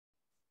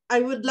I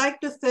would like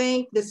to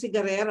thank the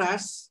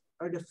cigarreras,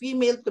 or the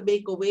female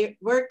tobacco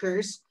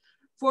workers,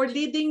 for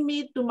leading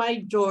me to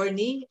my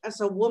journey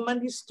as a woman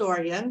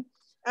historian,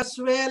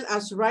 as well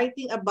as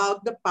writing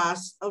about the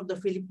past of the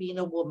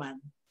Filipino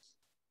woman.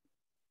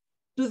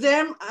 To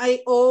them,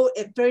 I owe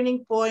a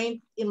turning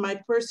point in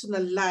my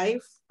personal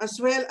life, as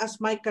well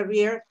as my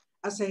career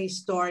as a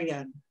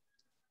historian.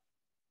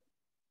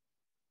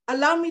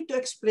 Allow me to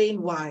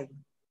explain why.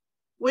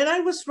 When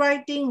I was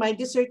writing my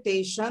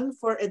dissertation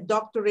for a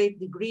doctorate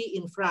degree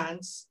in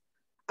France,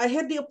 I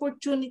had the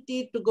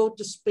opportunity to go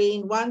to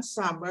Spain one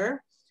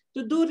summer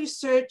to do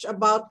research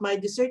about my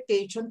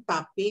dissertation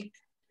topic,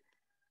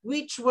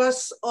 which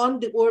was on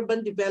the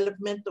urban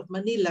development of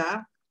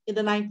Manila in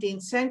the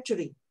 19th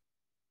century.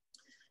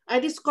 I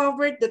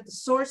discovered that the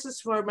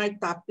sources for my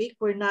topic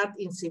were not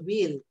in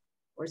Sevilla,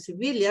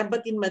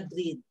 but in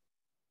Madrid.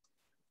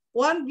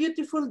 One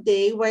beautiful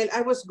day, while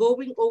I was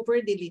going over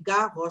the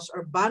ligajos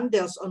or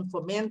bundles on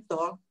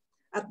Fomento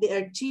at the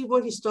Archivo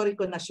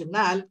Histórico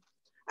Nacional,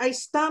 I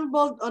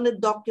stumbled on a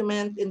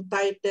document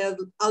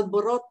entitled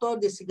Alboroto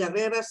de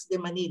Cigarreras de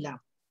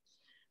Manila.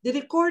 The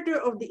recorder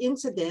of the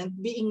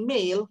incident, being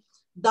male,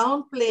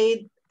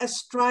 downplayed a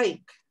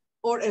strike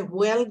or a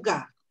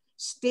huelga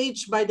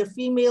staged by the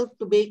female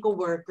tobacco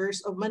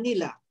workers of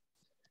Manila.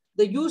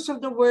 The use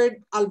of the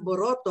word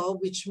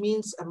alboroto, which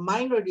means a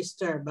minor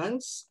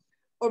disturbance,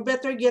 or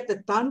better yet,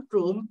 a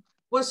tantrum,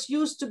 was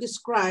used to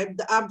describe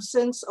the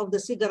absence of the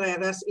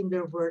cigarreras in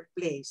their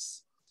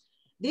workplace.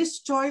 This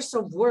choice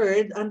of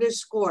word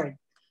underscored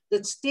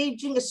that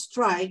staging a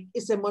strike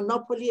is a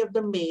monopoly of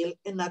the male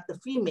and not the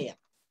female.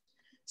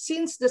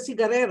 Since the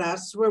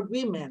cigarreras were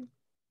women,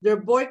 their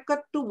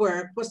boycott to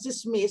work was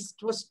dismissed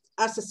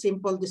as a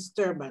simple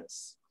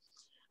disturbance.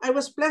 I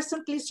was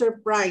pleasantly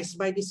surprised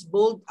by this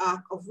bold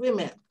act of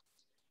women.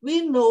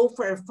 We know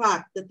for a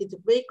fact that the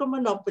tobacco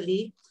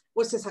monopoly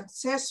was a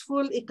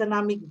successful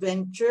economic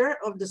venture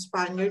of the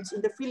Spaniards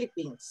in the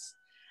Philippines.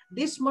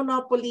 This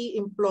monopoly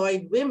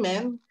employed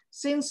women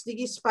since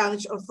the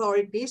Spanish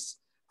authorities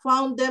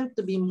found them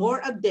to be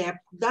more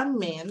adept than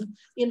men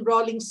in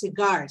rolling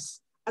cigars,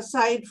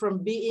 aside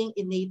from being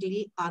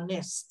innately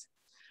honest.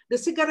 The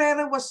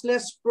cigarrera was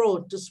less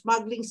prone to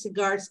smuggling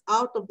cigars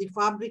out of the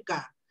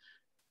fabrica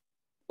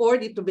or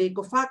the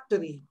tobacco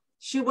factory.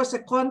 She was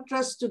a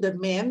contrast to the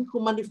men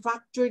who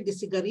manufactured the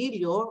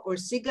cigarillo or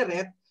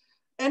cigarette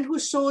and who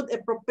showed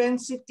a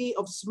propensity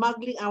of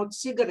smuggling out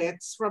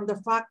cigarettes from the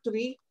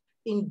factory,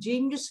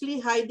 ingeniously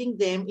hiding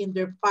them in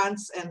their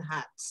pants and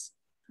hats,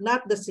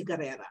 not the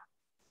cigarrera.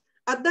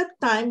 At that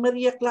time,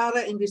 Maria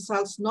Clara in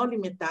Rizal's Noli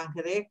Me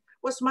Tangere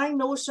was my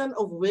notion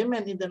of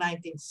women in the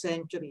 19th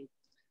century.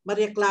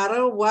 Maria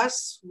Clara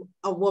was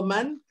a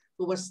woman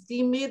who was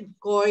timid,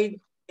 coy,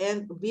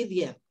 and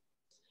obedient.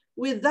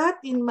 With that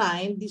in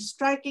mind, the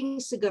striking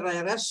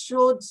cigarreras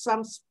showed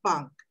some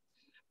spunk.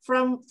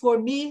 For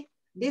me,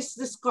 this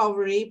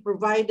discovery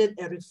provided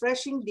a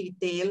refreshing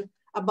detail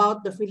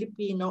about the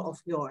Filipino of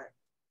yore.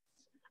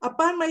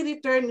 Upon my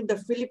return in the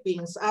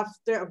Philippines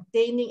after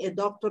obtaining a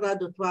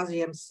doctorado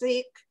troisième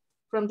cycle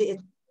from the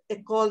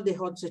École de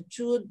Haute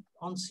Études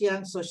en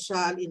Sciences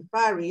Sociales in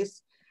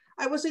Paris,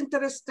 I was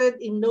interested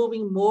in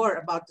knowing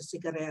more about the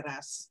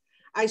cigarreras.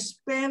 I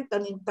spent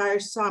an entire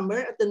summer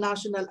at the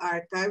National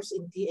Archives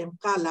in TM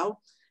Calao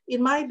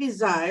in my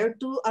desire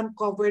to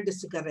uncover the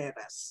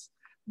cigarreras.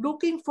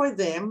 Looking for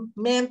them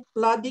meant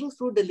plodding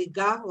through the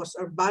ligajos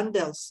or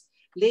bundles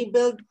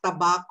labeled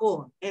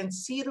tobacco and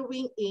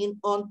zeroing in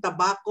on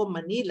Tobacco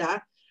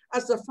Manila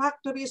as the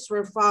factories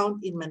were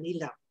found in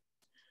Manila.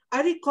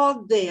 I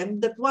recalled then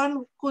that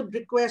one could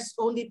request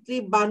only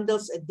 3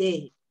 bundles a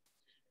day.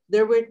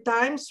 There were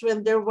times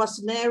when there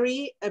was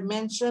nary a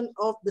mention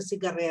of the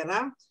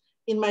cigarrera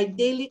in my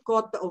daily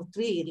quota of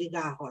 3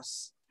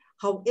 ligajos.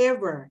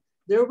 However,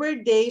 there were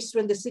days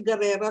when the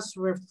cigarreras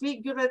were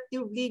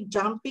figuratively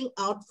jumping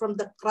out from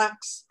the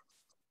cracks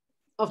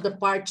of the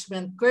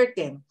parchment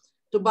curtain,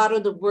 to borrow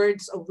the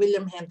words of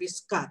William Henry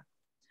Scott.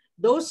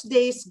 Those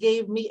days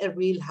gave me a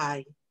real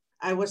high.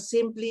 I was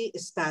simply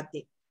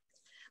ecstatic.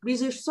 The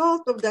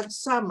result of that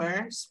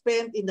summer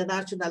spent in the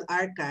National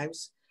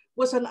Archives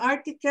was an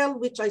article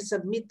which I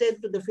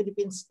submitted to the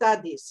Philippine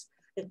Studies,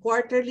 a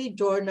quarterly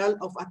journal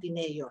of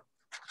Ateneo.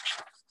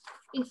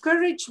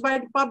 Encouraged by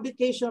the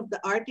publication of the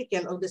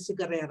article on the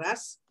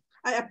cigarreras,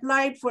 I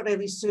applied for a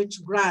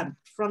research grant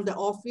from the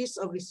Office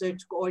of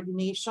Research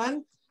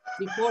Coordination,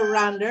 the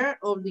forerunner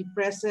of the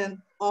present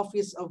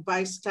Office of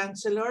Vice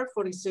Chancellor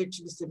for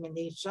Research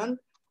Dissemination,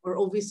 or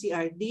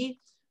OVCRD,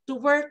 to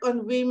work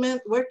on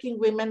working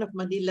women of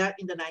Manila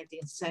in the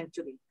 19th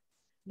century.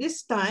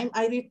 This time,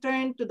 I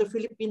returned to the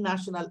Philippine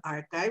National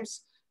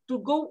Archives to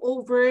go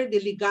over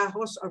the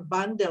ligajos or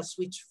bundles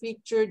which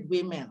featured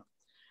women.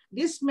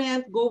 This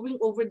meant going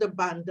over the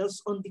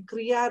bundles on the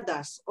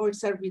criadas or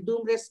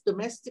servidumbres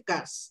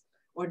domesticas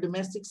or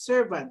domestic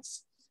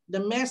servants, the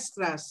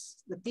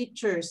maestras, the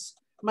teachers,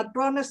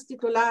 matronas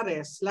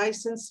titulares,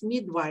 licensed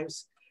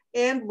midwives,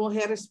 and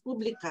mujeres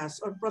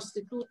publicas or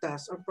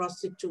prostitutas or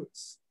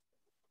prostitutes.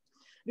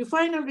 The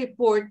final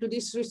report to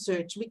this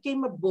research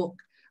became a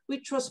book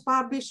which was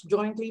published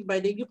jointly by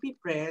the UP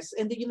Press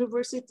and the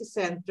University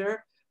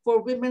Center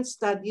for Women's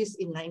Studies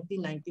in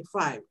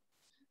 1995.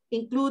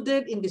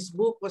 Included in this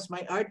book was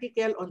my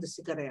article on the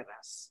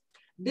cigarreras.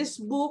 This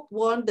book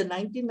won the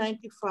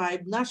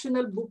 1995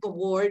 National Book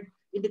Award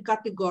in the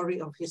category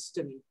of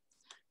history.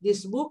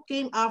 This book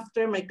came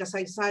after my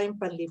Kasaysayang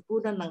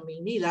Panlipunan ng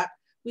Maynila,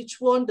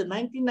 which won the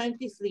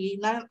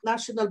 1993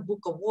 National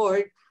Book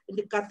Award in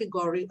the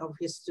category of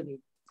history.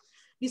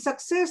 The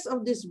success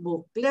of this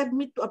book led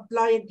me to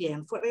apply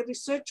again for a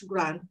research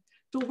grant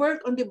to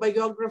work on the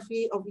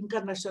biography of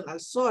Encarnacion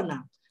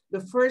Alzona,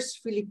 the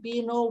first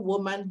Filipino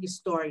woman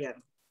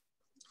historian.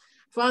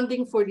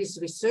 Funding for this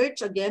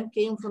research again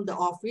came from the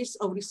Office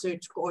of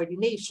Research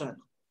Coordination.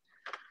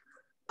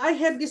 I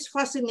had this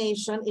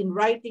fascination in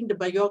writing the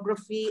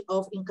biography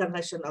of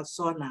Encarnacion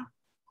Alzona,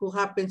 who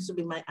happens to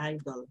be my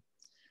idol.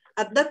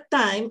 At that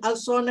time,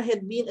 Alzona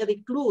had been a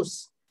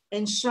recluse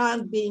and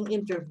shunned being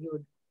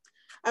interviewed.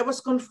 I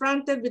was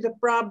confronted with the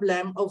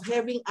problem of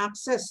having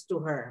access to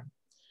her.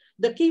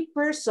 The key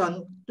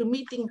person to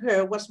meeting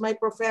her was my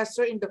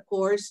professor in the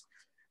course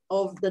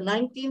of the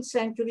 19th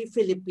century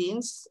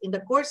Philippines,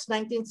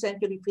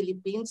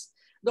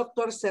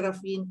 Dr.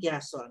 Serafin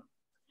Quezon.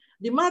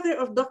 The mother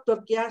of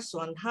Dr.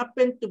 Quezon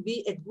happened to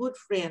be a good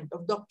friend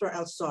of Dr.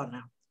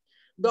 Alzona.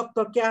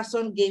 Dr.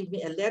 Quezon gave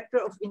me a letter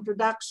of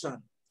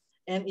introduction,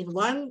 and in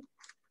one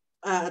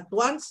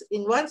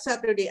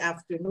Saturday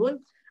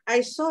afternoon,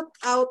 I sought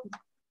out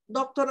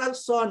Dr.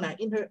 Alzona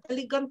in her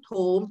elegant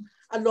home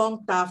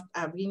along Taft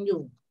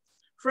Avenue.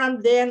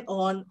 From then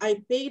on, I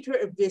paid her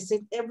a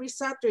visit every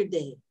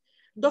Saturday.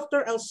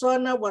 Dr.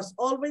 Alzona was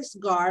always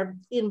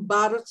garbed in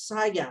barot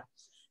saya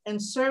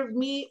and served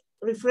me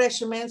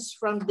refreshments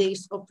from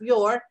days of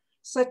yore,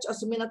 such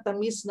as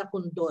minatamis na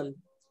kundol.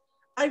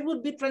 I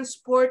would be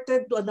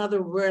transported to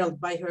another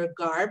world by her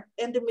garb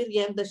and the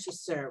merienda she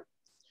served.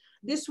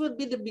 This would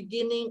be the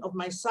beginning of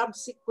my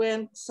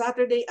subsequent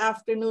Saturday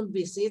afternoon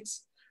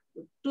visits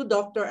to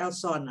Dr.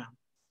 Alzona.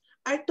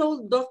 I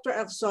told Dr.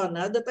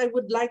 Alzona that I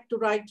would like to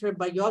write her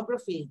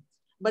biography,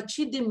 but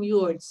she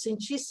demurred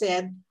since she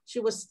said she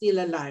was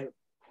still alive.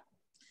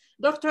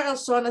 Dr.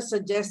 Alzona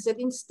suggested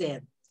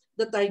instead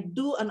that I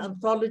do an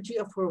anthology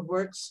of her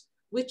works,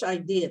 which I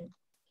did.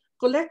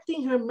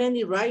 Collecting her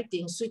many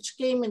writings, which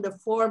came in the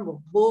form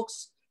of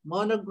books,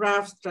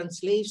 monographs,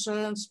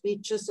 translations,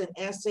 speeches, and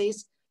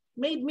essays,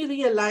 made me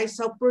realize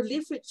how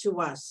prolific she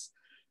was.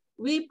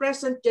 We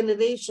present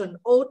generation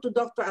owe to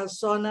Dr.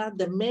 Alzona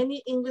the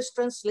many English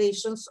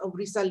translations of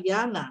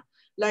Rizaliana,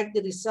 like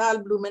the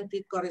Rizal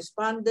Blumentritt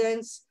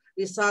correspondence,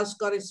 Rizal's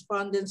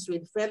correspondence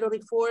with fellow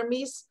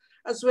reformists,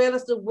 as well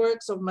as the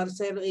works of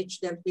Marcelo H.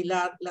 del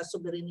Pilar, La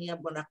Soberania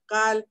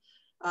Bonacal,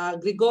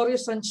 Gregorio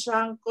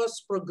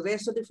Santiago's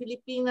Progreso de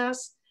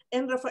Filipinas,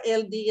 and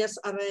Rafael Diaz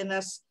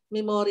Arenas'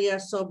 Memoria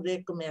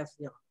sobre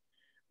Comercio.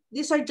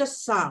 These are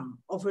just some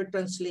of her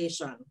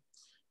translation.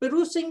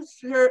 Perusing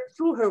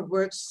through her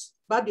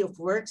body of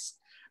works,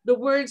 the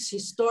words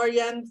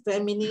historian,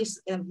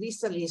 feminist, and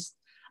Rizalist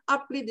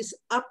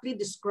aptly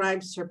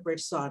describes her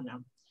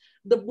persona.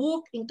 The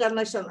book,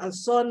 Encarnacion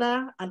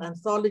Alzona, an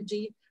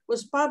anthology,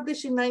 was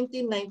published in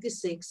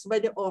 1996 by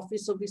the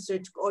Office of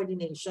Research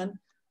Coordination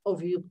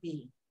of UP.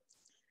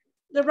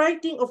 The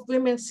writing of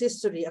women's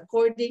history,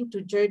 according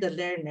to Gerda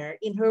Lerner,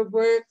 in her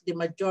work, The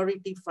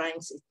Majority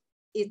Finds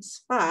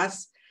Its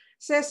Past,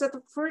 says that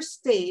the first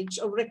stage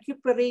of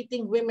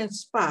recuperating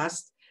women's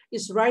past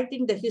is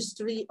writing the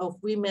history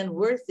of women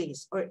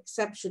worthies or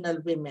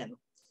exceptional women.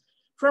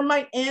 From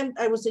my end,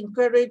 I was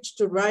encouraged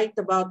to write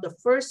about the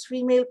first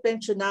female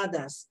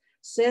pensionadas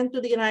sent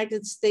to the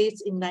United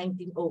States in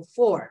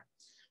 1904.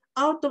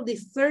 Out of the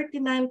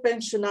 39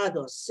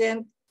 pensionados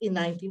sent in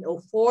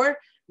 1904,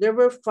 there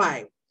were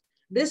 5.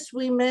 These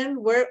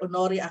women were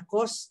Honoria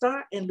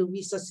Acosta and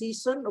Luisa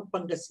Sison of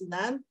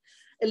Pangasinan,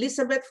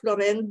 Elizabeth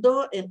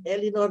Florendo and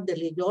Eleanor de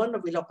Leon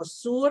of Ilocos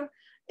Sur,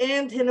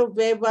 and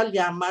Genoveva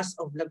Llamas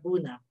of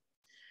Laguna.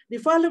 The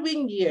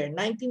following year,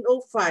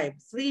 1905,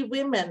 3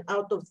 women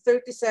out of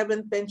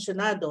 37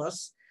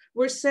 pensionados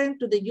were sent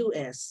to the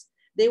US.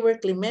 They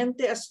were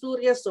Clemente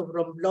Asturias of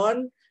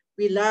Romblon,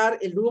 Pilar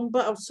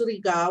Elumba of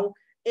Surigao,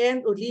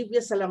 and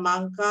Olivia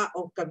Salamanca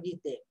of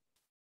Cavite.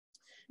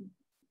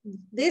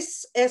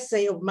 This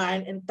essay of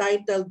mine,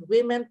 entitled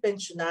Women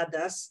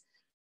Pensionadas,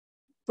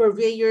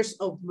 Purveyors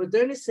of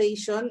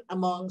Modernization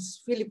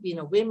Amongst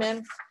Filipino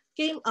Women,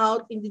 came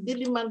out in the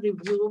Diliman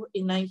Review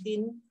in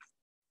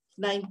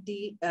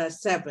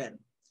 1997.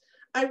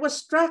 I was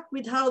struck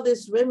with how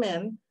these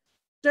women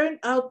turned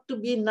out to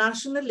be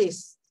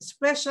nationalists,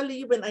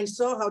 especially when I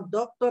saw how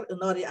Dr.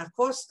 Honoria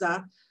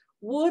Acosta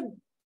would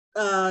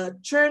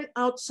churn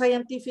out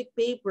scientific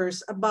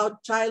papers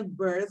about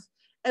childbirth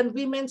and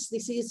women's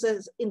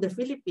diseases in the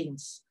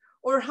Philippines,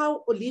 or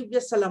how Olivia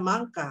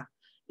Salamanca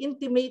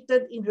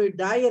intimated in her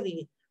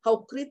diary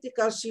how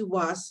critical she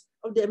was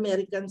of the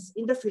Americans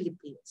in the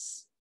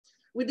Philippines.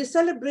 With the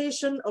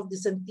celebration of the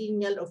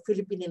centennial of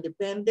Philippine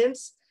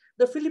independence,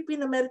 the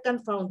Philippine American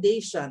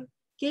Foundation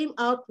came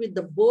out with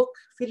the book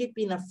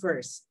Filipina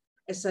First,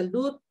 a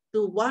salute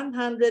to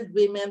 100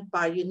 women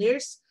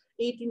pioneers,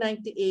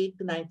 1898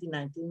 to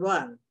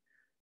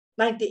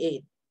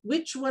 1998,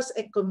 which was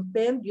a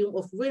compendium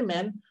of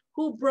women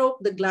who broke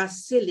the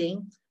glass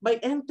ceiling by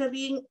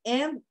entering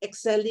and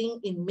excelling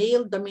in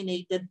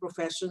male-dominated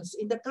professions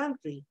in the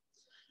country.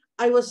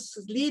 I was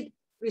lead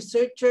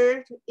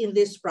researcher in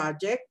this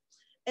project,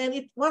 and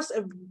it was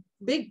a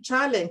big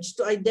challenge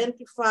to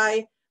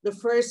identify the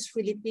first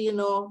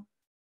Filipino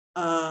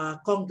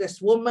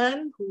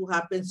congresswoman, who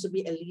happens to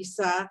be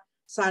Elisa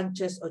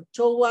Sanchez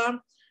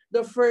Ochoa,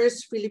 the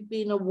first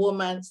Filipino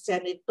woman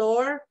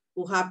senator,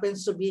 who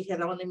happens to be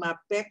Geronima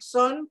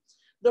Pecson,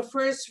 the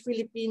first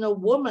Filipino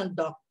woman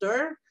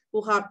doctor,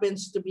 who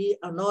happens to be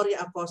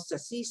Honoria Acosta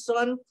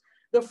Sison,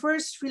 the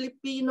first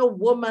Filipino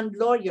woman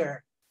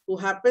lawyer, who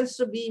happens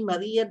to be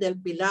Maria del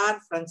Pilar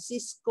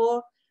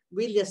Francisco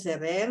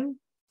Villaseren,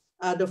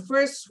 the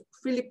first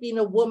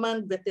Filipino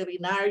woman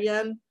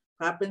veterinarian,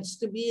 happens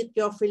to be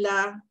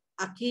Teofila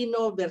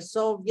Aquino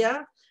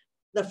Versovia,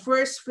 the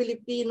first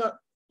Filipino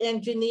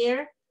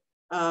engineer,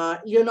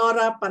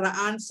 Leonora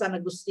Paraan San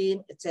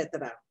Agustin,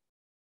 etc.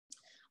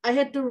 I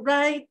had to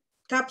write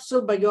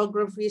capsule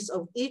biographies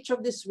of each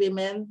of these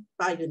women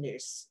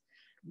pioneers.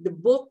 The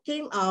book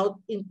came out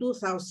in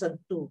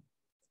 2002.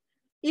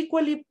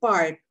 Equally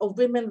part of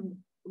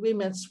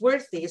Women's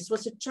Worthies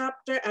was a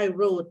chapter I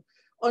wrote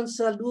on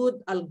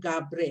Salud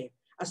Algabre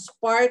as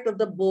part of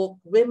the book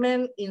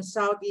Women in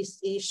Southeast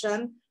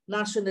Asian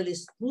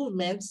Nationalist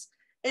Movements,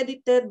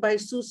 edited by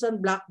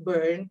Susan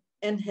Blackburn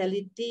and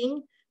Heli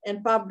Ting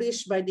and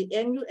published by the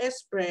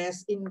NUS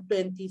Press in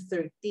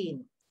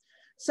 2013.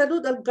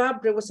 Salud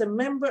Algabre was a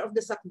member of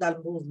the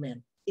Sakdal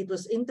movement. It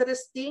was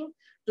interesting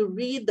to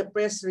read the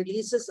press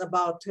releases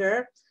about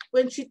her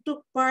when she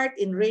took part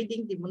in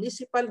raiding the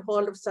Municipal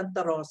Hall of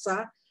Santa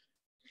Rosa,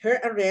 her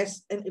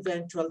arrest and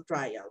eventual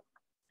trial.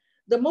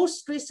 The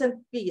most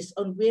recent piece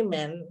on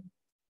women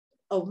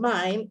of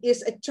mine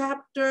is a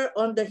chapter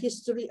on the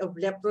history of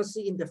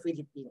leprosy in the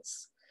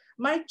Philippines.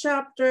 My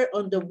chapter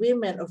on the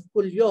women of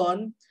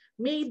Culion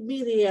made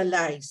me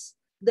realize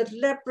that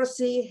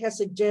leprosy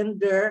has a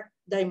gender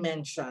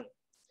dimension.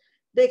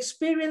 The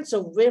experience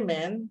of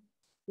women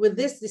with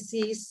this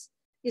disease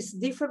is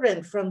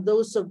different from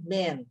those of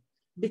men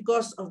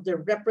because of their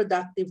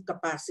reproductive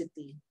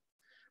capacity.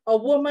 A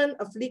woman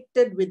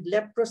afflicted with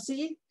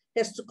leprosy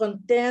has to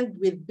contend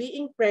with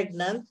being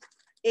pregnant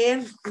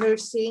and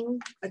nursing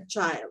a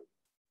child.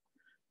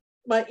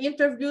 My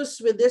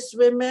interviews with these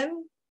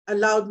women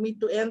allowed me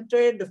to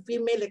enter the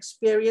female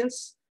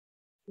experience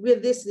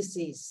with this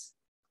disease.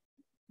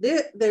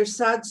 Their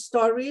sad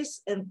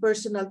stories and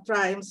personal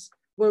triumphs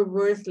were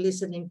worth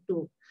listening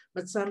to,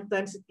 but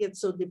sometimes it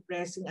gets so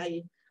depressing.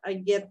 I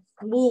get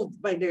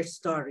moved by their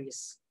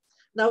stories.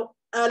 Now,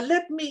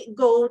 let me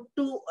go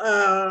to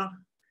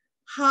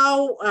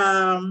how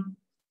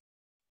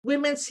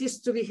women's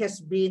history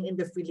has been in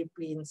the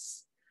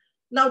Philippines.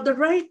 Now, the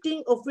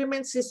writing of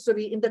women's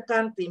history in the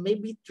country may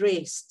be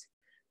traced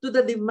to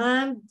the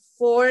demand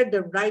for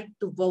the right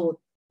to vote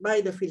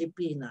by the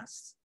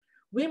Filipinas.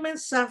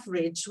 Women's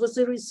suffrage was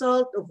a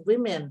result of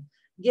women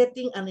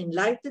getting an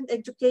enlightened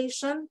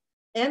education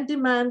and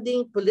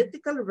demanding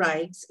political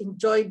rights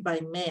enjoyed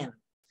by men.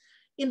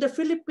 In the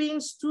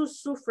Philippines, two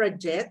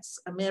suffragettes,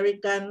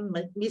 American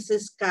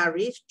Mrs.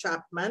 Carrie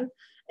Chapman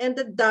and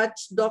the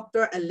Dutch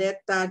Dr.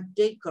 Aletta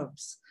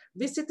Jacobs,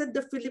 visited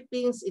the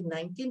Philippines in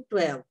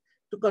 1912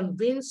 to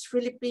convince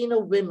Filipino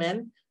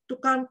women to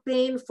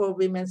campaign for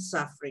women's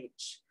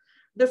suffrage.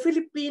 The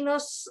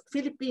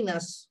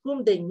Filipinas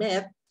whom they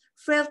met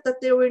felt that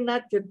they were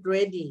not yet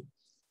ready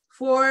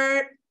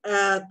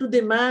to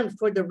demand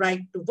for the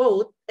right to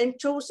vote and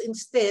chose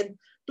instead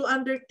to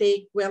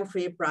undertake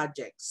welfare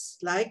projects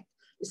like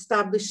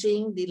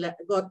establishing the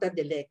Gota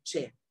de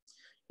Leche.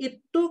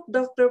 It took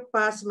Dr.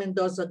 Paz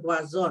Mendoza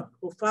Guazon,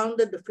 who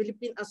founded the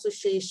Philippine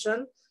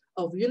Association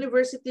of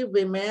University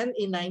Women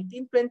in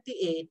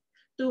 1928,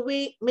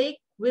 to make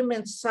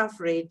women's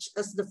suffrage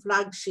as the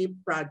flagship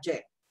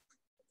project.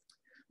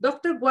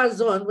 Dr.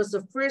 Guazon was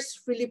the first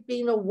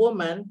Filipino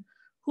woman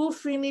who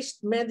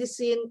finished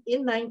medicine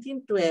in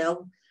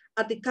 1912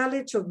 at the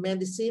College of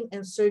Medicine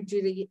and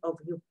Surgery of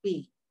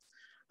UP.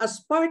 As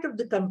part of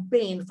the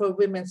campaign for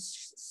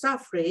women's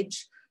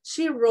suffrage,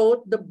 she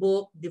wrote the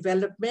book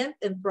Development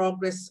and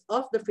Progress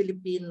of the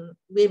Philippine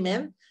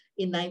Women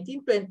in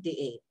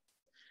 1928.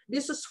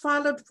 This was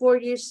followed 4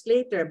 years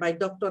later by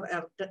Dr.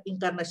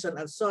 Encarnacion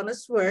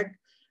Alzona's work,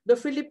 The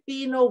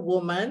Filipino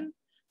Woman,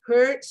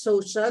 Her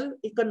Social,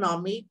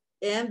 Economic,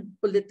 and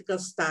Political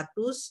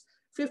Status,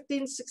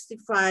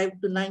 1565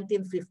 to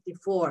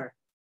 1954,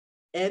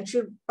 and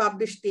she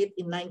published it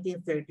in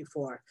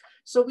 1934.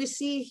 So we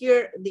see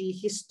here the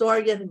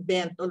historian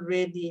bent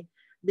already,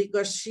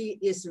 because she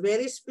is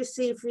very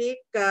specific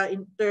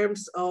in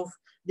terms of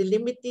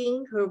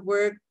delimiting her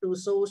work to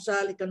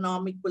social,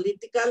 economic,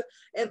 political,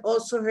 and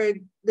also her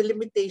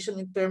delimitation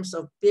in terms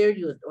of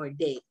period or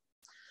date.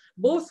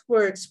 Both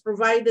works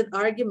provided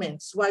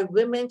arguments why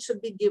women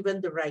should be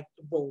given the right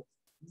to vote.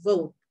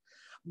 vote.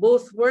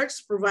 Both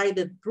works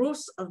provided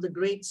proofs of the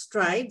great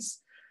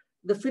strides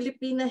the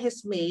Filipina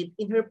has made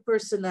in her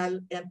personal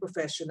and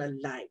professional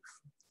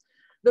life.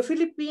 The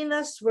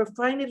Filipinas were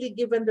finally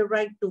given the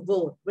right to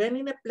vote when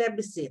in a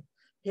plebiscite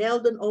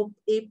held on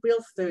April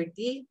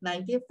 30,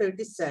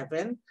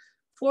 1937,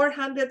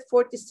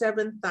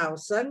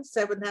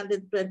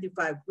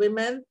 447,725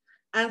 women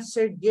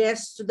answered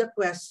yes to the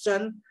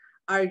question,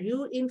 are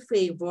you in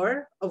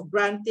favor of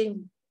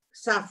granting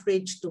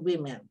suffrage to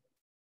women?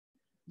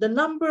 The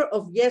number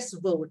of yes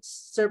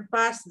votes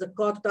surpassed the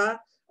quota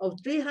of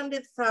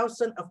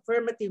 300,000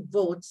 affirmative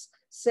votes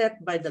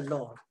set by the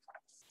law.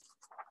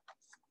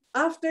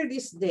 After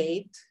this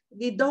date,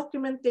 the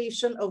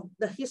documentation of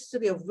the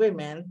history of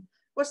women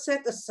was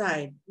set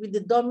aside with the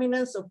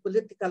dominance of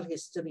political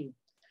history.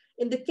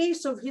 In the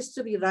case of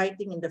history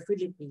writing in the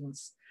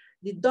Philippines,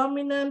 the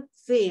dominant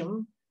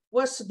theme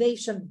was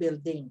nation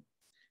building.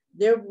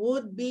 There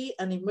would be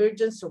an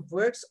emergence of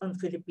works on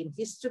Philippine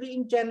history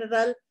in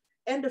general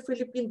and the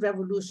Philippine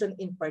Revolution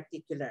in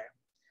particular.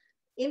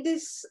 In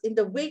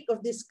the wake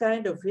of this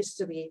kind of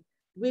history,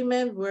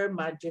 women were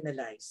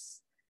marginalized.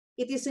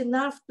 It is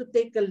enough to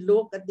take a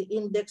look at the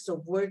index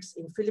of works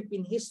in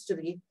Philippine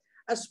history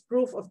as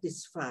proof of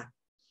this fact.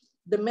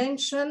 The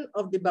mention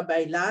of the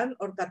Babaylan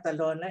or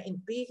Catalona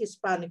in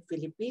pre-Hispanic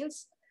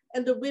Philippines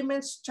and the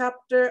women's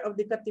chapter of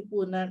the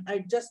Katipunan are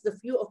just the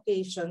few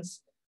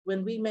occasions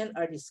when women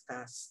are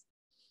discussed.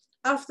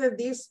 After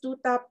these two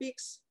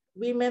topics,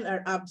 women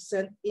are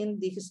absent in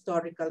the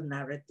historical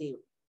narrative.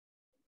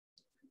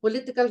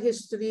 Political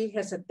history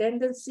has a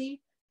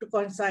tendency to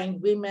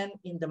consign women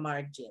in the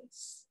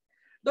margins.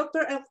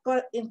 Dr.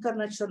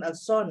 Encarnacion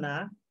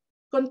Alsona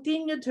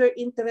continued her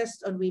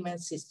interest on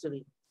women's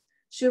history.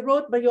 She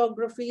wrote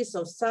biographies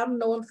of some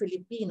known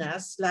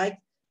Filipinas like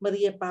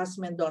Maria Paz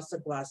Mendoza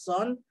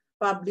Guason,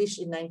 published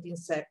in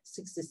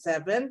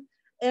 1967,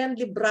 and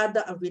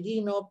Librada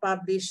Avelino,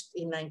 published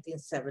in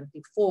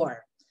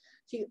 1974.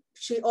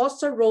 She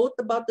also wrote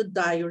about the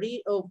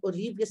diary of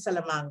Olivia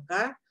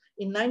Salamanca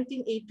in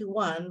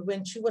 1981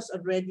 when she was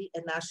already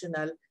a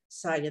national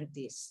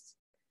scientist.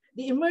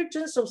 The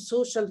emergence of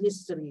social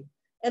history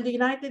and the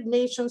United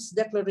Nations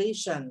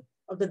Declaration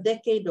of the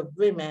Decade of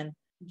Women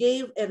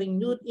gave a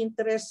renewed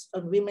interest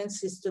on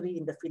women's history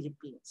in the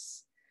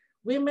Philippines.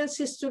 Women's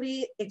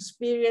history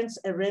experienced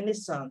a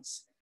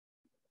renaissance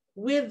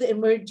with the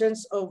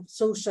emergence of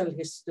social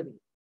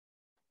history.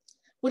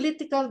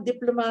 Political,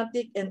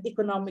 diplomatic, and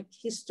economic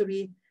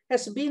history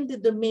has been the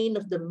domain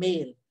of the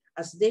male,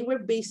 as they were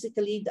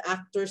basically the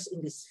actors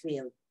in this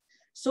field.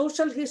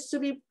 Social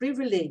history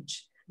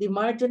privileged the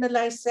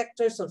marginalized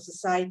sectors of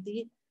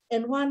society,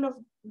 and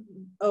one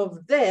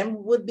of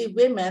them would be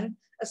women,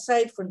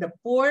 aside from the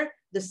poor,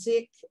 the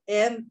sick,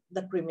 and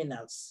the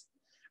criminals.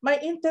 My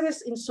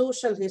interest in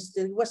social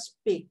history was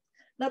piqued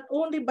not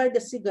only by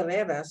the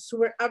cigareras who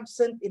were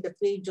absent in the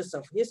pages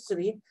of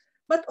history,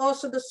 but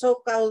also the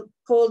so-called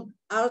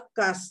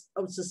outcasts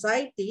of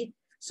society,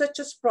 such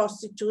as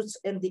prostitutes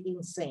and the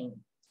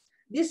insane.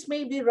 This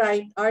may be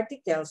right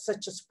articles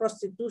such as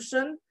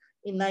Prostitution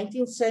in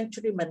 19th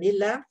Century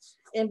Manila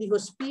and the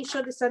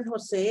Hospicio de San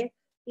Jose,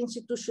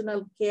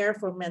 Institutional Care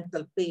for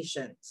Mental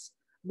Patients,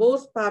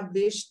 both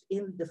published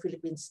in the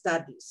Philippine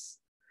Studies.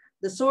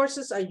 The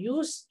sources I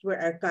used were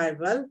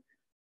archival,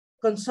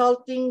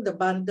 consulting the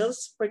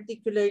bundles,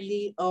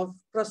 particularly of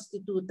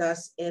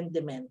Prostitutas and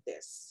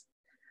Dementes.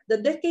 The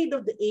decade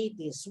of the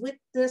 80s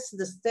witnessed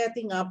the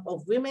setting up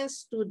of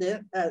Women's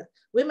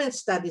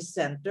Studies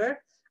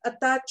Center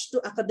attached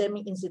to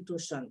academic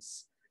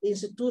institutions, the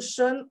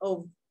institution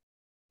of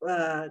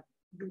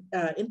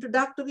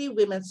introductory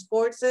women's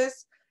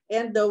courses,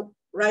 and the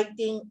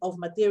writing of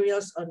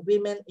materials on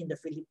women in the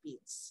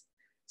Philippines.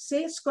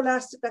 St.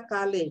 Scholastica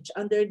College,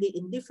 under the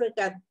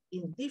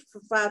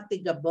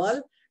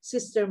indefatigable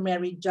Sister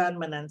Mary John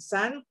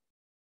Manansan,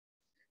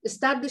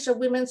 established a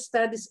Women's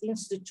Studies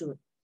Institute,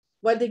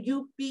 while the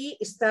UP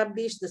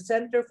established the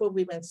Center for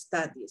Women's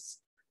Studies,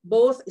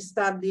 both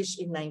established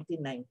in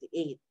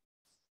 1998.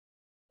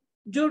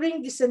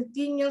 During the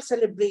centennial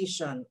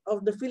celebration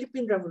of the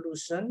Philippine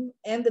Revolution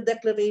and the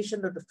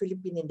Declaration of the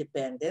Philippine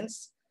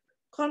Independence,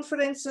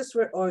 conferences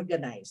were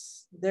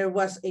organized. There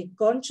was a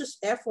conscious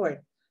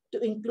effort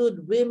to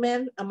include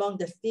women among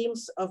the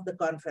themes of the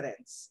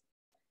conference.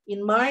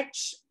 In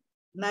March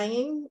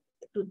 9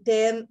 to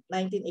 10,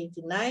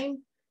 1989,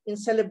 in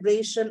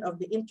celebration of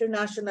the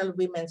International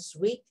Women's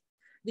Week,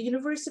 the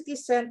University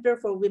Center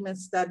for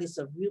Women's Studies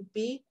of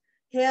UP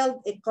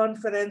held a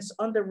conference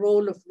on the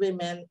role of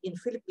women in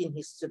Philippine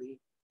history.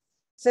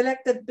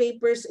 Selected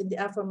papers in the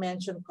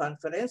aforementioned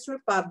conference were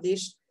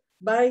published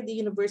by the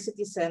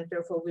University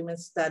Center for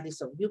Women's Studies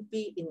of UP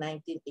in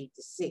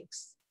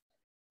 1986.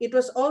 It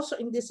was also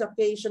in this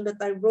occasion that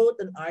I wrote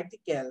an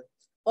article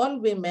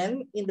on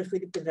women in the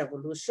Philippine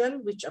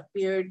Revolution, which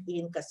appeared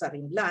in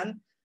Kasarinlan,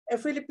 a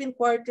Philippine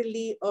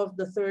quarterly of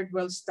the Third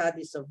World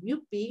Studies of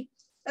UP,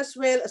 as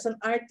well as an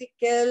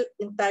article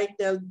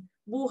entitled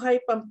Buhay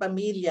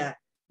Pampamilya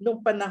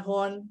nung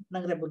panahon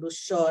ng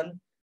Revolusyon,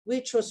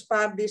 which was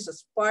published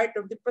as part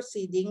of the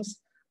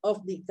proceedings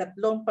of the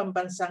ikatlong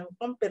pambansang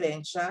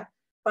komperensya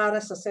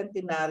para sa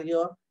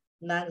sentenaryo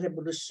ng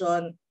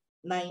Revolusyon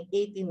ng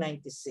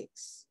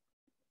 1896.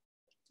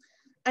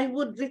 I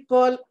would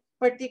recall,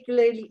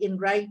 particularly in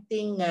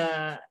writing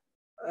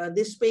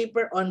this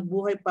paper on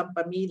Buhay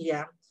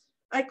Pampamilya,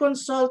 I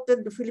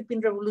consulted the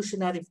Philippine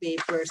Revolutionary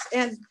Papers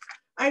and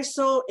I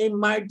saw a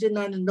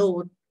marginal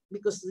note,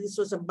 because this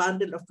was a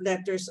bundle of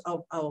letters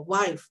of a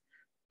wife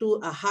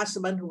to a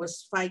husband who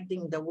was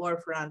fighting the war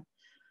front.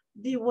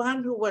 The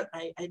one who was,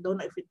 I don't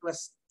know if it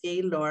was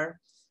Taylor,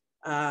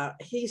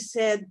 he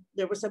said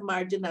there was a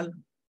marginal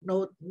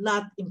note,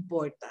 not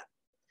important.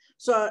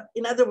 So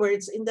in other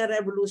words, in the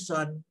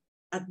revolution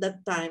at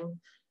that time,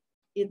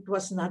 it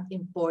was not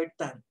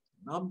important.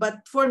 No?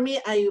 But for me,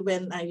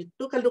 when I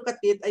took a look at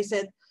it, I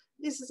said,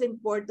 this is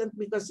important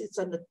because it's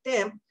an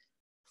attempt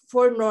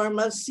for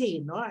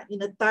normalcy, no?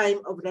 In a time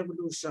of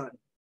revolution.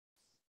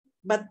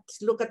 But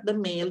look at the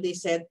mail, they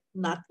said,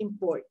 not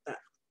important.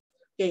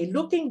 Okay,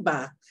 looking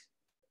back,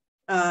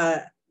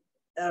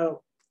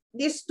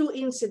 these two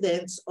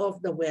incidents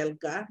of the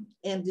Huelga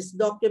and this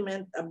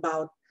document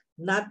about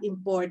not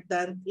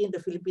important in the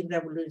Philippine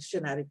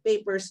Revolutionary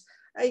Papers,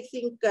 I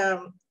think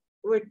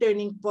were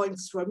turning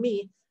points for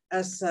me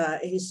as a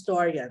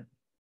historian.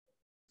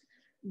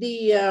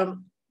 The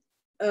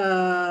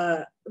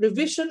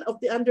revision of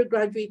the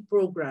undergraduate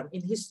program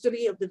in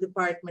history of the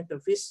Department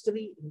of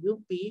History in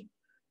UP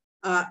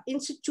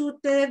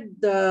instituted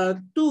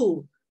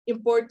two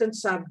important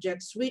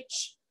subjects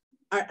which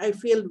are, I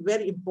feel,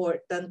 very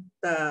important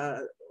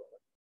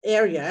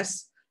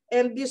areas.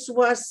 And this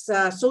was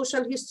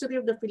social history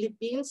of the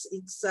Philippines.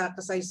 It's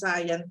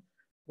Kasaysayan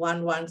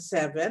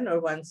 117 or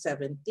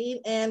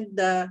 117, and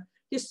the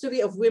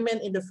history of women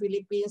in the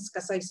Philippines,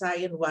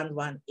 Kasaysayan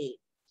 118.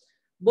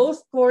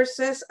 Both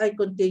courses I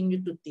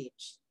continue to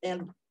teach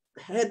and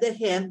had a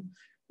hand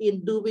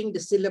in doing the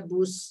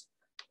syllabus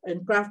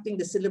and crafting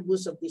the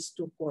syllabus of these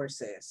two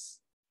courses.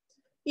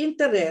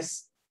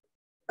 Interest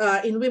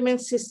in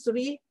women's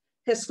history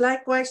has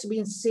likewise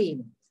been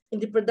seen in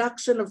the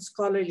production of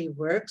scholarly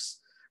works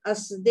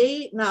as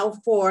they now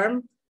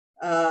form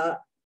a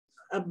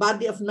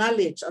body of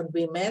knowledge on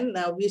women.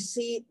 Now we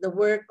see the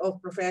work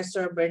of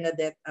Professor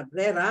Bernadette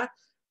Abrera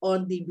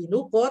on the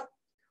Binukot,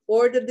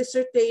 or the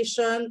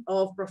dissertation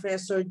of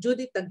Professor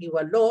Judy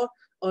Taguiwalo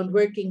on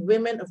working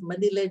women of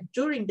Manila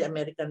during the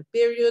American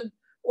period,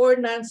 or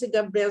Nancy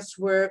Gabriel's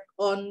work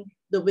on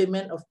the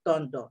women of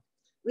Tondo.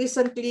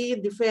 Recently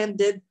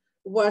defended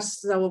was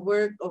the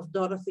work of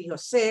Dorothy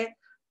Jose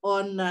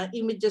on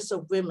images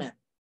of women,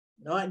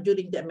 no,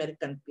 during the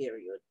American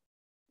period.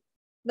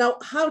 Now,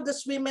 how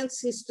does women's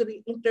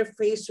history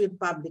interface with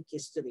public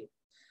history?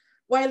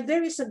 While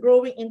there is a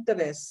growing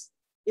interest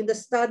in the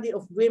study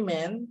of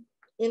women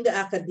in the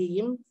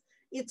academe,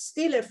 it's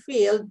still a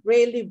field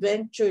rarely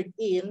ventured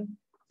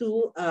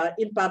into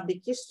in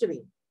public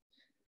history.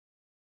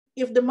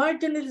 If the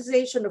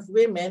marginalization of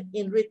women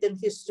in written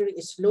history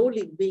is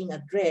slowly being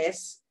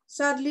addressed,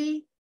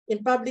 sadly,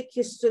 in public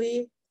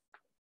history,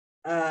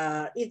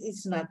 it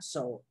is not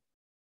so.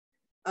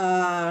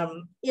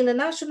 In a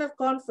national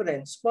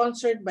conference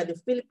sponsored by the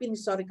Philippine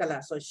Historical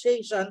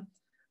Association,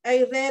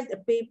 I read a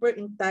paper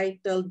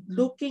entitled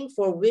 "Looking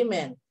for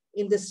Women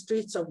in the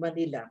Streets of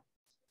Manila."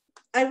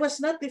 I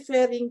was not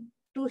referring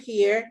to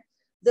here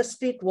the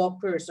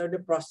streetwalkers or the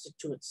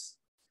prostitutes,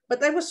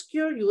 but I was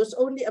curious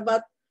only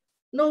about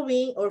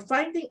knowing or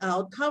finding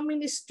out how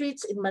many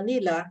streets in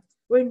Manila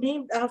were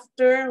named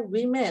after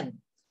women.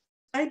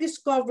 I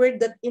discovered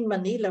that in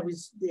Manila,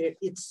 with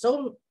it's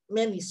so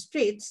many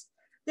streets,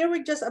 there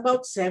were just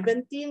about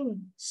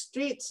 17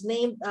 streets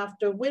named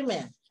after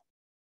women.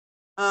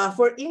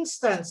 For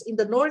instance, in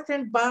the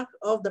northern bank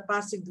of the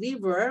Pasig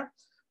River,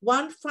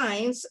 one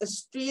finds a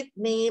street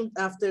named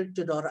after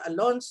Teodora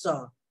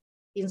Alonso.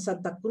 In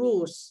Santa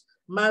Cruz,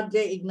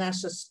 Madre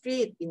Ignacia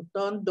Street in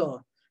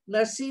Tondo,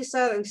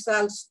 Narcisa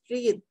Rizal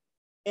Street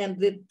and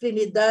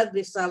Trinidad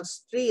Rizal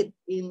Street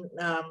in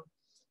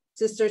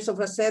Sisters of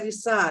Jose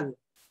Rizal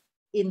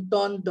in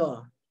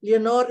Tondo,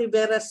 Leonor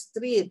Rivera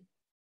Street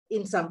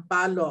in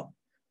Sampaloc,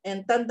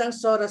 and Tandang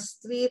Sora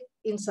Street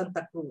in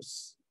Santa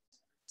Cruz.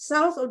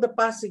 South of the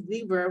Pasig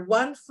River,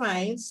 one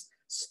finds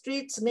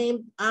streets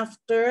named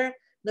after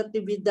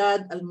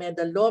Natividad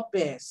Almeida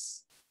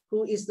Lopez,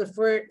 who is the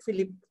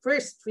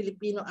first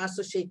Filipino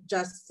Associate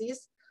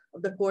Justice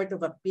of the Court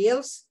of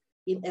Appeals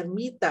in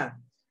Ermita,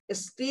 a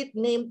street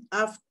named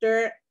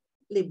after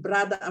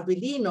Librada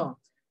Avellino,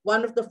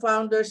 one of the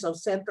founders of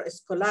Centro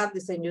Escolar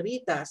de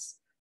Señoritas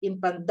in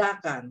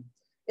Pandacan,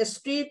 a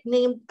street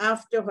named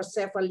after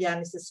Jose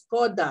Falianis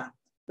Escoda,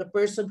 the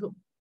person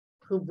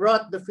who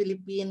brought the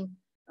Philippine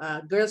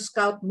Girl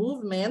Scout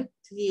movement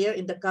here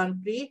in the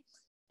country,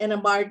 and a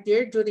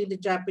martyr during the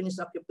Japanese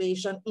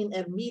occupation in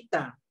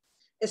Ermita.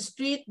 A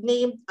street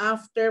named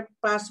after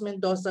Paz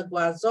Mendoza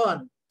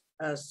Guazon,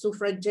 a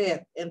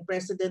suffragette and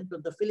president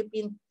of the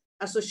Philippine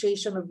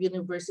Association of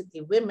University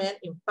Women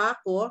in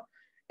Paco.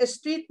 A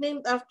street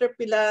named after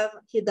Pilar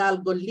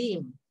Hidalgo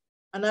Lim,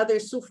 another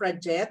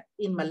suffragette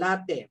in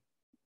Malate.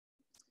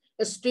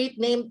 A street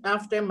named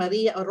after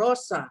Maria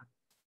Orosa,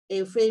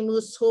 a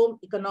famous home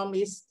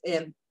economist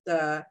and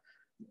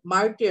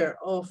martyr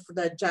of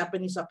the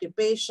Japanese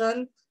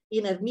occupation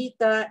in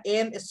Ermita,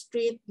 and a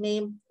street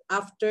named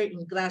after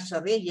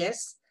Ingracia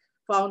Reyes,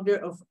 founder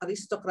of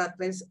Aristocrat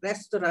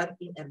Restaurant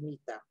in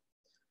Ermita.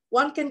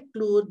 One can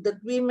conclude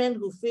that women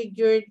who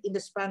figured in the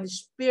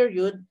Spanish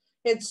period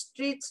had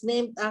streets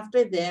named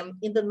after them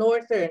in the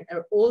northern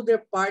or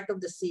older part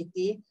of the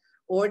city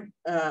or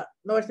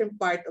northern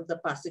part of the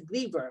Pasig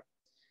River.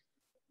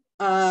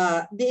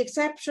 The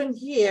exception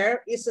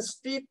here is a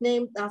street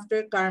named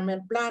after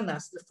Carmen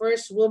Planas, the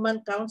first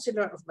woman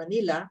councilor of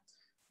Manila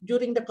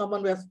during the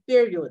Commonwealth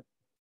period.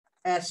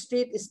 A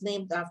street is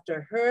named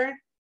after her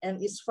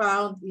and is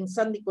found in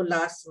San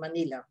Nicolas,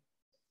 Manila.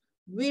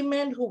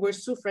 Women who were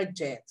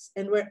suffragettes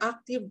and were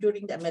active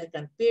during the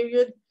American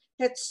period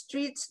had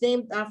streets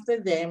named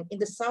after them in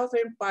the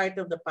southern part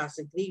of the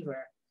Pasig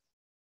River,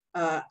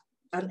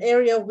 an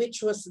area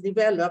which was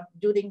developed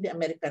during the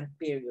American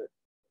period.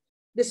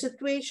 The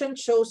situation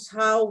shows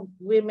how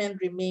women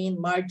remain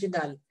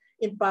marginal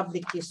in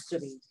public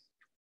history.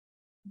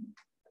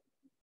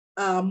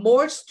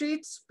 More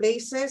streets,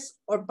 places,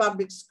 or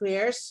public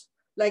squares,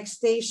 like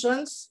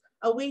stations,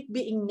 await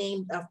being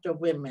named after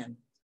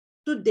women.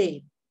 To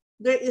date,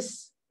 there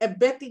is a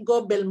Betty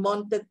Go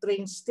Belmonte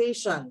train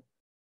station,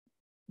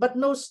 but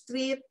no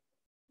street,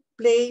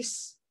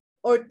 place,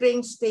 or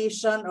train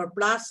station or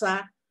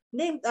plaza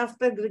named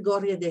after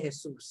Gregoria de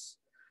Jesus.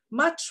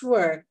 Much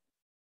work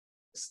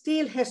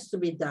still has to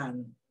be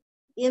done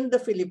in the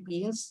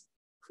Philippines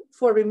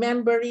for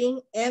remembering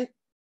and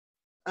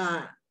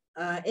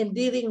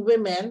endearing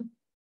women,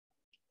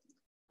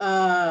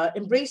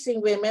 embracing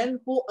women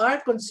who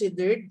are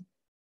considered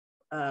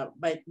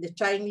by the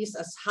Chinese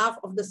as half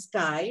of the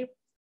sky,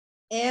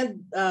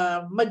 and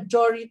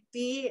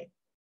majority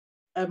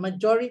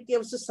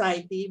of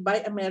society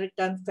by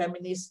American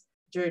feminist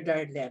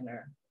Gerda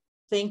Lerner.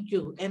 Thank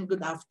you and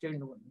good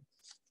afternoon.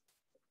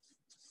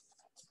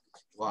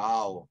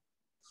 Wow.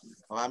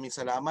 Maraming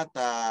salamat,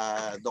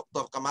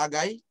 Dr.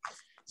 Camagay,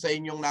 sa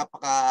inyong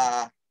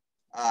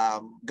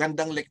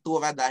gandang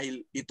lektura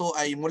dahil ito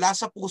ay mula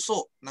sa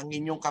puso ng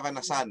inyong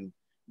karanasan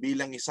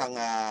bilang isang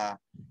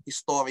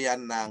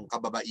historian ng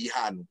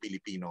kababaihan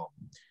Pilipino.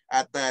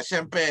 At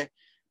syempre,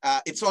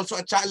 it's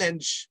also a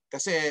challenge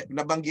kasi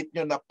nabanggit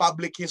nyo na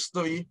public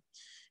history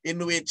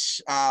in which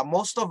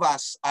most of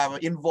us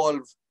are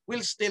involved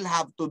will still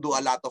have to do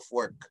a lot of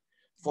work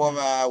for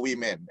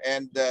women.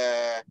 And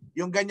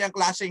yung ganyang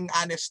klaseng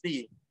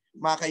honesty,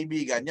 mga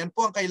kaibigan, yan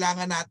po ang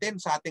kailangan natin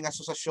sa ating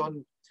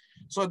asosasyon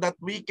so that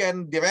we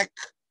can direct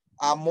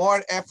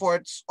more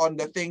efforts on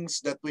the things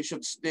that we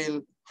should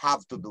still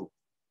have to do.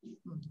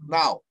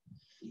 Now,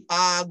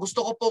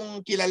 gusto ko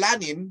pong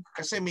kilalanin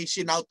kasi may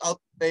shout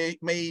out,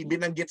 may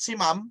binanggit si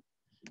ma'am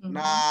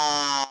na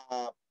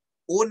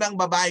unang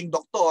babaeng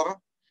doktor,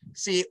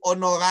 si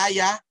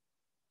Honoria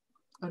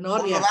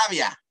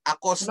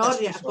Acosta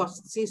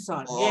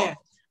Season. Oh, Yeah.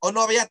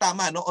 Honoria,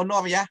 tama, no?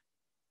 Honoria?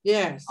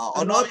 Yes.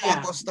 Honoria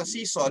Acosta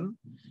Season.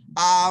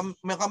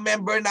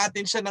 Member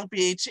natin siya ng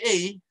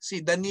PHA, si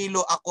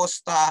Danilo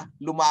Acosta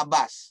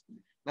Lumabas.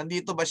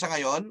 Nandito ba siya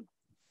ngayon?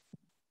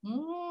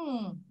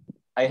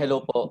 Ay,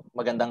 hello po.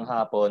 Magandang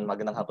hapon.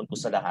 Magandang hapon po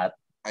sa lahat.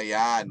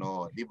 Ayan,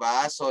 no. Di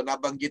ba? So,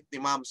 nabanggit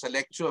ni ma'am sa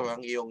lecture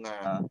ang iyong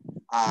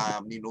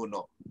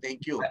ninuno.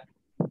 Thank you.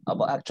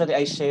 Actually,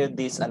 I shared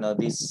this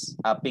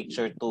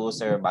picture to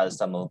Sir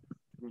Balsamo.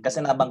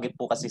 Kasi nabanggit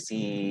po kasi si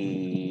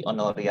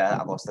Honoria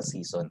Acosta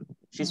Season.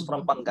 She's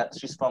from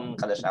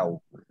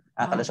Xiao.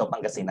 Xiao,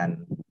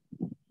 Pangasinan.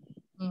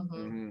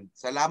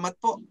 Salamat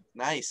po.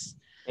 Nice.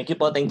 Thank you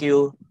po, thank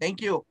you. Thank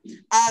you.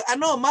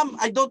 Ma'am,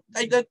 I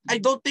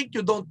don't think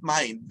you don't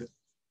mind.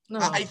 No,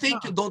 I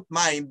think you don't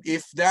mind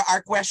if there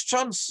are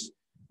questions.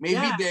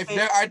 Maybe if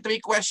there are 3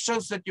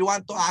 questions that you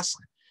want to ask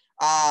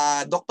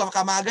Dr.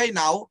 Camagay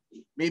now,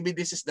 maybe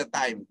this is the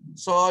time.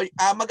 So,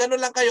 magano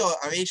lang kayo,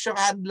 raise your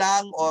hand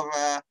lang or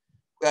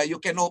you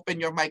can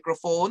open your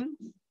microphone.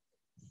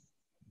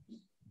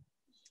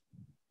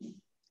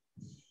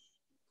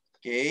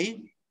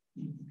 Okay.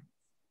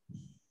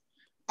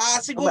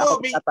 Siguro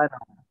may...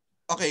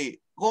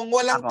 Okay, kung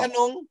walang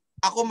tanong,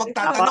 ako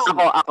magtatanong.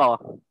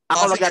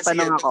 Ako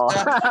magtatanong ako.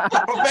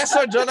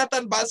 Professor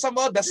Jonathan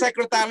Balsamo, the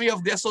Secretary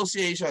of the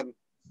Association.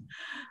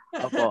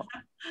 Opo.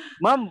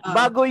 Ma'am,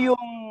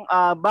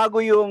 bago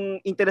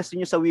yung interest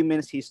niyo sa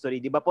women's history,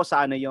 'di ba po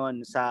sa ano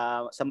 'yon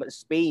sa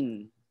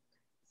Spain.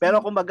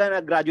 Pero kumbaga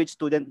graduate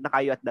student na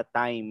kayo at that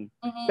time.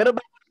 Pero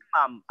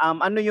ma'am,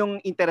 ano yung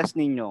interest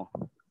ninyo?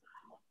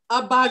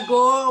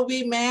 Bago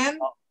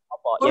women?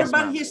 Opo,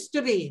 urban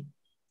history.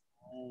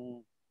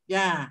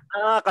 Yeah.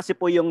 Kasi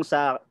po yung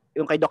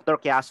kay Dr.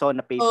 Quiaso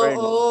na paper.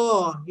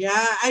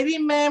 Yeah. I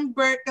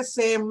remember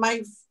kasi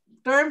my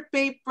term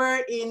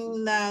paper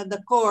in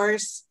the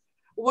course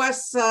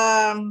was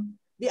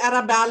the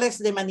Arabales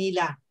de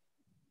Manila.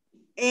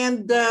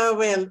 And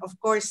well, of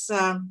course,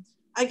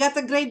 I got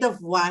a grade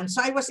of 1. So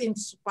I was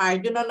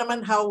inspired. You know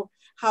naman how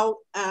how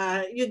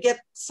you get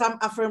some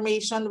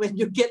affirmation when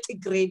you get a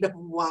grade of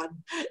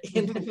 1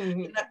 in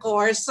a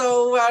course.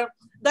 So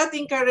that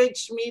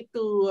encouraged me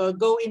to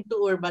go into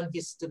urban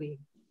history.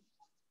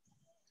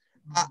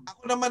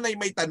 Ako naman ay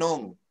may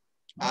tanong,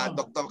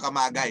 Dr.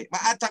 Camagay.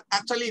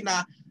 Actually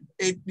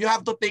you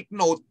have to take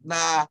note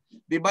na,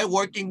 di ba,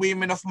 Working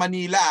Women of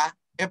Manila,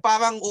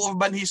 parang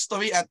urban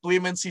history at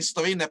women's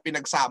history na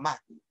pinagsama.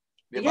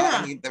 Di ba,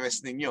 ang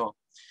interest ninyo.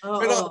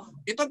 Pero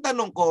itong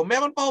tanong ko,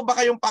 meron pa ba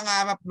kayong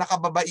pangarap na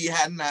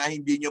kababaihan na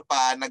hindi nyo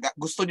pa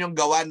gusto nyong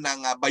gawan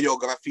ng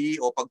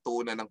biography o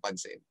pagtuunan ng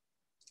pansin?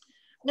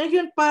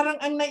 Ngayon parang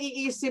ang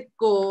naiisip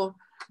ko,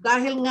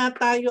 dahil nga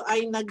tayo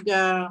ay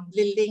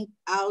nag-link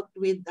out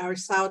with our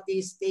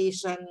Southeast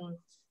Asian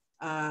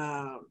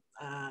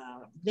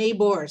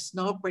neighbors,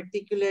 no,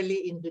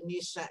 particularly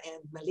Indonesia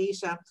and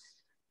Malaysia,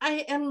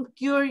 I am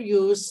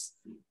curious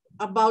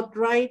about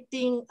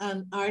writing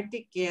an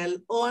article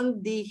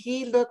on the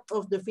hilot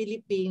of the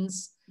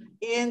Philippines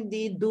and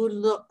the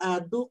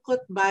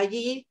Dukot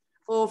Bayi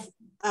of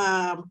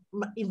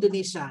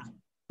Indonesia.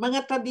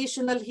 Mga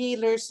traditional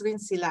healers rin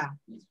sila.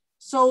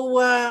 So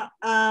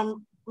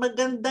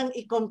magandang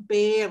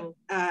i-compare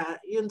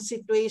yung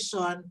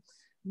situation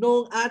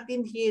nung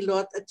ating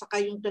hilot at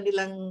saka yung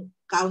kanilang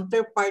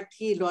counterpart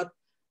hilot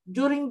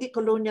during the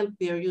colonial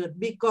period,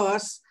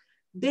 because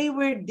they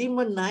were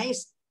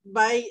demonized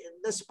by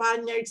the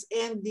Spaniards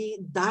and the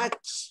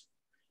Dutch.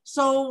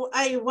 So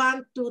I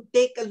want to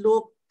take a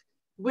look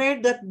where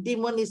that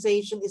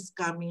demonization is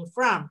coming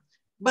from.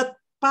 But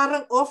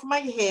parang off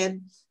my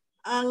head,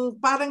 ang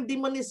parang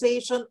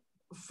demonization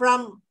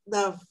from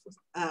the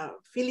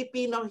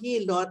Filipino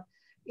hilot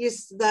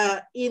is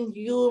the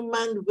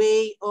inhuman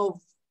way of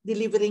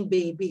delivering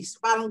babies.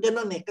 Parang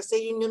ganun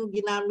kasi yun yung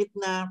ginamit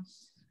na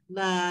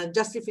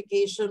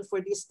justification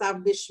for the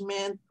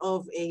establishment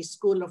of a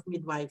school of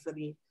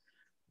midwifery.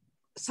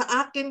 Sa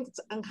akin,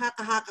 ang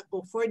haka-haka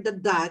ko, for the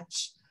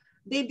Dutch,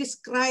 they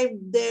describe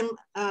them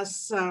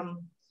as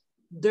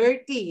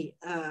dirty,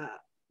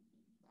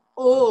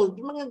 old,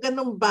 mga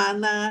ganun ba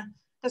na,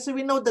 kasi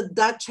we know the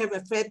Dutch have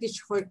a fetish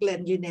for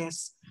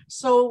cleanliness.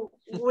 So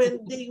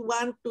when they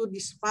want to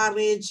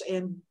disparage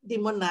and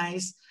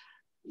demonize,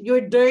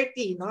 you're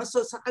dirty, no?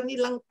 So sa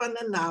kanilang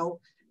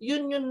pananaw,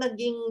 yun yung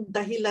naging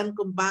dahilan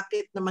kung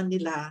bakit naman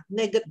nila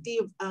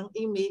negative ang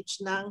image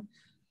ng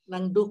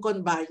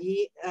Dukon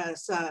Bayi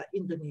sa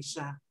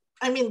Indonesia.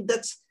 I mean,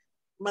 that's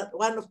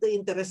one of the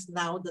interests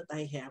now that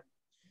I have.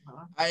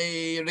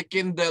 I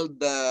rekindled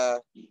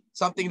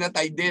something that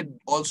I did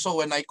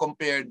also when I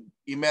compared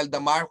Imelda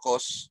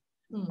Marcos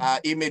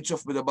image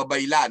of the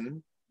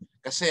Babaylan,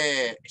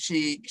 kasi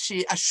she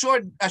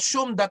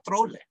assumed that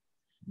role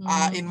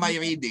in my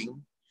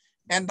reading,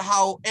 and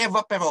how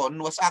Eva Peron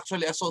was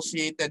actually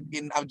associated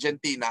in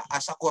Argentina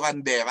as a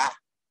curandera,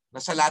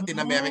 na sa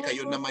Latin America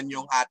yun naman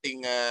yung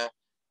ating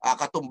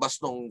katumbas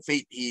ng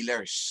faith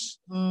healers,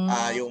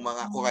 yung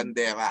mga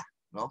curandera,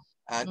 no?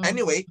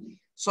 Anyway,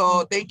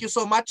 so thank you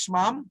so much,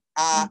 ma'am.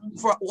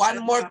 For one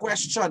more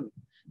question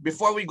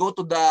before we go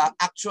to the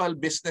actual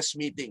business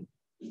meeting.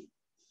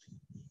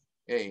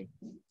 Okay.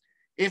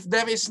 If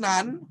there is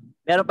none,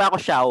 meron pa ako,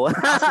 Xiao.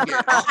 Sige.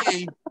 Okay.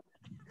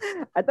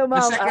 Ito,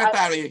 ma'am, the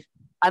secretary.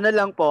 Ano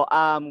lang po,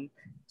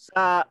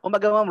 sa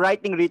umaga, ma'am,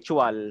 writing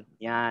ritual.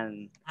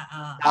 Yan.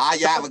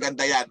 Yeah,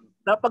 maganda yan.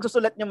 Sa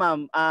pagsusulat niyo,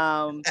 ma'am,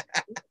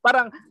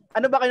 parang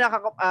ano ba kayo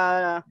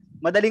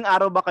madaling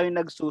araw ba kayo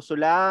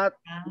nagsusulat?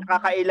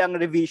 Nakakailang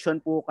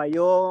revision po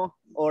kayo?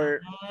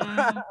 Or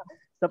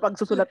sa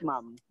pagsusulat,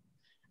 ma'am?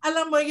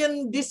 Alam mo,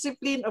 yung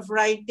discipline of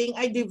writing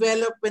I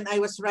developed when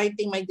I was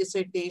writing my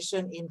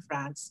dissertation in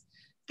France.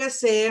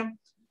 Kasi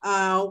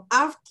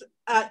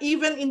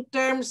even in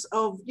terms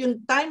of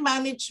yung time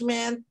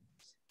management,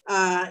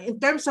 in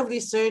terms of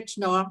research,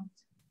 no,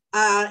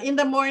 in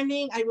the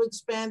morning, I would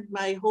spend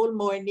my whole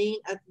morning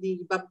at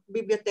the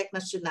Bibliothèque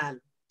Nationale.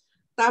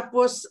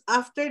 Tapos,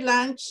 after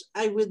lunch,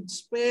 I would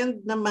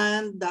spend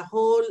naman the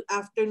whole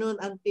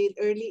afternoon until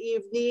early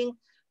evening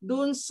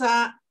dun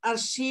sa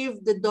Archive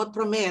de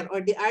d'Outre-mer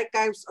or the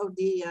archives of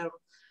the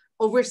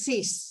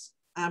overseas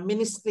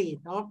ministry,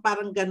 no?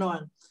 Parang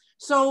ganon.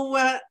 So,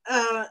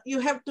 you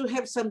have to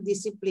have some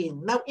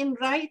discipline. Now, in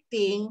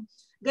writing,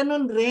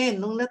 ganon rin.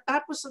 Nung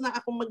natapos na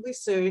ako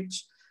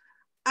mag-research,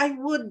 I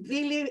would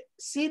really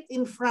sit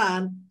in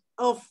front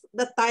of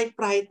the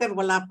typewriter,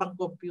 wala pang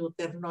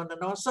computer no.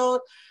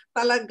 So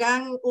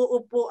talagang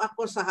uupo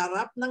ako sa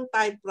harap ng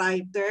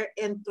typewriter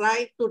and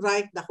try to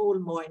write the whole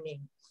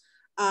morning.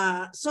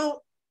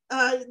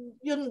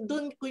 Yun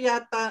dun ko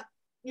yata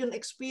yung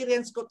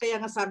experience ko, kaya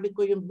nga sabi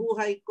ko yung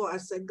buhay ko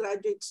as a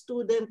graduate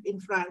student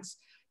in France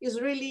is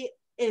really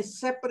a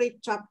separate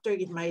chapter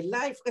in my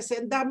life,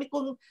 kasi ang dami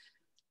kong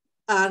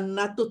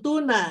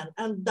natutunan,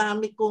 ang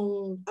dami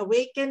kong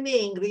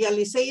awakening,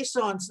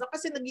 realizations, no?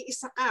 Kasi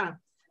nag-iisa ka.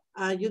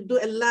 You do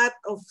a lot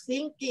of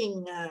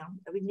thinking,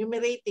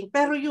 enumerating.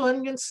 Pero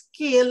yun, yung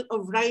skill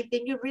of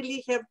writing, you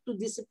really have to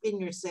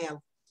discipline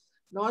yourself.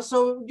 No?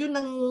 So yun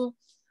ang,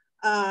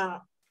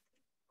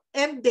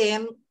 and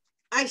then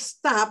I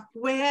stopped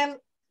when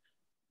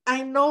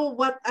I know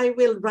what I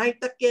will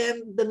write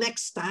again the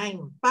next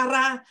time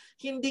para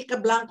hindi ka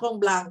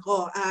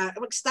blankong-blanko.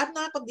 Mag-stop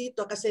na ako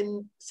dito kasi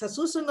sa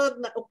susunod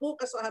na upo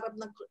ka sa harap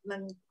ng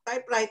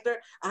typewriter,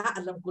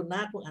 alam ko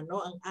na kung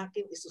ano ang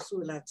aking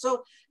isusulat.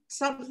 So,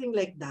 something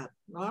like that,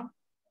 no?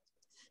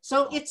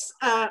 So it's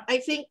I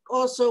think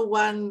also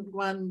one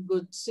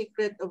good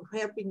secret of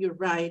helping you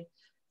write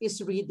is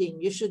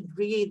reading. You should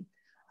read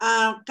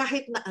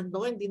kahit na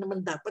ano, hindi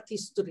naman dapat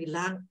history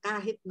lang,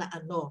 kahit na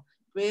ano.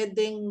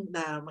 Pwedeng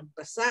na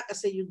magbasa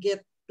kasi you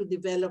get to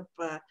develop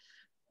a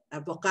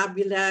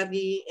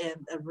vocabulary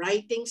and a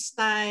writing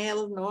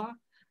style, no?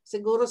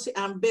 Siguro si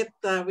Ambet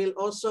will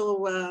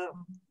also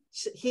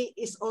he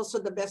is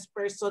also the best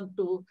person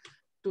to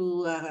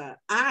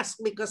ask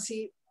because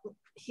he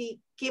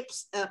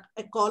keeps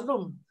a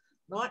column,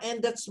 no,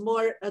 and that's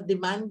more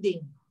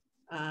demanding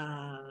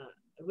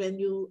when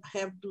you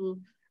have to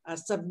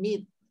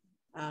submit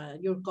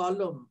your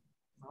column,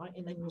 no,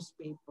 in a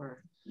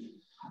newspaper.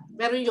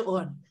 Pero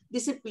yun,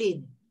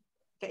 discipline.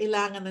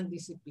 Kailangan ng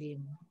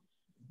discipline.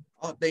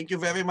 Oh, thank you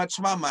very much,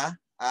 Mama,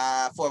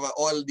 for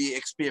all the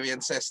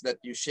experiences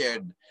that you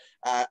shared.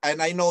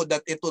 And I know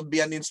that it would be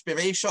an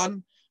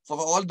inspiration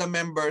for all the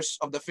members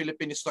of the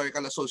Philippine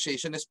Historical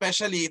Association,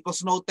 especially it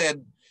was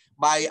noted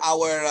by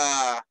our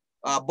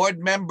board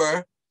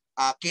member,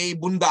 Kay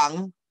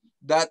Bundang,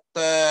 that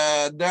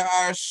there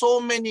are so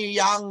many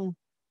young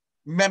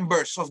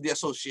members of the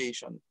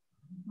association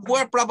who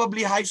are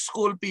probably high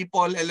school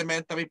people,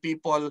 elementary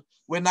people,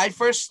 when I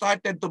first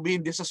started to be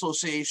in this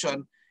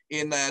association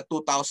in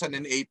 2008,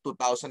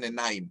 2009.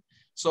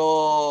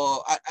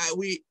 So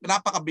we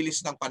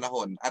napakabilis ng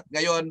panahon. At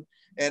ngayon,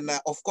 and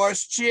of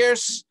course,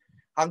 cheers,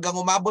 hanggang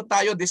umabot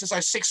tayo, this is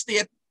our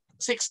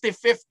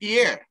 65th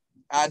year.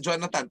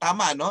 Jonathan,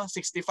 tama, no?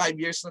 65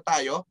 years na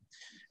tayo.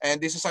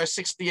 And this is our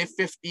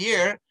 65th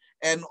year.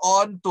 And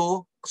on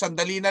to,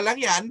 sandali na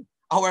lang yan,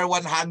 our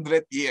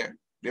 100th year.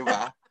 Di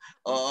ba?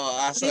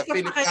 As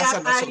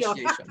an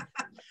association.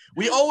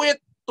 We owe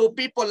it to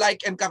people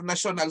like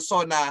Encarnacion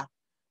Alsona,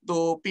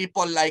 to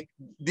people like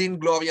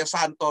Dean Gloria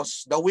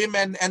Santos, the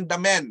women and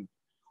the men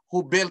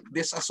who built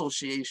this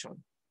association.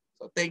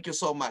 So thank you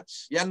so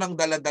much. Yan ang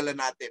dala-dala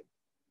natin.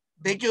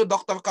 Thank you,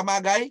 Dr.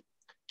 Camagay,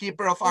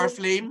 keeper of our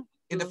flame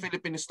in the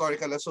Philippine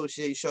Historical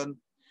Association,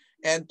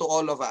 and to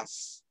all of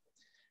us.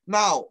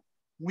 Now,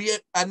 we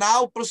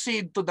now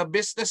proceed to the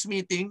business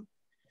meeting.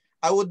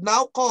 I would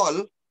now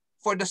call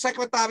for the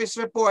Secretary's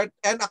report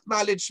and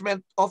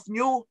acknowledgement of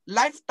new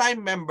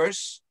lifetime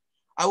members.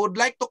 I would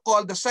like to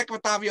call the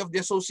Secretary of the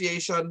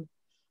Association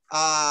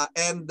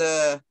and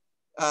the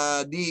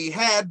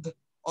head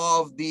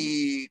of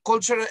the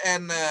Culture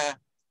and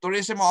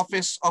Tourism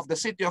Office of the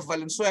City of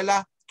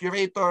Valenzuela,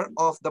 Curator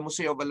of the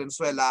Museo of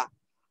Valenzuela,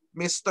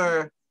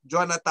 Mr.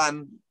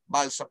 Jonathan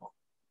Balsamo.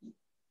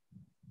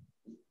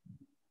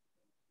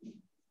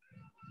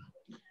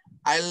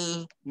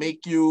 I'll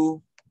make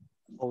you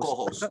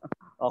co-host.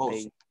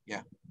 Okay. Host.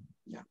 Yeah.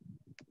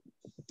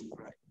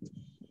 Right.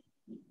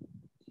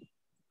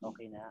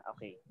 Okay na.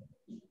 Okay.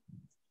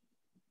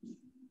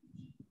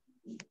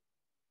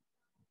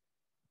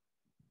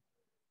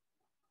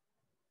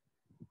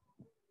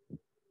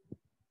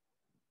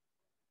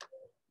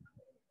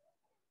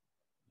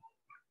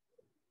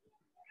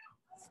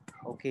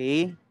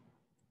 Okay.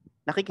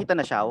 Nakikita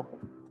na Xiao?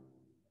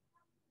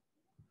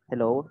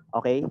 Hello?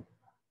 Okay?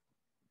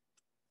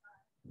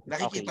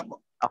 Nakikita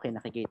po. Okay,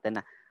 nakikita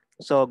na.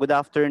 So, good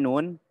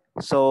afternoon.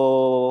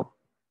 So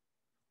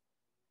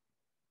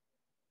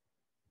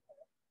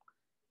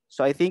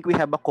I think we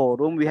have a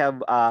quorum. We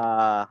have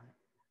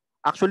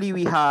actually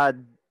we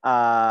had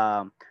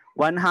 200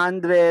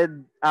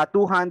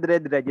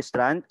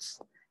 registrants,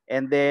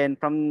 and then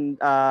from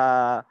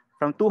 200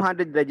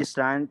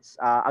 registrants,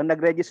 ang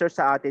nag-register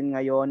sa atin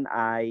ngayon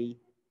ay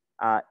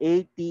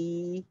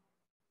 85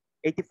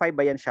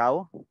 ba yan,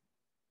 Xiao?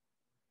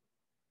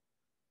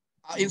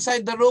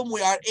 Inside the room, we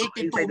are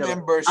 82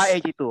 members.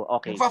 82,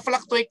 okay.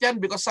 Nagfa-fluctuate yan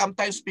because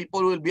sometimes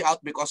people will be out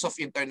because of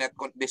internet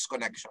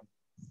disconnection.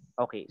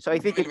 Okay, so I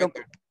think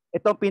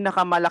itong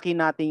pinakamalaki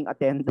nating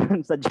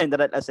attendance sa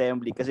General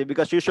Assembly kasi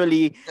because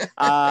usually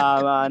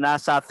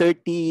nasa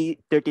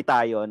 30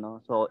 tayo,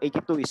 no? So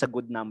 82 is a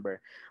good number.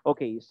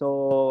 Okay,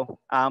 so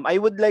I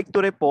would like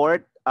to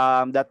report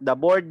that the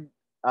board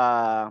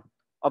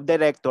of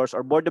directors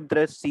or board of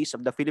trustees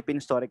of the Philippine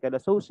Historical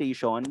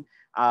Association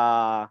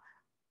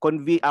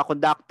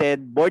conducted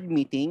board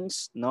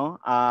meetings,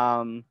 no?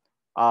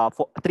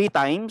 3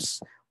 times,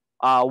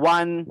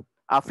 one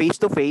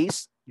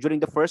face-to-face during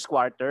the first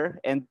quarter,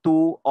 and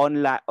two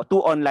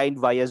online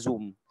via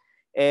Zoom.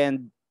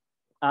 And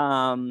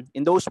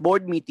in those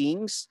board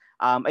meetings,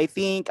 I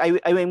think I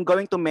am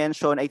going to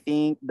mention, I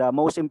think, the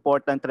most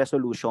important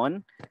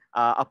resolution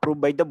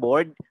approved by the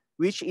board,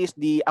 which is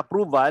the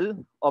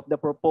approval of the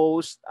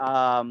proposed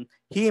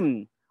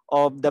hymn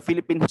of the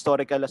Philippine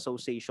Historical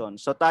Association.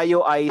 So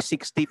tayo ay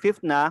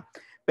 65th na,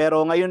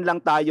 pero ngayon lang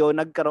tayo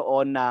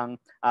nagkaroon ng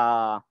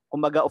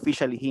kumbaga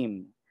official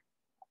hymn.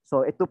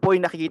 So ito po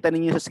yung nakikita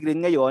ninyo sa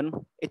screen ngayon.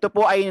 Ito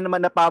po ay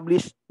naman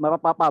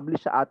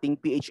mapapublish sa ating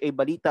PHA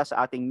Balita,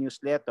 sa ating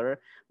newsletter.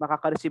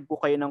 Makaka-receive po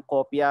kayo ng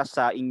kopya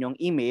sa inyong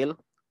email.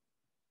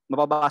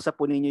 Mababasa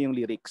po ninyo yung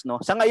lyrics, no?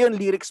 Sa ngayon,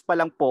 lyrics pa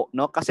lang po,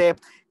 no? Kasi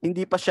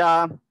hindi pa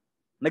siya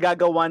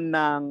nagagawan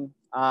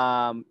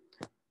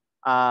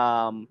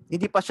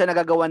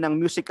ng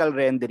musical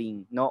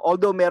rendering, no?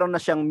 Although meron na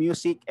siyang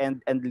music and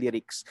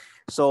lyrics.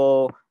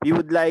 So we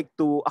would like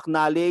to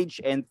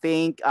acknowledge and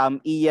thank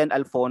Ian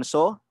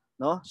Alfonso,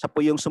 no? Siya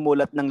po yung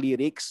sumulat ng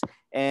lyrics,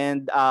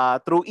 and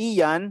through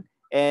Ian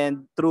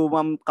and through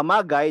Ma'am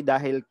Camagay,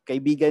 dahil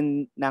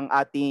kaibigan ng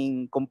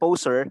ating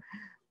composer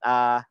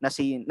na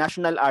si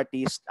national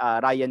artist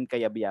Ryan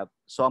Cayabyab.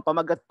 So ang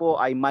pamagat po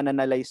ay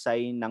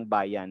Mananalaysay ng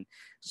Bayan.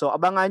 So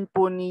abangan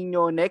po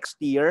ninyo next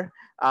year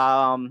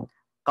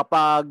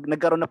kapag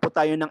nagkaroon na po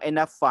tayo ng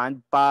enough fund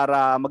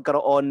para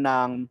magkaroon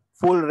ng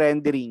full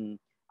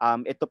rendering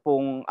ito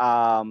pong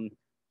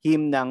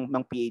hymn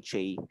ng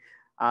PHA.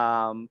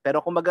 Pero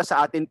kumbaga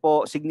sa atin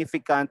po,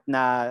 significant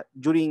na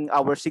during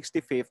our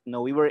 65th,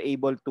 no, we were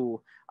able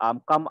to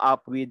come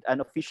up with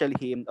an official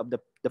hymn of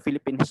the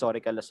Philippine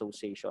Historical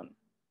Association.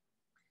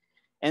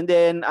 And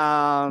then,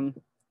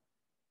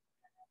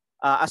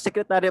 as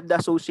Secretary of the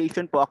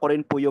Association po, ako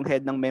rin po yung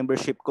head ng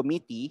membership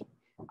committee.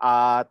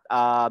 At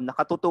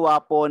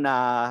nakatutuwa po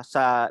na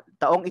sa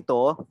taong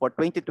ito, for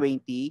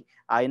 2020,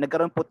 ay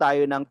nagkaroon po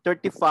tayo ng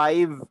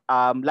 35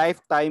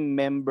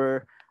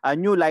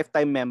 new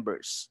lifetime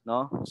members,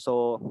 no?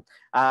 So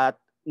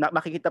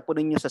makikita po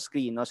ninyo sa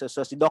screen, no? So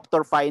si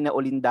Dr. Faina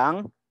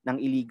Olindang ng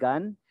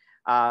Iligan,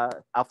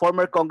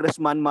 former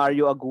Congressman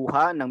Mario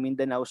Aguja ng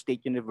Mindanao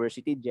State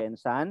University,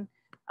 Gensan,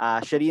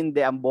 Sherin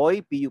De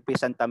Amboy, PUP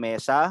Santa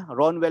Mesa,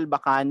 Ronwell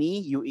Bacani,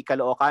 UE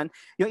Caloocan.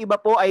 Yung iba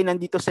po ay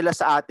nandito sila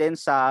sa atin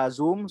sa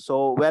Zoom.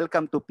 So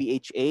welcome to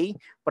PHA.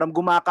 From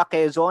Gumaca,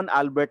 Quezon,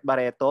 Albert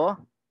Barreto.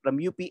 From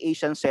UP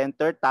Asian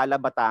Center, Tala,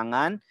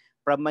 Batangan.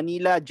 From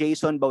Manila,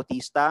 Jason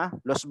Bautista.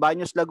 Los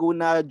Baños,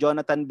 Laguna,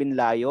 Jonathan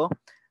Binlayo.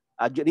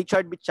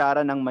 Richard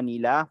Bichara ng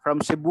Manila. From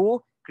Cebu,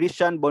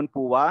 Christian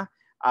Bonpua.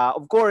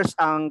 Of course,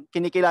 ang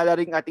kinikilala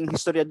ring ating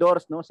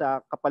historiador, no, sa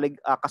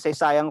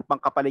kasaysayang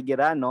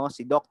pangkapaligiran, no,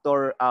 si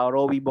Dr.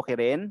 Rowie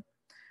Boqueren.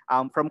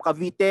 From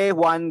Cavite,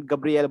 Juan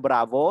Gabriel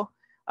Bravo.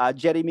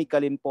 Jeremy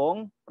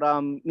Kalimpong.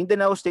 From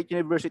Mindanao State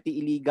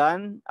University,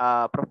 Iligan,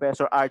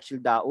 Professor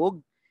Archil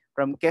Daug.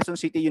 From Quezon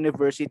City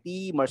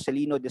University,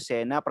 Marcelino De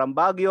Sena. From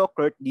Baguio,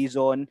 Kurt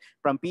Dizon.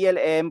 From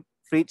PLM,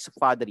 Fritz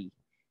Fadri.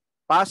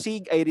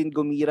 Pasig, Irene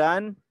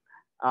Gumiran.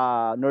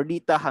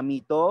 Nordita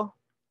Hamito.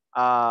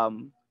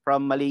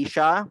 From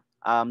Malaysia,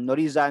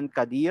 Norizan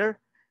Kadir.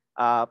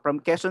 From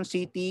Quezon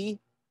City,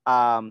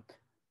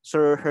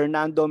 Sir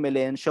Hernando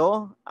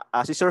Melencio.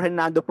 Si Sir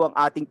Hernando po ang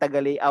ating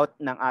taga-layout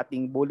ng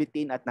ating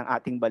bulletin at ng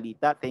ating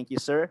balita. Thank you,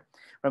 sir.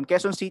 From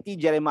Quezon City,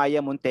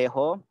 Jeremiah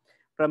Montejo.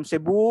 From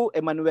Cebu,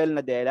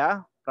 Emmanuel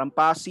Nadella. From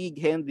Pasig,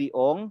 Henry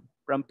Ong.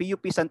 From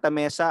PUP Santa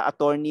Mesa,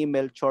 Attorney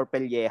Melchor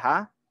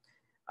Pelleja.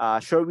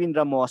 Sherwin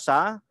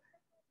Ramosa.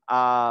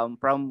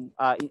 From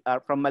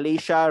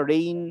Malaysia,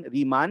 Rain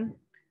Riman.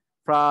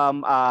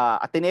 From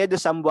Ateneo de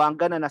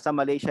Zamboanga na nasa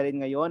Malaysia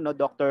rin ngayon, no,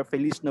 Dr.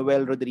 Feliz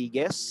Noel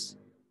Rodriguez.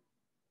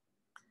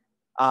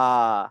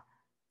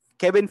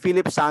 Kevin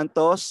Philip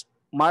Santos,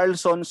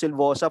 Marlson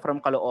Silvosa from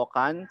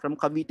Caloocan. From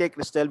Cavite,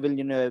 Cristel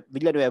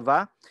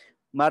Villanueva.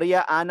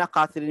 Maria Ana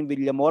Catherine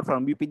Villamor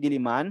from UP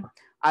Diliman.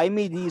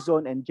 Aimee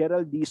Dizon and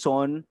Gerald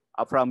Dizon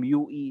from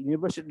UE,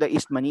 University of the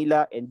East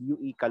Manila and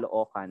UE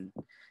Caloocan.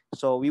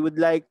 So we would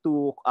like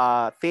to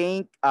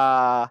thank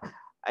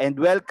and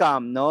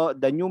welcome, no,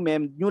 the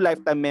new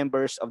lifetime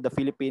members of the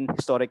Philippine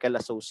Historical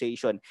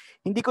Association.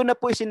 Hindi ko na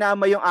po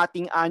isinama yung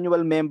ating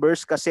annual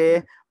members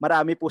kasi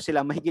marami po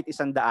silang mahigit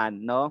 100,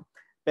 no?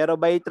 Pero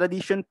by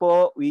tradition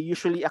po, we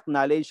usually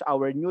acknowledge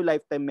our new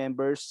lifetime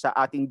members sa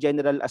ating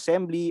General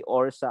Assembly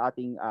or sa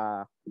ating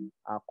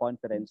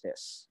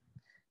conferences.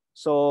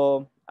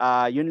 So,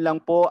 yun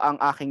lang po ang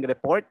aking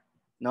report,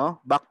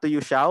 no? Back to you,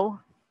 Xiao.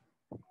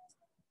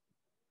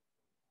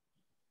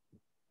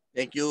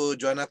 Thank you,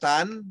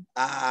 Jonathan.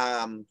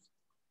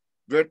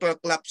 Virtual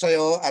clap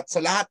sa'yo at sa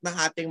lahat ng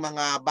ating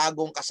mga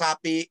bagong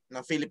kasapi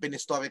ng Philippine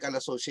Historical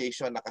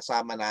Association na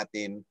kasama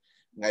natin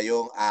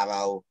ngayong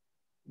araw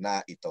na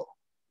ito.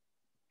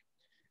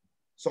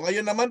 So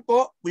ngayon naman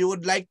po, we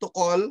would like to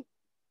call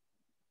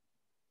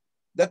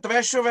the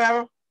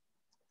treasurer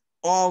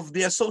of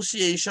the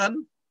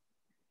association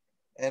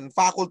and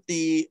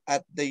faculty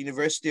at the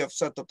University of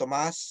Santo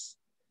Tomas,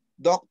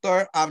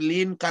 Dr.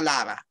 Arlene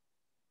Calara.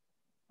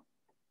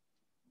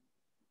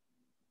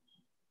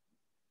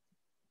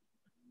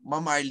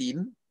 Ma'am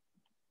Arlene.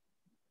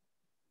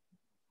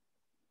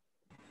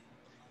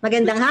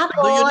 Magandang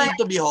hapon. Do you need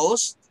to be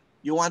host?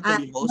 You want to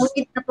be host?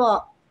 Narinig na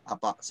po.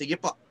 Apa, sige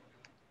po.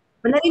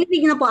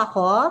 Narinig na po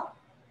ako?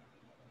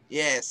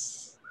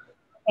 Yes.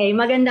 Okay,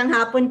 magandang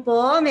hapon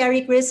po.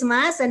 Merry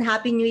Christmas and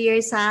Happy New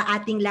Year sa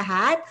ating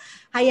lahat.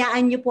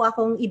 Hayaan niyo po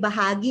akong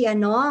ibahagi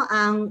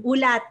ang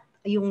ulat,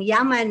 yung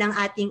yaman ng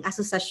ating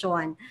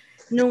asosasyon.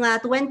 Noong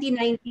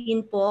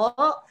 2019 po,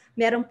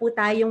 meron po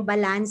tayong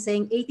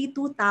balancing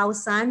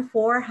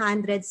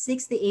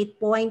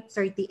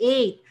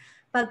 82,468.38.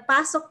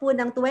 Pagpasok po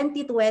ng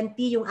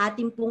 2020, yung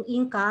ating pong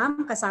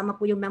income, kasama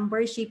po yung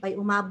membership, ay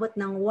umabot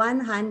ng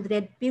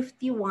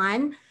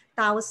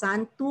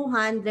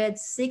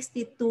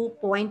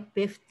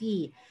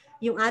 151,262.50.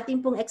 Yung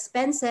ating pong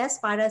expenses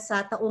para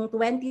sa taong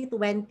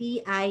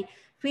 2020 ay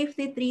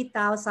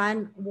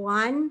 53,001.9.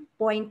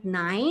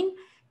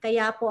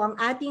 Kaya po ang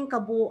ating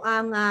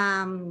kabuang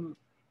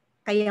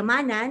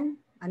kayamanan,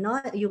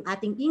 yung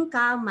ating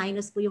income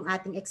minus po yung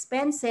ating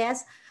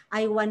expenses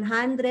ay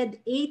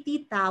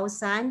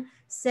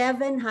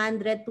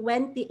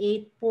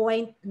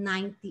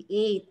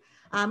 180,728.98.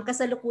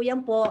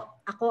 Kasalukuyan po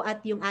ako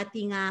at yung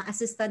ating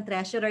assistant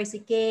treasurer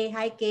si Kay.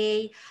 Hi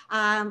Kay.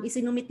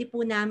 Isinumiti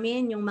po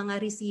namin yung mga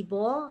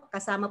resibo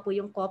kasama po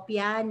yung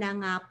kopya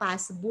ng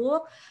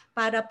passbook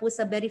para po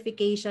sa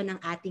verification ng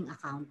ating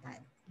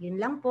accountant.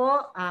 Yun lang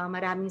po.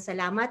 Maraming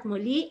salamat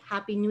muli.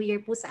 Happy New Year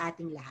po sa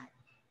ating lahat.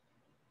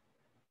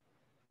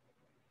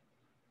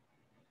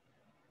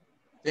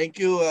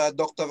 Thank you,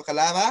 Dr.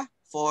 Calara,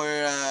 for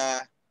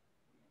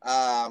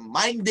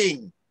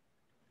minding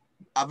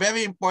a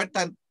very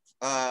important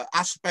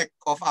aspect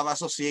of our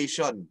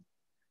association,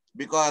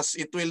 because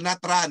it will not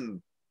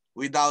run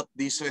without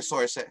these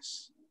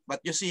resources.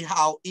 But you see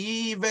how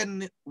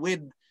even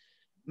with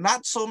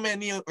not so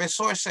many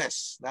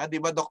resources, di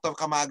ba, Dr.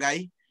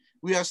 Camagay,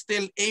 we are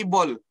still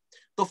able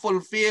to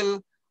fulfill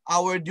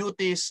our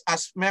duties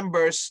as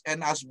members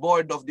and as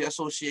board of the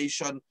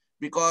association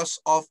because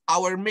of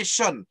our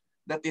mission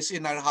that is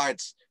in our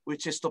hearts,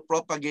 which is to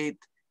propagate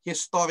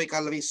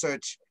historical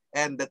research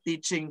and the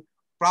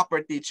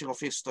proper teaching of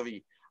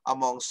history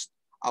amongst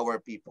our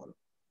people.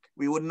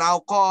 We would now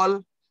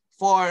call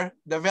for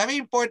the very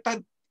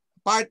important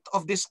part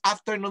of this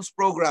afternoon's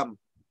program,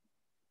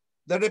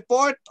 the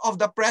report of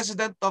the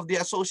president of the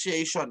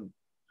association.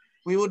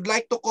 We would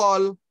like to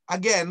call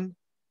again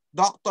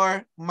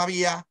Dr.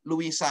 Maria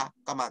Luisa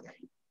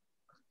Camagay.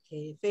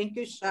 Okay, thank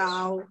you,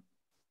 Xiao.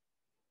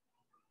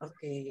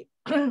 Okay.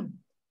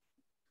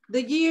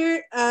 The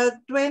year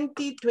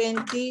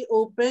 2020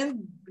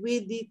 opened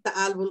with the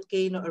Taal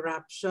volcano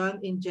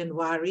eruption in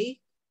January,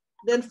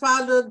 then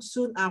followed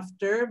soon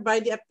after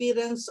by the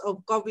appearance of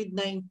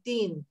COVID-19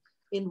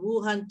 in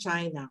Wuhan,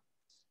 China.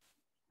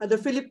 The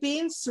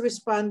Philippines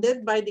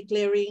responded by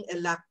declaring a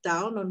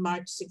lockdown on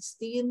March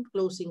 16,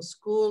 closing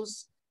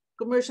schools,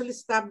 commercial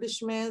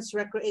establishments,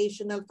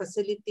 recreational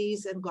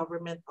facilities, and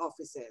government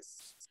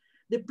offices.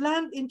 The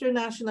planned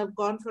international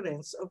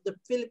conference of the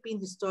Philippine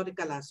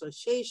Historical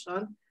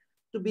Association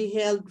to be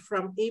held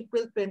from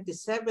April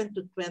 27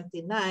 to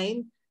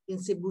 29 in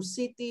Cebu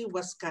City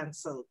was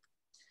canceled.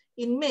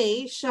 In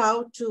May,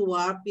 Xiao,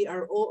 Chua,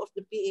 PRO of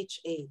the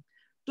PHA,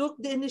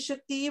 took the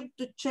initiative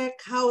to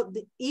check how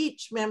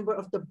each member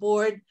of the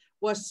board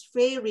was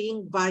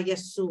faring via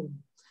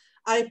Zoom.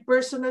 I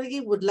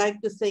personally would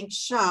like to thank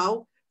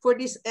Xiao for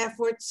this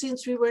effort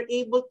since we were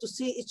able to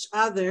see each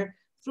other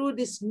through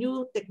this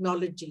new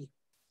technology.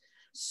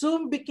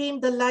 Zoom became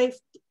the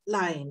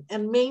lifeline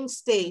and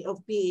mainstay of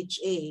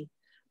PHA.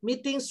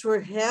 Meetings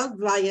were held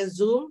via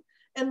Zoom,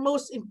 and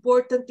most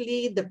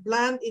importantly, the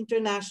planned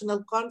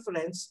international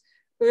conference,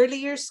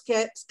 earlier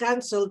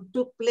canceled,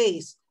 took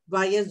place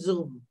via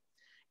Zoom.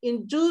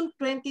 In June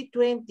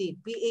 2020,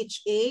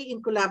 PHA,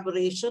 in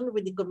collaboration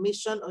with the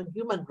Commission on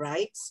Human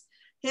Rights,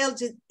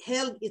 held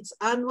its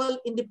annual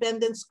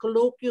Independence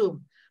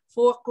Colloquium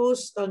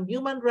focused on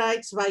human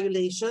rights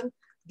violation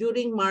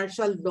during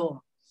martial law.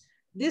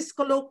 This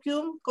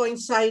colloquium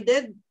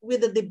coincided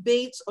with the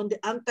debates on the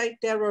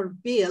anti-terror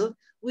bill,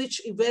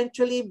 which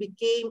eventually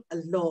became a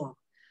law.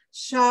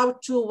 Xiao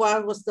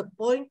Chua was the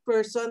point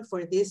person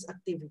for this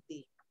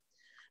activity.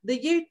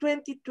 The year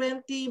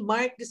 2020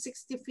 marked the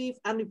 65th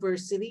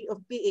anniversary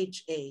of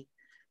PHA.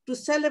 To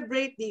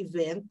celebrate the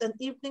event, an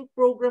evening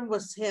program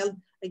was held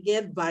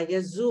again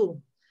via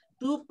Zoom.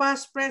 Two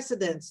past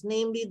presidents,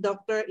 namely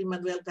Dr.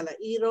 Emmanuel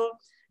Calairo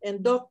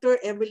and Dr.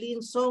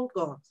 Evelyn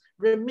Songco,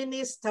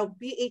 reminisced how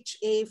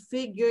PHA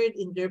figured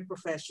in their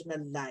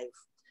professional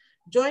life.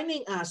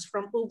 Joining us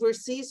from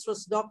overseas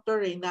was Dr.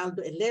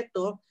 Reynaldo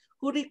Eleto,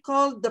 who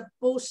recalled the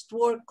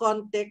post-war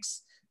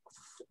context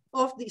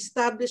of the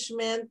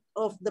establishment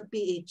of the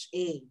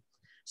PHA.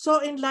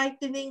 So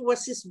enlightening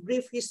was his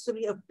brief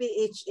history of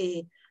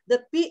PHA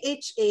that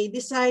PHA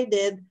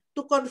decided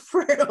to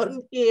confer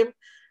on him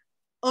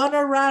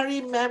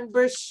honorary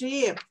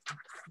membership.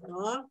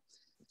 No?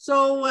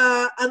 So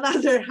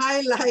another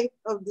highlight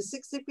of the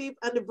 65th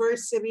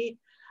anniversary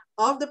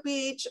of the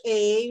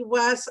PHA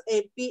was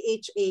a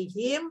PHA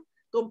hymn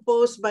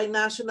composed by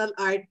national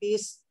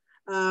artist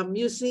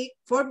music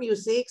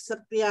sa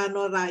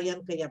piano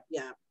Ryan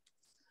Cayabyab.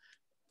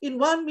 In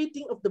one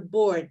meeting of the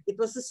board, it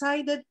was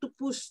decided to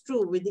push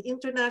through with the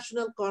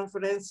international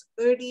conference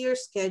earlier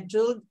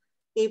scheduled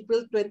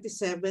April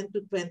 27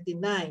 to 29,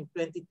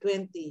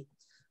 2020.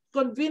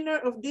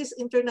 Convener of this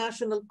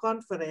international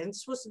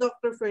conference was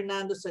Dr.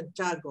 Fernando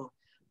Santiago,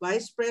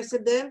 Vice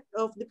President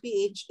of the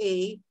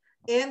PHA,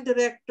 and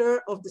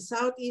Director of the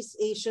Southeast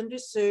Asian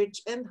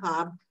Research and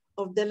Hub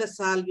of De La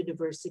Salle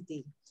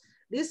University.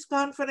 This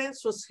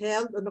conference was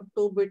held on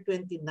October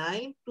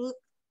 29 to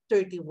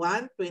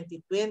 31,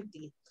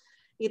 2020.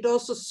 It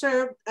also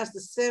served as the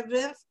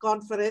 7th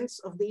conference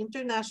of the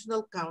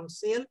International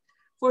Council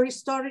for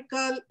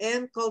Historical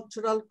and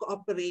Cultural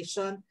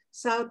Cooperation,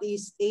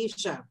 Southeast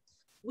Asia,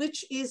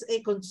 which is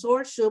a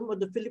consortium of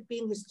the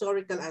Philippine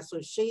Historical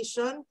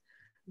Association,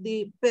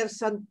 the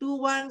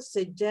Persantuan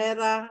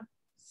Sejarah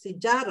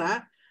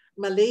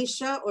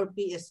Malaysia or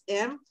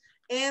PSM,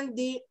 and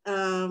the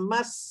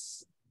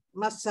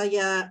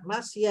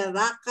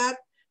Masyarakat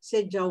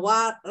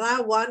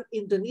Sejawarawan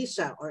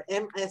Indonesia or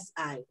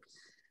MSI.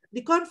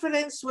 The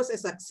conference was a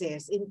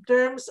success in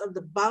terms of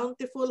the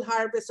bountiful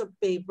harvest of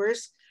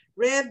papers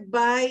read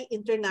by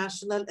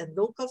international and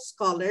local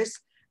scholars,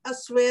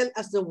 as well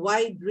as the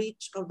wide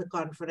reach of the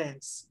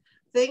conference.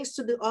 Thanks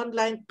to the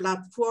online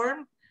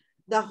platform,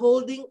 the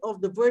holding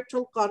of the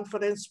virtual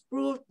conference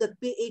proved that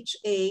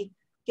PHA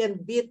can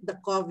beat the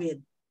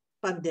COVID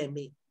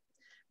pandemic.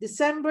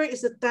 December is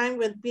the time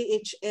when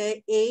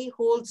PHA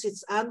holds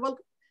its annual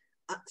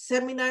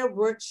seminar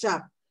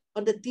workshop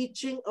on the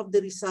teaching of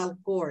the Rizal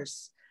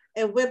course.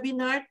 A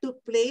webinar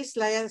took place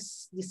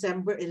last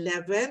December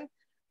 11,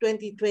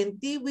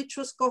 2020, which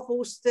was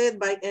co-hosted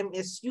by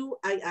MSU,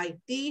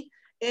 IIT,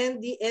 and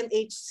the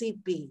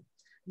NHCP.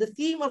 The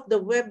theme of the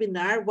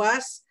webinar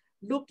was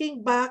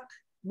Looking Back,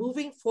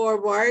 Moving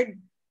Forward,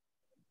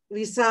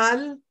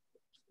 Rizal,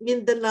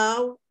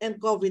 Mindanao, and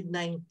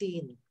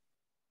COVID-19.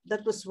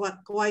 That was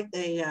quite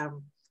a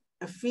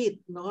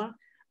feat, no?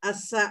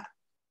 As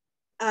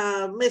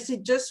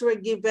messages were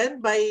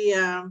given by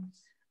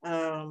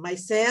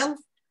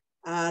myself,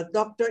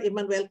 Dr.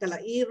 Emmanuel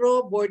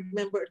Calairo, board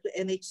member of the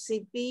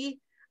NHCP,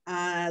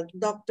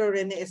 Dr.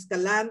 Rene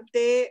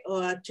Escalante,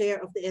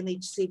 chair of the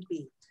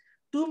NHCP.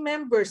 2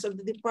 members of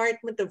the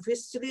Department of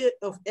History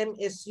of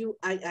MSU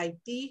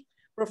IIT,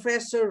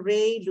 Professor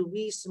Ray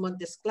Luis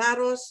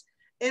Montesclaros,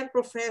 and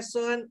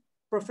Professor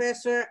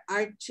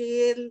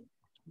Archil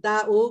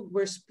Daug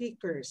were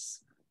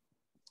speakers.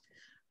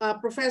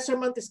 Professor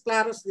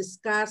Montesclaros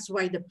discussed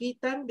why the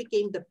Pitan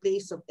became the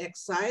place of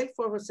exile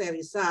for Jose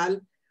Rizal,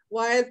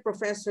 while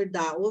Professor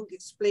Daug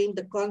explained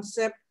the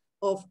concept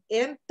of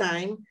end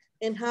time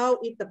and how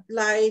it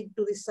applied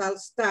to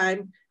Rizal's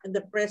time and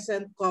the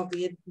present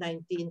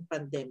COVID-19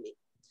 pandemic.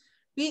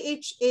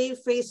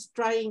 PHA faced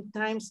trying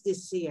times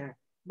this year,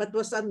 but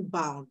was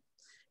unbound.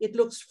 It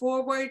looks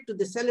forward to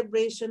the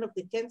celebration of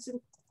the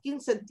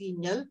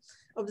quincentennial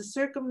of the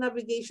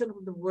circumnavigation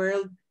of the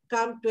world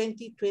come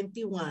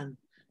 2021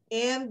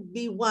 and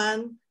be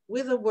one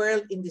with the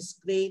world in this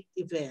great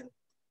event.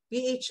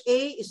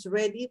 PHA is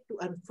ready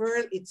to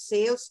unfurl its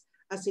sails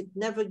as it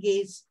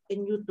navigates a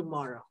new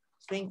tomorrow.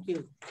 Thank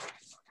you.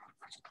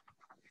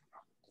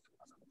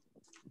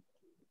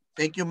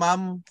 Thank you,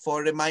 ma'am,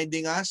 for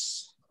reminding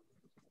us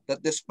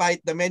that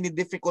despite the many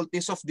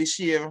difficulties of this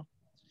year,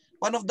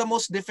 one of the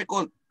most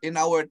difficult in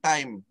our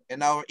time,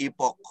 in our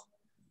epoch,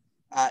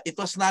 it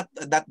was not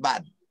that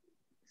bad.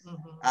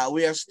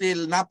 We are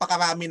still,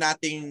 napakarami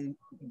nating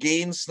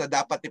gains na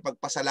dapat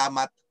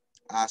ipagpasalamat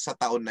sa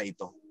taon na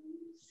ito.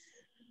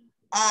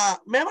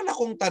 Meron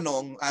akong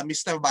tanong,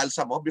 Mr.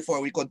 Balsamo, before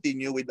we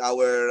continue with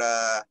our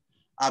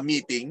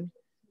meeting.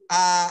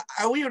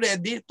 Are we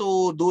ready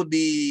to do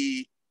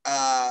the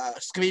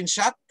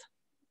screenshot?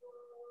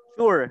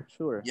 Sure.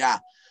 Yeah.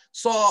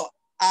 So,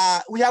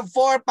 we have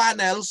 4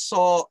 panels.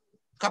 So,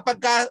 kapag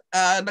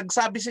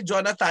nagsabi si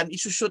Jonathan,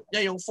 isushoot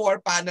niya yung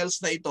 4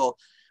 panels na ito,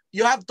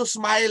 you have to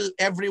smile.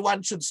 Everyone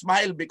should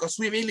smile because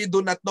we really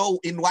do not know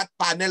in what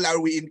panel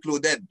are we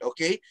included.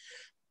 Okay?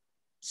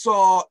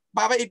 So,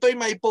 para ito'y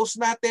may post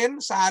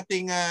natin sa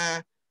ating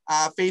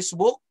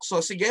Facebook.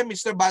 So, sige,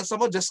 Mr.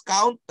 Balsamo, just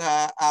count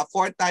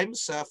 4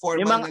 times.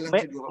 4 na lang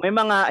siguro. May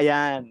mga,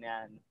 ayan.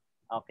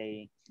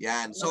 Okay.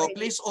 Yan. So,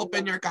 please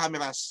open your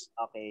cameras.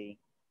 Okay.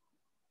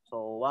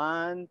 So,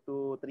 1,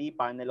 2, 3,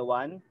 panel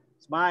 1.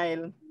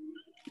 Smile.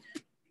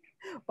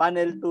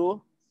 Panel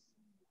 2.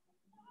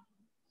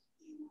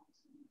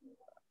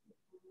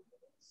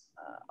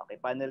 Okay,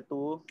 panel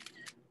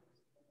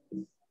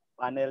 2.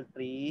 Panel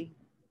 3.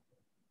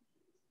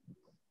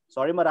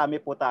 Sorry, marami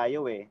po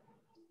tayo eh.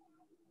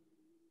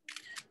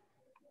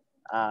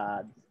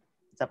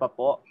 Isa pa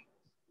po.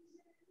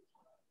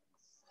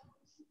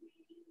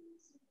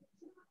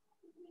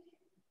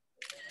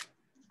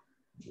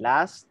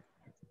 Last.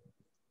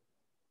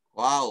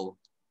 Wow.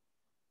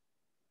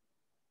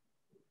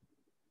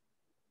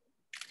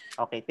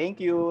 Okay,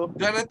 thank you.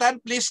 Jonathan,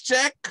 please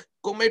check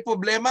kung may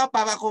problema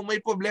para kung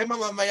may problema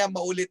mamaya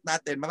maulit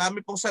natin.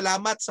 Marami pong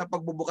salamat sa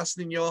pagbubukas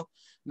ninyo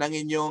ng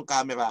inyong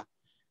camera.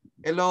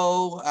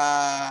 Hello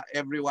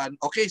everyone.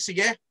 Okay,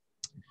 sige.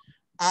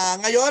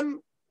 Ngayon,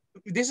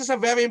 this is a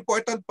very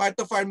important part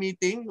of our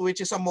meeting,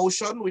 which is a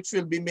motion which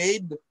will be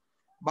made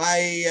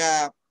by,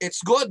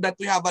 it's good that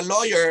we have a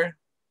lawyer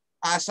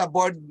as a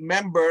board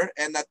member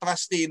and a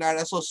trustee in our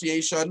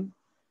association,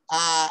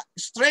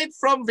 straight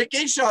from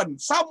vacation,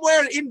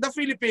 somewhere in the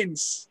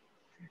Philippines.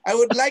 I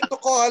would like to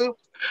call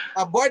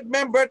a board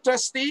member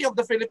trustee of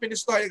the Philippine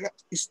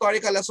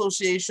Historical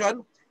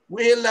Association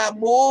will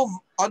move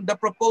on the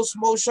proposed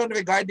motion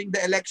regarding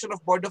the election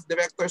of Board of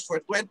Directors for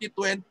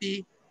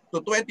 2020 to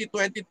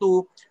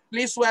 2022.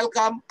 Please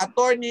welcome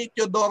Attorney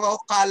Teodoro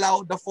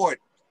Calao IV.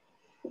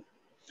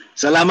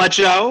 Salamat,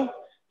 Xiao,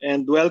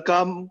 and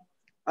welcome.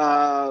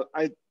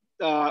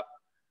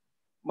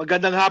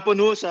 Magandang hapon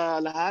ho sa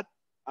lahat.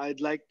 I'd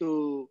like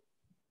to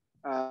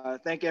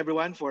thank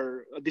everyone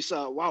for this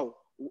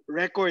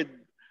record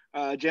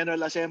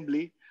General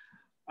Assembly.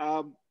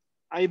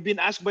 I've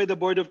been asked by the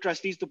Board of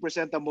Trustees to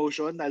present a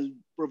motion. I'll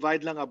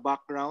provide lang a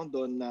background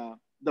on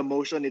the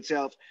motion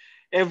itself.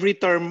 Every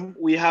term,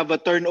 we have a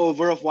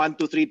turnover of 1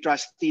 to 3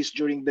 trustees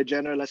during the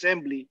General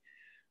Assembly.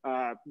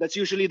 That's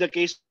usually the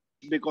case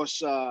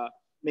because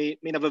may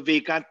have a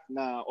vacant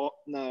na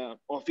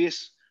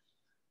office.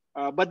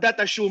 But that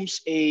assumes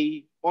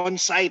a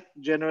on-site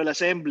General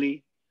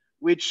Assembly,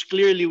 which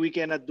clearly we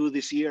cannot do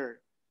this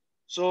year.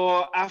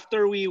 So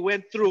after we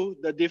went through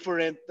the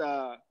different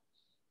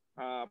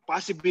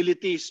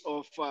possibilities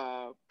of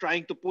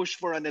trying to push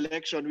for an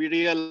election, we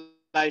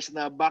realized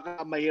na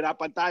baka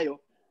mahirapan tayo.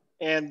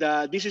 And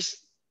this is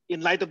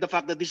in light of the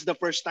fact that this is the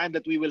first time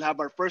that we will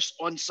have our first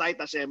on-site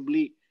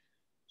assembly.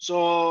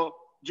 So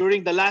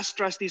during the last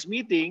trustees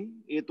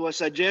meeting, it was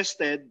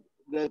suggested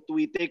that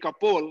we take a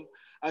poll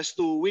as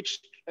to which,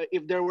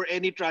 if there were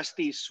any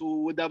trustees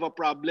who would have a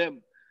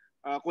problem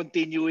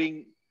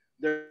continuing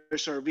their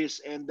service.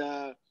 And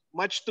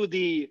much to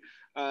the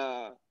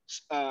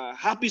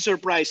happy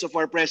surprise of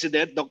our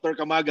president, Dr.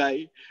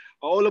 Camagay,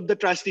 all of the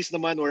trustees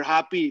naman were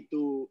happy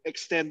to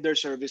extend their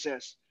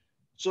services.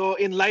 So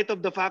in light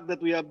of the fact that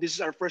this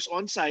is our first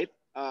on-site,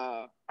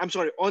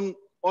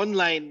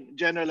 online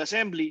General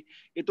Assembly,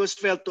 it was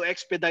felt to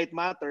expedite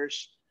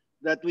matters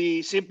that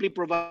we simply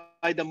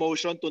provide a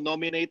motion to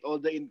nominate all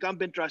the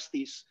incumbent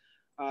trustees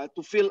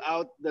to fill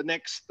out the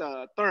next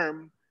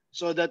term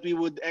so that we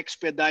would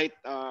expedite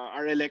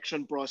our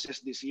election process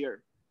this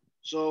year.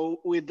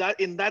 So with that,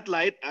 in that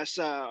light, as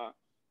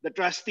the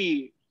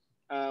trustee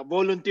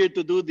volunteered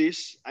to do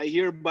this, I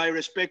hereby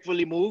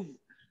respectfully move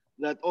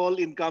that all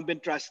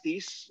incumbent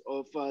trustees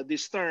of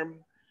this term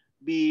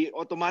be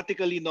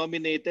automatically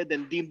nominated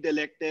and deemed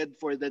elected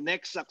for the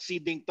next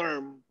succeeding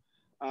term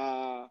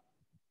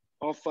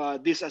of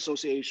this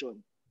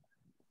association.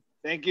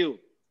 Thank you.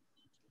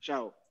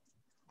 Xiao.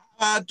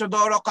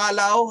 Teodoro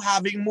Calao,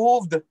 having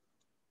moved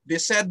the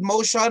said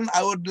motion,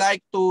 I would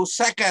like to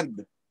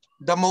second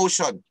the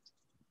motion.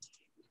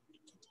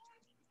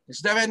 Is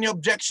there any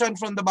objection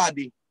from the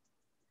body?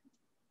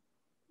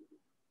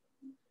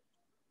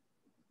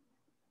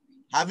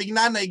 Having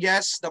none, I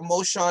guess the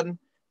motion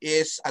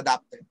is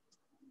adopted.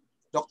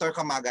 Dr.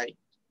 Camagay.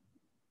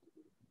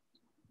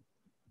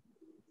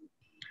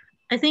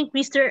 I think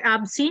Mr.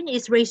 Absin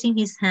is raising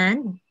his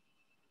hand.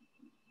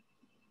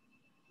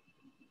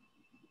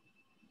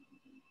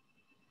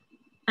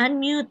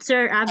 Unmute,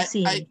 Sir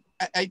Absin.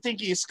 I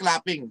think he is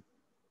clapping.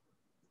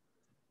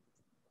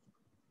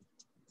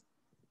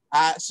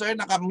 Sir,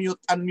 naka-mute,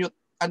 unmute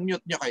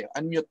nyo kayo.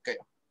 Unmute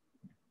kayo.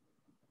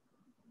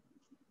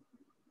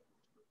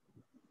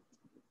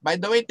 By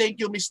the way, thank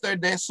you, Mr.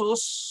 De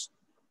Jesus,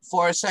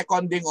 for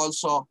seconding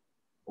also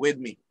with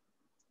me.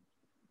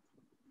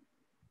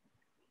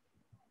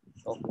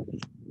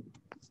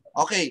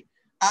 Okay.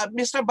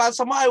 Mr.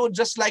 Balsamo, I would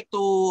just like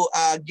to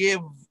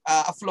give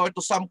a floor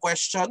to some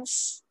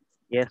questions.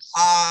 Yes.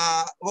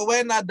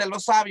 Rowena Del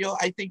Rosario,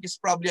 I think is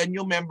probably a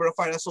new member of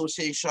our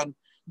association.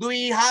 Do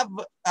we have,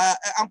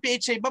 ang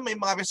PHA ba may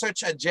mga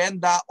research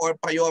agenda or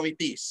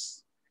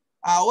priorities?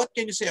 What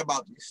can you say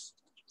about this?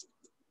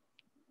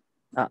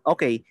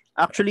 Okay.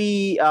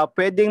 Actually,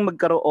 pwedeng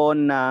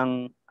magkaroon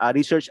ng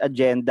research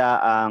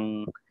agenda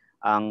ang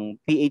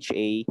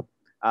PHA.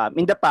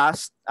 In the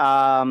past,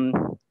 ang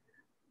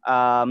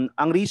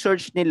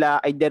research nila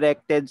ay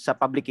directed sa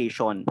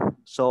publication.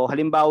 So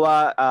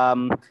halimbawa,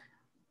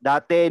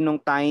 dati nung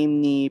time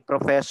ni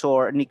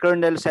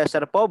Colonel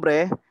Cesar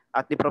Pobre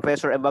at ni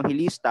Professor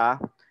Evangelista,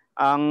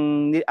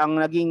 ang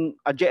naging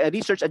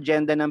research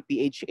agenda ng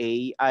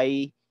PHA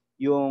ay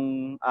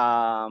yung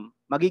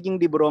magiging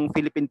librong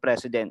Philippine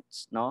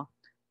presidents, no?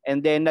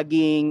 And then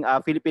naging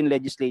Philippine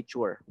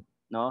legislature,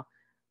 no?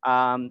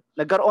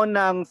 Nagkaroon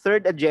ng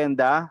third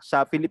agenda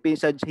sa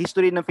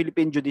history ng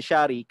Philippine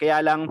judiciary, kaya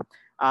lang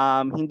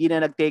hindi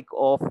na nag-take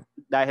off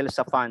dahil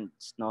sa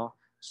funds, no?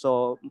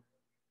 So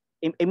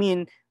I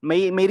mean,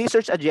 may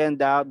research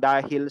agenda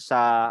dahil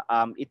sa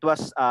it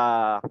was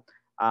a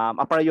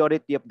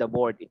priority of the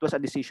board. It was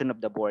a decision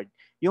of the board.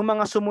 Yung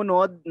mga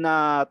sumunod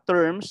na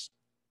terms,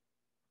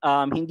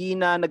 hindi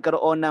na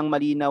nagkaroon ng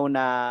malinaw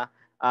na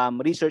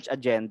research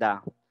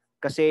agenda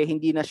kasi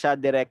hindi na siya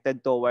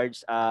directed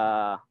towards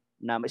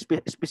na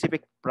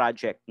specific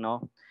project,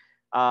 no?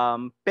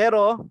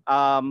 Pero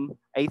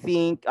I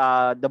think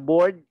the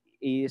board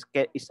is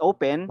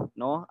open,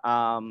 no?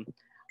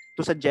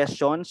 To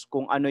suggestions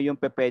kung ano yung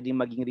pwedeng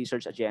maging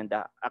research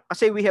agenda.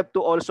 Kasi we have to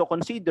also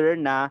consider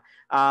na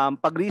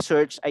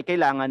pag-research ay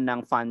kailangan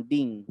ng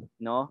funding,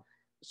 no?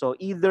 So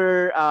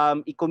either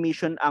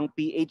i-commission ang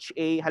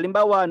PHA,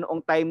 halimbawa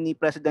noong time ni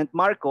President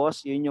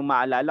Marcos, yun yung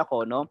maalala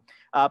ko, no?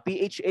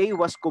 PHA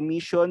was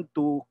commissioned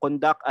to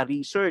conduct a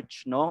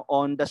research, no,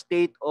 on the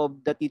state of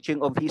the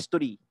teaching of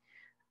history.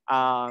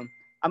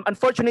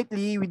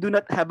 Unfortunately, we do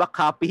not have a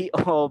copy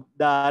of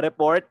the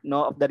report,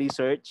 no, of the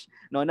research.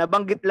 No,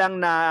 nabanggit lang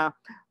na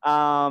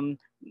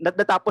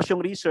natapos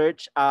yung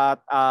research at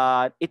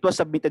it was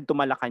submitted to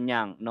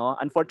Malacanang, no.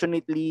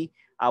 Unfortunately,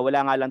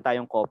 wala nga lang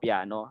tayong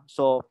kopya, no.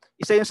 So,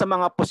 isa yun sa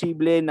mga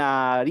posible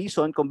na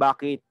reason kung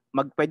bakit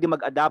pwede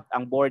mag-adapt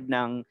ang board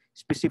ng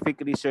specific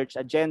research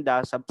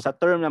agenda sa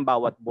term ng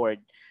bawat board.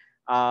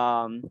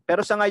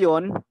 Pero sa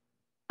ngayon,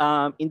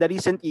 in the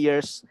recent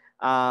years,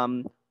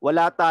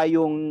 wala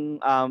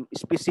tayong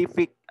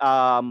specific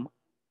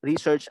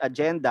research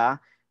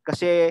agenda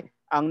kasi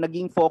ang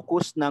naging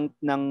focus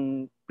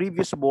ng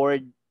previous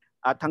board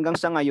at hanggang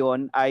sa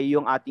ngayon ay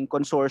yung ating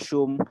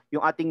consortium,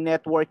 yung ating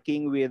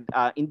networking with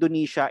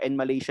Indonesia and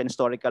Malaysian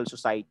historical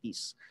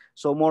societies.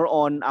 So more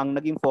on ang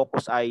naging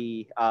focus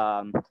ay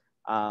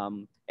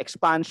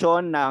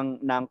expansion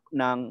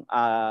ng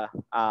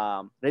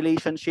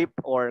relationship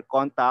or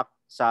contact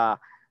sa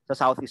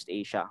Southeast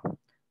Asia.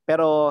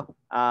 Pero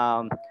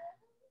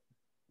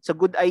it's a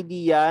good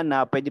idea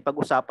na pwede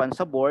pag-usapan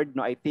sa board,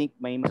 no. I think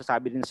may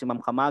masasabi din si Ma'am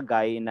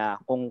Camagay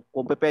na kung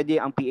pwede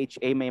ang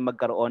PHA may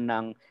magkaroon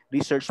ng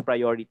research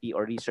priority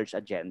or research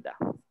agenda.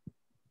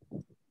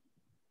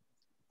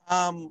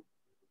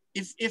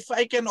 If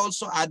I can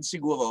also add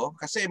siguro,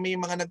 kasi may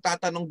mga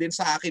nagtatanong din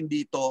sa akin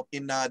dito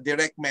in a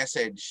direct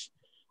message,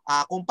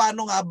 kung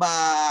paano nga ba,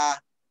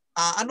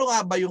 ano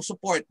nga ba yung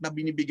support na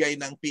binibigay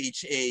ng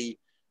PHA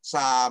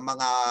sa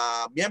mga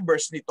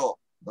members nito,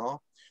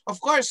 no? Of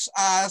course,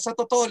 sa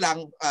totoo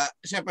lang,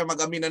 siyempre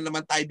mag-aminan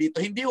naman tayo dito,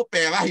 hindi yung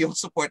pera yung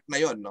support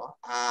na yon, no?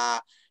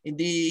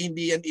 Hindi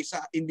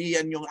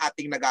yan yung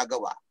ating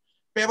nagagawa.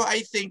 Pero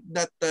I think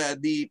that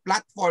the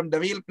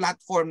real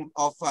platform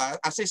of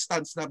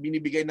assistance na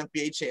binibigay ng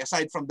PHA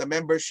aside from the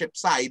membership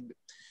side,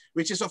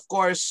 which is of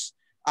course,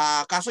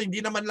 kaso hindi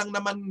naman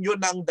yun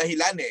ang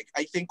dahilan eh.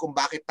 I think kung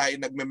bakit tayo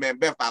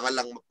nagme-member para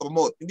lang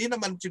promote. Hindi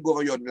naman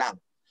siguro yun lang.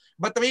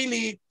 But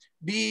really,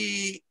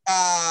 the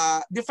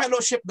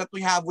fellowship that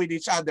we have with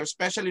each other,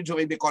 especially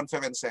during the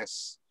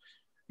conferences.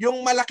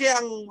 Yung malaki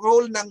ang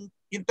role ng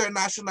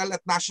international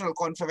at national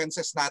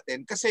conferences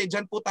natin kasi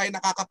dyan po tayo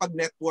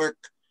nakakapag-network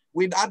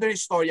with other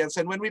historians.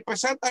 And when we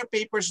present our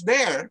papers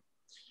there,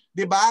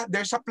 di ba,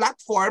 there's a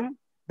platform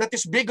that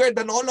is bigger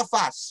than all of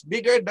us,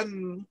 bigger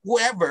than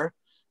whoever,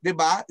 di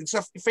ba? It's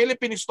a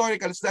Philippine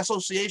Historical, it's the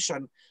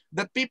association,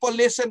 that people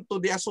listen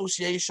to the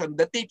association,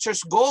 the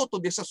teachers go to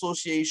this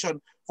association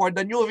for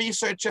the new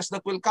researches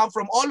that will come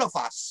from all of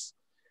us.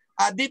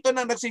 Dito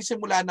na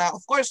nagsisimula na,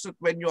 of course,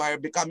 when you are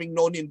becoming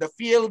known in the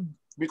field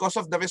because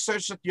of the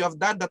research that you have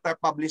done that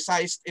are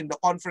publicized in the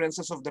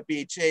conferences of the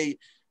PHA,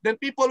 then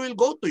people will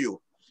go to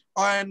you.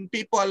 And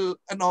people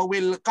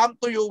will come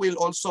to you, will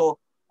also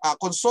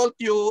consult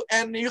you,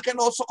 and you can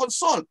also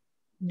consult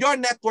your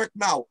network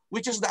now,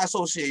 which is the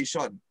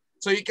association.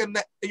 So you can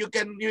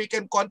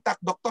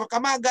contact Dr.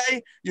 Camagay,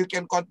 you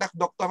can contact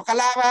Dr.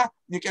 Calara,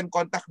 you can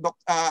contact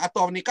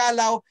Attorney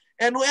Calao,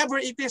 and whoever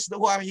it is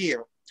who are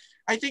here.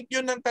 I think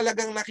yun ang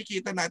talagang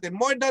nakikita natin.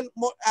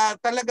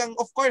 Talagang,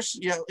 of course,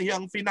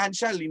 yung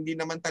financial, hindi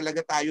naman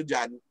talaga tayo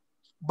dyan.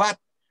 But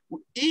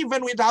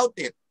even without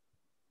it,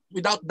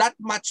 without that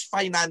much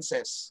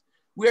finances,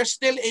 we are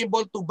still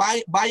able to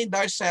bind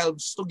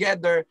ourselves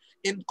together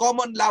in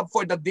common love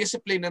for the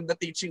discipline and the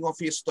teaching of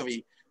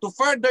history to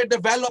further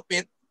develop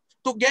it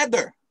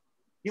together.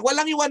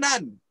 Walang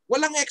iwanan.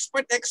 Walang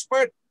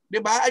expert, di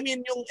ba? I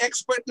mean, yung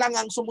expert lang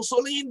ang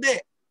sumusuling, hindi.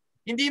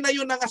 Hindi na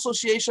yun ang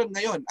association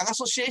ngayon. Ang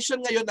association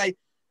ngayon ay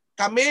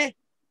kami,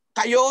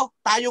 kayo,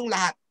 tayong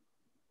lahat.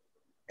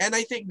 And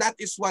I think that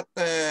is what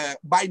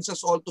binds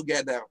us all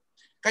together.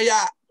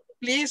 Kaya,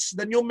 please,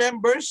 the new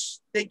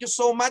members, thank you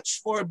so much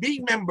for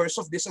being members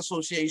of this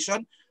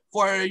association,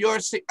 for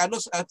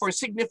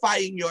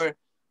signifying your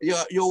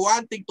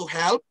wanting to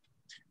help.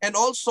 And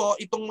also,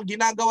 itong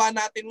ginagawa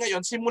natin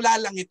ngayon, simula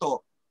lang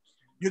ito.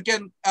 You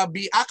can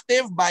be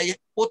active by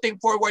putting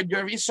forward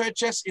your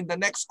researches in the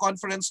next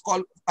conference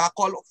call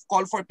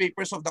for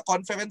papers of the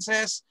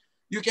conferences.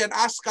 You can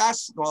ask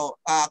us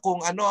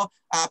kung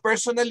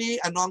personally,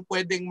 ano ang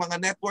pwedeng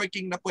mga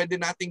networking na pwede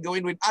natin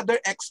gawin with other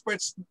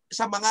experts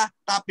sa mga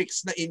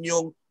topics na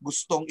inyong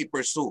gustong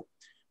i-pursue.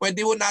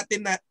 Pwede ho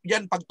natin na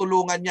yan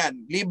pagtulungan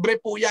yan. Libre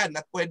po yan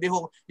at pwede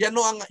ho yan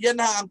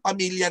ang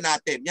pamilya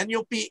natin. Yan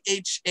yung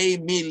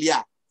PHA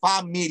Milya,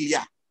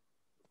 pamilya.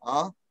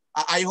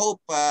 I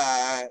hope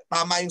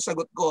tama yung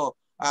sagot ko,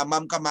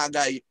 Ma'am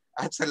Camagay,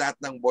 at sa lahat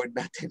ng board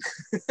natin.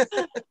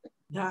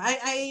 Yeah,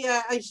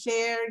 I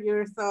share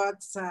your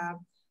thoughts,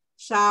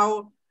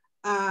 Xiao.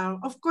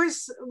 Of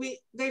course,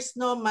 there's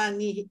no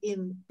money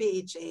in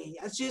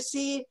PHA. As you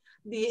see,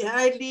 the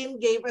Arlene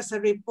gave us a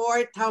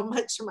report how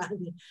much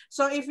money.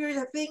 So if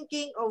you're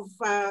thinking of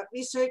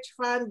research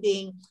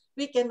funding,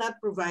 we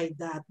cannot provide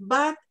that.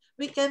 But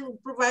we can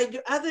provide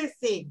you other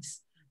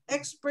things.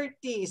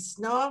 expertise,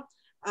 no,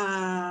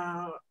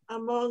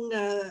 among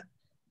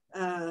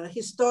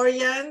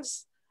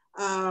historians.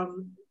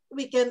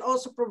 We can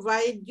also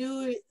provide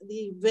you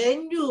the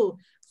venue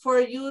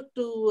for you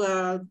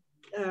to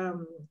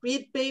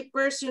read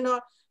papers. You know,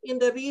 in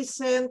the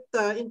recent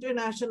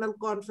international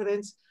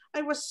conference,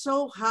 I was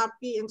so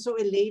happy and so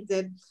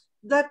elated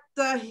that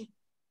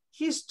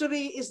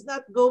history is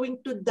not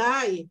going to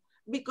die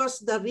because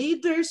the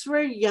readers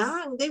were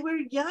young. They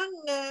were young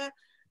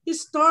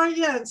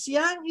historians,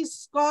 young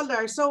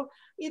scholars. So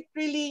it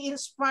really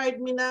inspired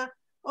me na,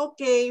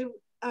 okay,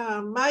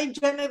 my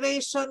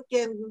generation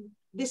can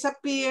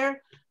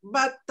disappear,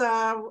 but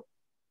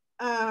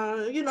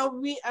you know,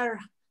 we are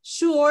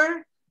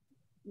sure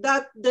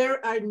that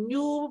there are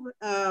new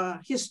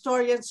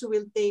historians who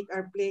will take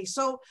our place.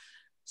 So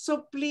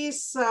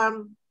please,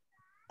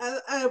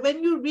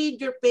 when you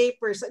read your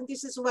papers, and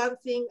this is one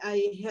thing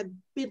I had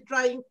been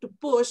trying to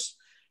push,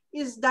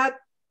 is that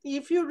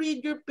if you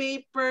read your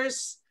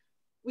papers,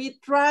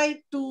 we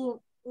try to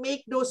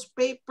make those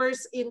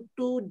papers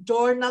into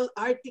journal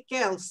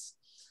articles,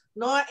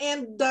 no,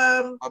 and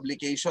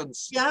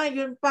Publications. yeah,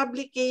 yung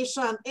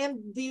publication, and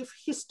the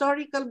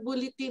Historical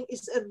Bulletin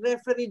is a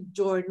refereed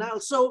journal,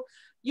 so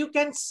you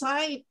can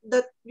cite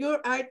that your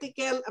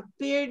article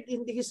appeared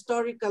in the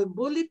Historical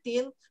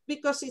Bulletin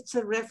because it's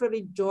a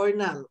refereed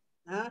journal.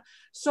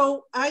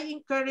 So I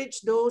encourage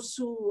those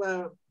who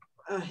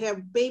have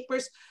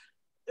papers.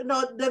 You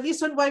know, the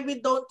reason why we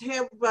don't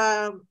have,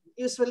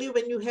 usually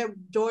when you have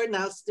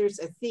journals, there's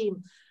a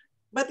theme.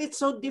 But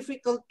it's so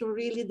difficult to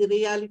really, the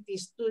reality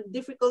is too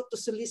difficult to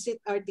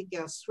solicit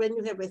articles when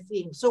you have a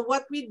theme. So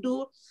what we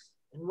do,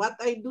 and what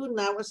I do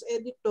now as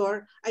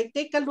editor, I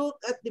take a look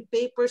at the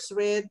papers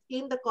read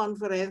in the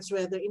conference,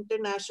 whether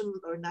international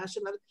or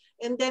national,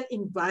 and then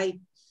invite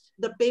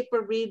the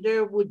paper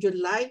reader. Would you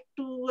like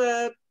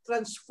to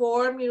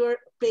transform your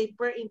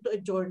paper into a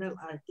journal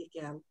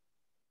article?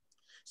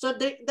 So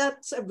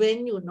that's a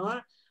venue, no?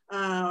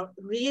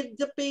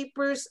 Read the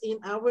papers in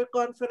our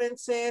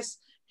conferences,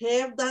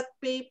 have that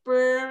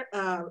paper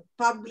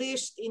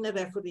published in a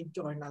refereed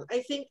journal.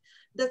 I think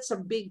that's a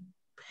big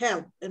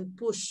help and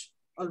push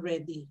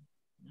already.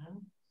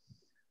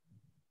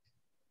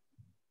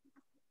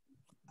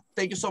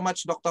 Thank you so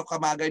much, Dr.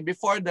 Camagay.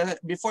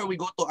 Before we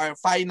go to our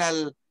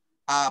final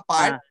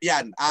part,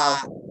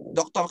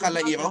 Dr.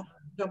 Calairo.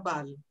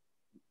 Gabal.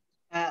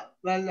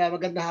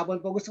 Magandang hapon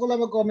po. Gusto ko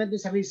lang mag-comment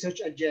dun sa research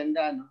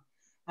agenda. No?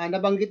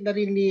 Nabanggit na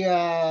rin ni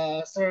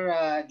Sir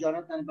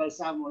Jonathan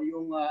Balsamo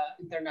yung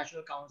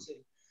International Council.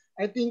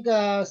 I think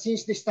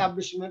since the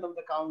establishment of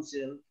the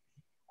council,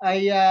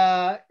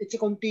 it's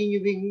a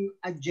continuing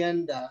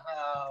agenda,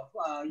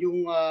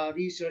 yung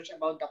research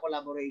about the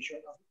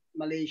collaboration of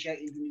Malaysia,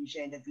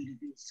 Indonesia, and the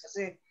Philippines.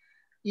 Kasi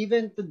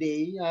even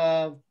today,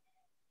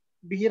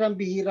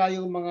 bihirang-bihira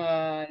yung mga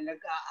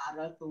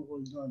nag-aaral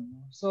tungkol doon.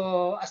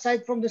 So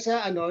aside from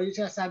yung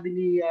sinasabi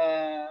ni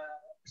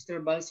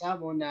Mr.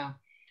 Balsamo na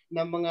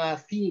ng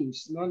mga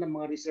themes, no, ng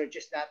mga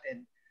researches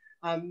natin,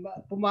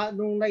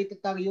 nung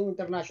naitatag yung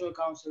International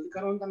Council,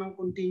 karoon ka ng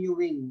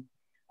continuing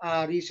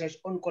research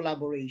on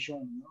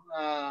collaboration. No?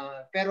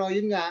 Pero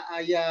yun nga,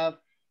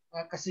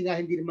 kasi nga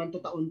hindi naman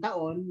to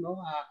taon-taon, no?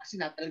 Kasi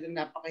talagang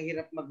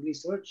napakahirap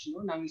mag-research,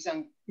 no, ng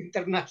isang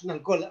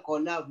international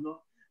collab.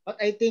 No? But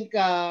I think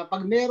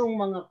pag merong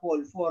mga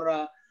call for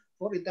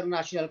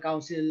International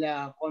Council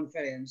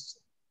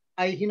conference,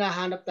 ay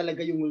hinahanap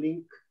talaga yung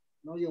link,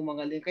 no, yung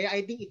mga link. Kaya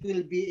I think it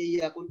will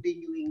be a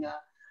continuing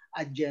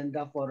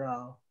agenda for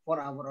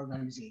our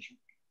organization.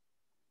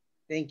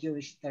 Thank you,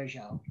 Mr.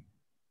 Xiao.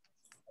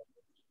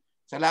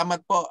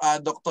 Salamat po,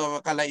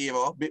 Dr.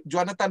 Calairo.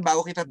 Jonathan,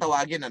 bago kita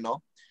tawagin,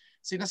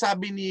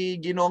 sinasabi ni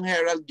Ginong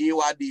Herald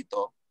Giwa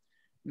dito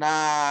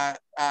na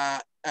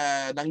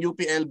ng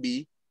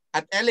UPLB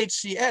at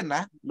LHCN,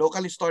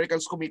 Local Historical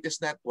Committees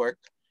Network,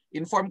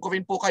 inform ko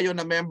rin po kayo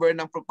na member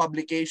ng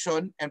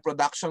Publication and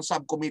Production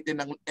Subcommittee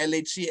ng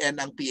LHCN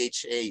ang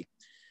PHA.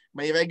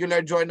 May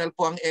regular journal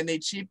po ang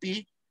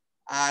NHCP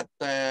at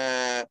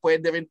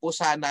pwede rin po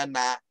sana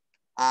na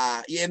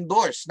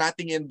i-endorse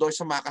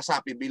sa mga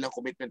kasapi bilang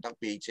commitment ng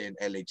PHA and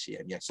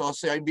LHCN. Yeah. So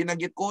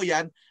binanggit ko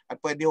yan at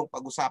pwede hong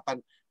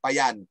pag-usapan pa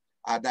yan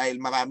dahil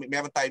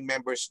meron tayong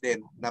members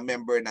din na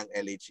member ng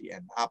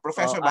LHCN.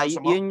 Professor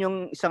Balsamo? Yun yung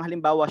isang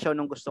halimbawa siya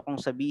nung gusto kong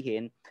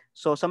sabihin.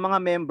 So sa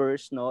mga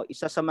members, no,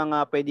 isa sa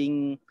mga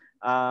pwedeng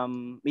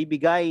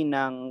ibigay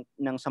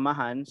ng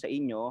samahan sa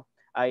inyo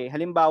ay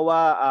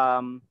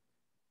halimbawa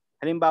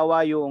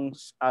yung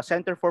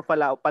Center for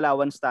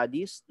Palawan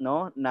Studies,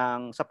 no,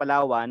 sa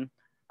Palawan.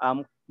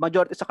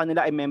 Majority sa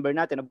kanila ay member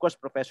natin. Of course,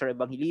 Professor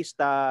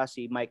Evangelista,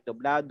 si Mike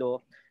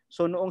Doblado.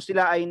 So noong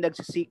sila ay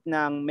nagsisik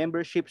ng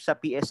membership sa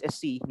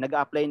PSSC,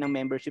 nag-apply ng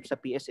membership sa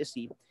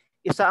PSSC,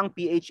 isa ang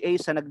PHA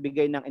sa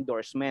nagbigay ng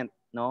endorsement,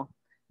 no?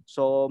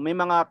 So may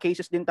mga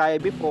cases din tayo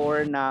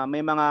before na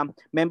may mga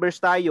members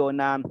tayo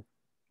na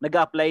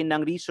nag-apply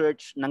ng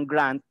research, ng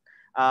grant,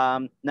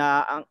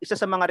 na ang isa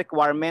sa mga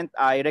requirement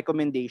ay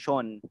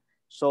recommendation.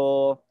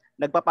 So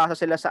nagpapasa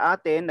sila sa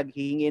atin,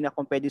 naghihingi na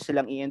kung pwede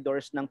silang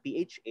i-endorse ng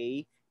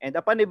PHA, and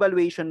upon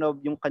evaluation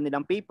of yung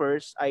kanilang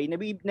papers ay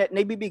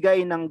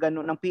nabibigay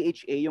ng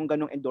PHA yung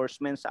ganong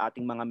endorsement sa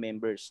ating mga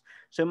members.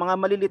 So yung mga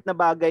malilit na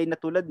bagay na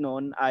tulad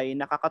nun ay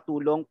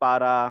nakakatulong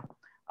para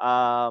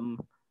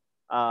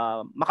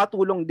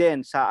makatulong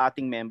din sa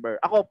ating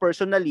member. Ako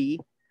personally,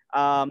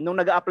 nung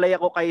nag-a-apply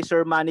ako kay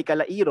Sir Manny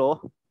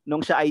Calairo, nung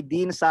siya ay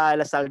dean sa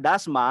Lasal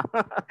Dasma,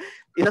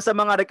 isa sa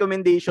mga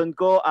recommendation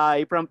ko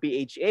ay from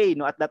PHA.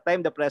 No, at that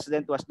time, the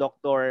president was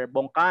Dr.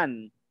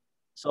 Bongkan.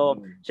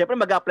 So, syempre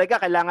mag-apply ka,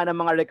 kailangan ng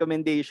mga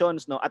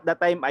recommendations. No? At that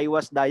time, I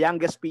was the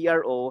youngest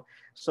PRO.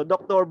 So,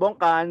 Dr.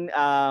 Bongkan,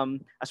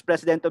 as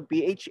president of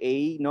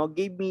PHA, no,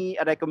 gave me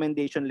a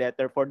recommendation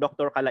letter for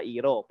Dr.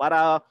 Calairo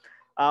para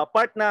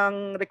part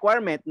ng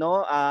requirement,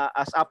 no,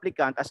 as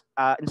applicant, as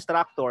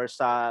instructor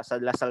sa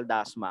Lasal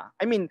Dasma.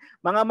 I mean,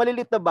 mga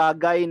malilit na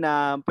bagay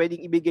na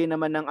pwedeng ibigay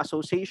naman ng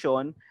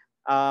association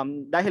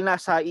dahil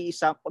nasa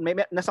iisang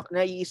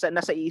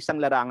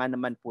larangan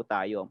naman po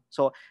tayo.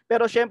 So,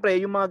 pero syempre,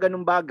 yung mga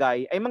ganung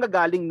bagay ay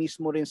manggagaling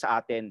mismo rin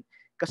sa atin.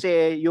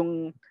 Kasi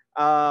yung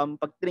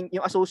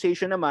yung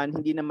association naman,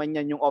 hindi naman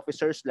yan yung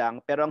officers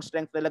lang, pero ang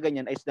strength talaga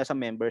niyan ay nasa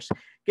members.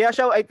 Kaya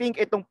siya, I think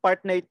itong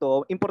part na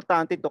ito,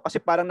 importante ito kasi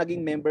parang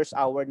naging members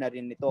hour na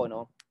rin ito,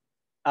 no?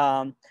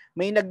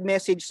 May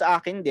nag-message sa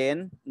akin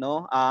din,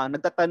 no?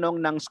 Nagtatanong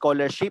ng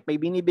scholarship, may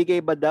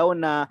binibigay ba daw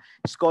na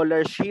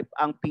scholarship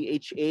ang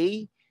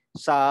PHA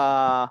sa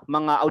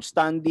mga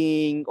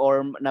outstanding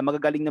or na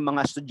magagaling na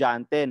mga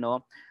estudyante,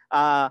 no?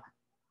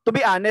 To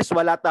be honest,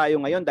 wala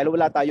tayo ngayon dahil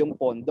wala tayong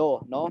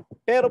pondo, no?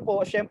 Pero po,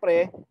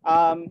 syempre,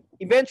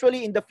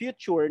 eventually in the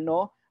future,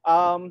 no,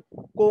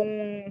 kung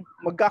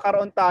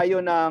magkakaroon tayo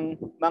ng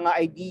mga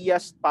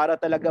ideas para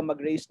talaga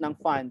mag-raise ng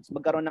funds,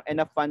 magkaroon ng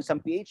enough funds ang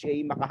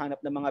PHA,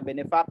 makahanap ng mga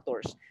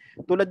benefactors.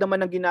 Tulad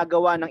naman ng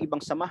ginagawa ng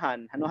ibang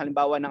samahan, ano,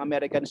 halimbawa ng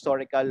American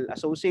Historical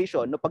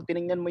Association, no, pag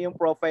tiningnan mo yung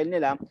profile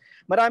nila,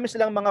 marami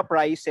silang mga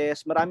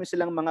prizes, marami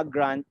silang mga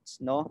grants,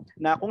 no,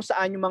 na kung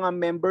saan yung mga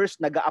members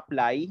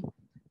nag-a-apply.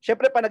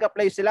 Siyempre, pa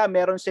nag-apply sila,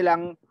 meron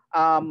silang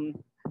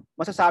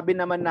masasabi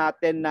naman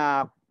natin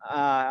na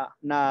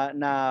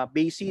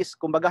basis.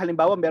 Kumbaga,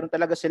 halimbawa, meron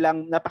talaga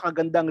silang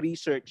napakagandang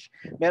research.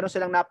 Meron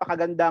silang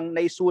napakagandang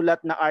naisulat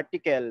na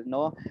article,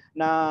 no,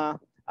 na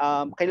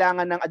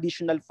kailangan ng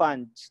additional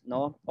funds,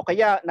 no? O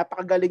kaya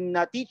napakagaling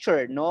na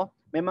teacher, no?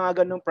 May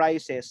mga ganung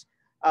prizes.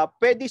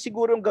 Pwede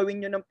sigurong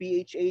gawin nyo ng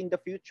PHA in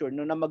the future,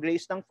 no, na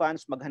mag-raise ng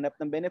funds, maghanap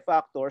ng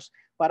benefactors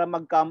para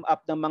mag-come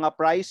up ng mga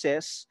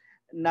prizes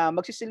na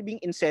magsisilbing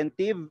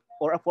incentive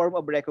or a form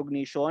of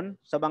recognition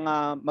sa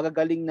mga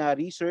magagaling na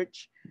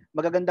research,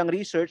 magagandang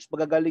research,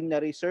 magagaling na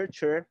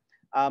researcher,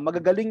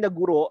 magagaling na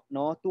guro,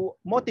 no, to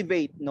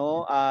motivate,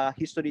 no,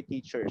 history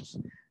teachers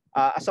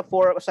as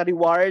a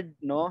reward,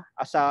 no,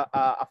 as a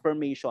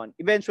affirmation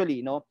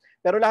eventually, no.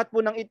 Pero lahat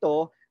po ng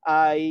ito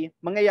ay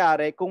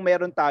mangyayari kung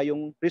meron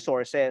tayong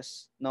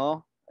resources,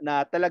 no,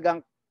 na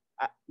talagang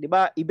 'di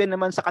ba, even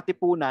naman sa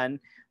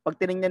katipunan, pag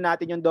tiningnan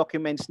natin yung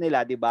documents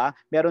nila, 'di ba?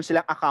 Meron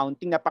silang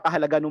accounting,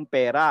 napakahalaga ng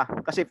pera.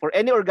 Kasi for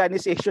any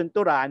organization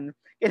to run,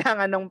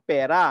 kailangan ng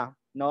pera,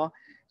 no?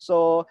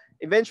 So,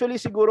 eventually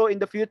siguro in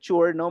the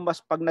future, no,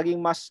 mas pag naging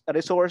mas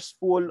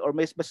resourceful or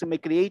mas may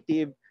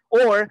creative,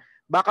 or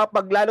baka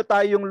pag lalo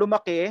tayong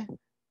lumaki,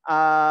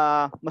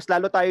 mas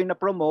lalo tayong na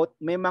promote,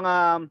 may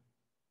mga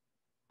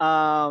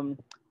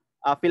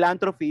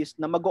philanthropists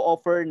na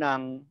mag-o-offer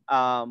ng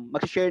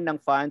mag-share ng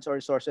funds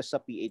or resources sa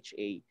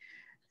PHA.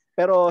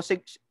 Pero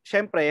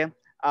syempre,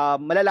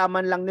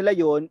 malalaman lang nila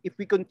yon if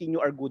we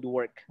continue our good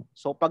work.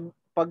 So pag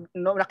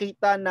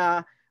nakita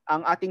na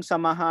ang ating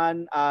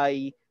samahan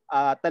ay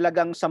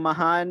talagang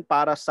samahan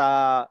para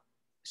sa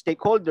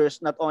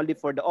stakeholders, not only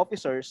for the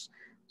officers,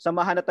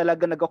 samahan na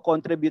talaga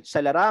nag-contribute sa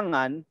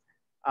larangan,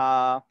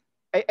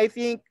 I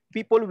think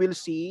people will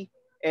see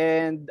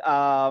and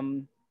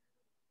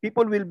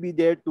people will be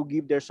there to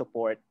give their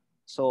support.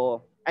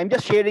 So I'm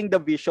just sharing the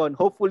vision,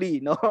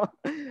 hopefully, no?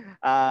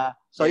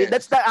 So yes,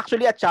 that's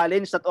actually a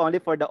challenge not only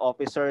for the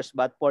officers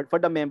but for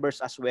the members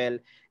as well.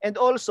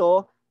 And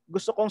also,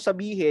 gusto kong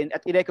sabihin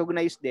at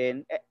i-recognize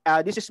din,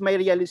 this is my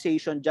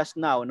realization just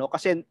now, no?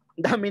 Kasi ang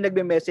daming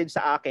nagme-message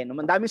sa akin,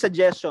 ang daming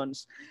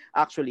suggestions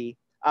actually.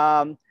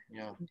 I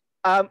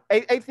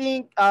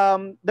think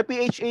the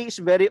PHA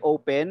is very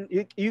open.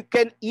 You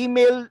can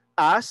email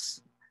us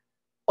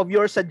of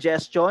your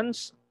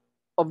suggestions,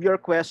 of your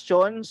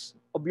questions,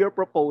 of your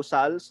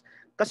proposals.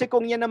 Kasi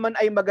kung yan naman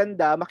ay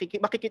maganda,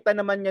 makikita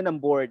naman yan ng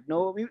board,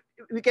 no?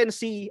 We can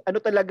see ano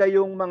talaga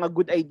yung mga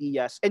good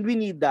ideas, and we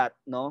need that,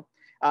 no?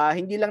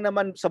 Hindi lang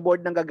naman sa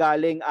board nang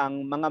gagaling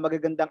ang mga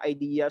magagandang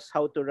ideas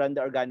how to run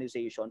the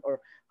organization or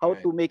how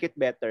to make it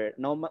better,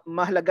 no?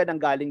 Mahalaga nang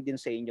galing din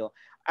sa inyo.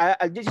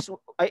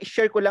 I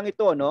share ko lang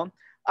ito, no?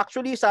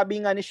 Actually,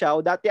 sabi nga ni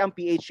Xiao, dati ang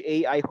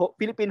PHA ay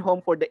Philippine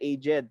Home for the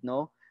Aged,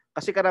 no?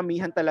 Kasi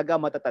karamihan talaga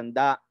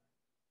matatanda.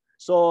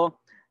 So,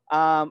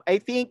 I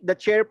think the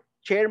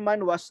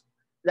chairman was,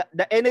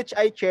 the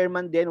NHI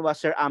chairman din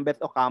was Sir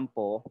Ambet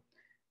Ocampo.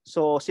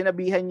 So,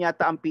 sinabihan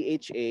yata ang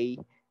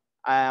PHA,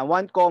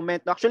 One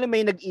comment, actually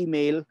may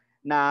nag-email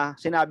na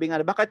sinabi nga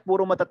bakit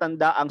puro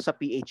matatanda ang sa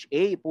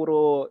PHA,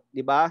 puro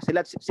 'di ba?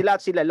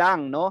 Sila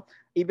lang, no?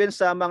 Even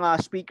sa mga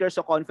speakers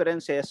o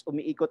conferences,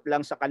 umiikot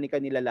lang sa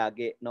kanila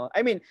lagi, no?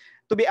 I mean,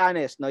 to be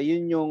honest, no,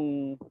 yun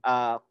yung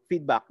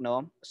feedback,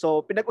 no?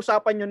 So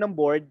pinag-usapan yun ng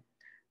board,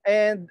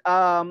 and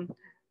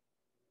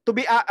to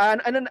be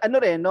ano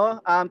rin,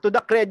 no, to the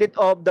credit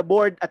of the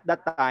board at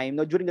that time,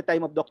 no, during the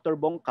time of Dr.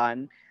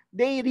 Bongkan,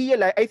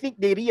 I think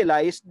they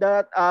realized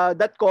that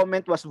that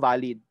comment was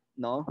valid,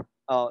 no?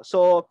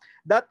 So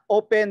that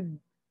opened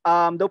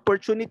the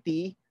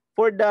opportunity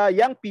for the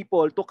young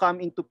people to come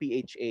into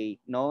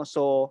PHA, no?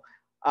 So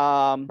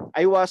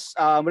I was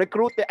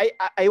recruited.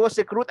 I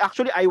was recruited.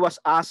 Actually, I was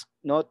asked,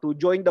 no, to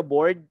join the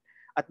board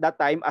at that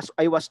time as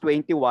I was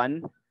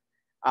 21.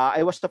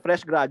 I was a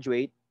fresh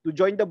graduate to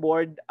join the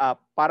board,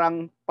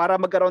 para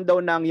magkaroon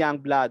daw ng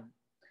young blood.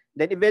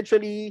 Then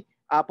eventually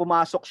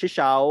pumasok si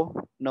Xiao,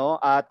 no,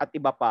 at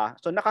iba pa.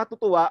 So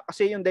nakatutuwa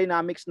kasi yung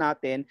dynamics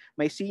natin,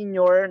 may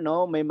senior,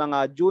 no, may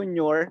mga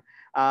junior,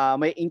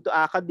 may into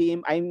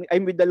academe,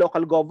 I'm with the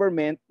local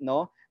government,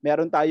 no.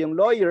 Meron tayong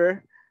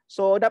lawyer.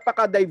 So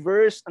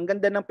napaka-diverse, ang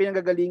ganda ng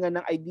pinanggagalingan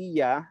ng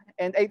idea,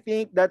 and I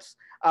think that's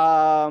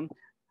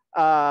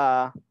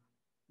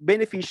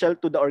beneficial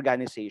to the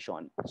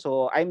organization.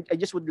 So I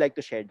just would like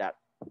to share that.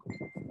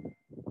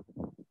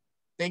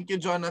 Thank you,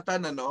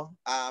 Jonathan.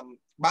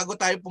 Bago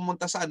tayo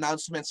pumunta sa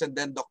announcements and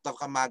then Dr.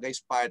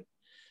 Camagay's part,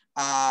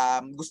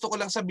 gusto ko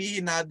lang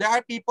sabihin na there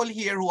are people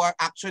here who are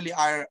actually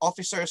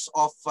officers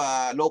of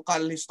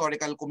local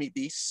historical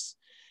committees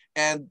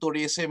and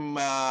tourism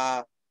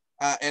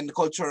and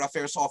cultural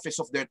affairs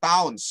office of their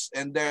towns.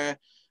 And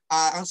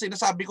ang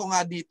sinasabi ko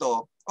nga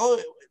dito,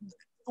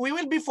 we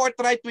will be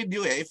forthright with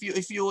you.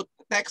 If you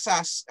text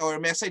us or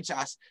message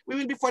us, we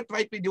will be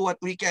forthright with you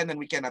what we can and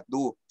we cannot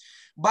do.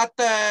 But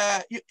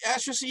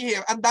as you see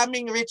here, ang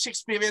daming rich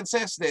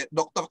experiences.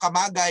 Dr.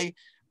 Camagay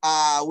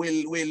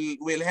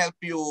will help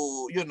you,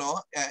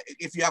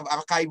 if you have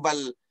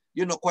archival,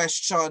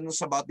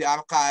 questions about the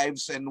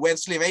archives. And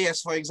Wesley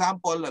Reyes, for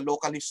example, a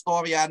local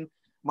historian,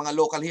 mga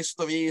local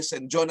histories,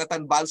 and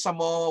Jonathan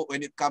Balsamo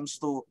when it comes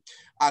to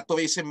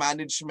tourism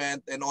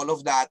management and all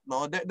of that.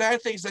 No, there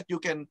are things that you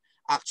can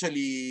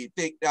actually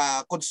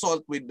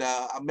consult with the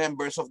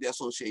members of the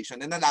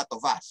association and a lot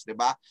of us,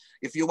 diba?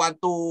 If you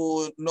want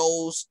to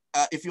know,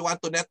 if you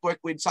want to network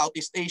with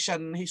Southeast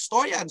Asian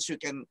historians,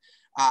 you can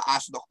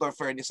ask Dr.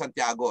 Fernie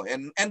Santiago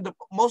and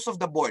most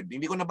of the board.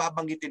 Hindi ko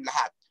nababanggitin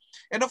lahat.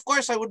 And of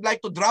course, I would like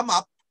to drum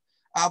up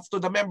to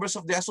the members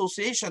of the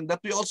association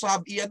that we also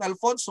have Ian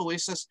Alfonso, who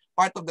is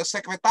part of the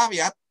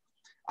secretariat,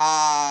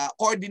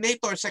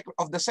 coordinator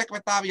of the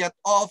Secretariat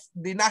of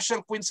the National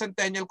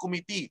Quincentennial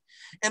Committee.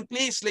 And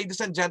please,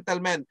 ladies and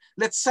gentlemen,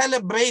 let's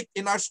celebrate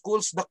in our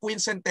schools the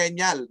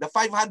Quincentennial, the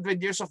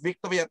 500 years of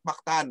victory at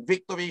Mactan,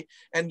 victory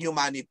and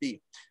humanity.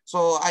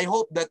 So I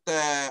hope that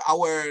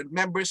our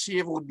members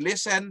here would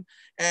listen,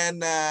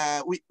 and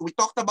we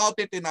talked about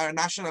it in our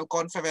national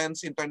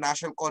conference,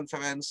 international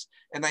conference,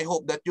 and I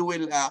hope that you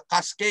will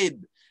cascade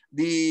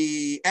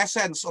the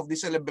essence of the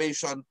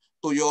celebration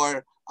to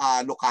your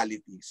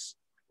localities.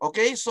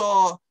 Okay,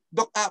 so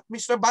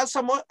Mr.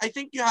 Balsamo, I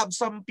think you have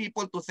some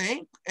people to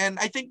thank, and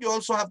I think you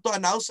also have to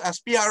announce as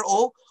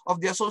PRO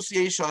of the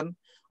association,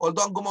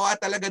 although ang gumawa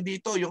talaga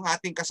dito yung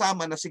ating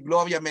kasama na si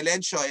Gloria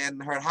Melencio and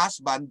her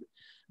husband,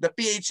 the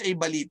PHA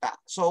Balita.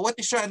 So what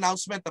is your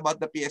announcement about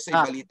the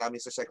PHA Balita,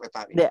 Mr.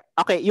 Secretary?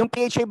 Okay, yung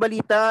PHA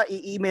Balita,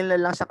 i-email na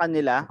lang sa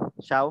kanila,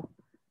 Xiao.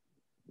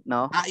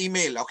 No?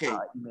 Email, okay.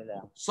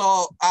 Email.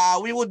 So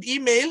we would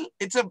email.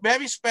 It's a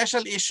very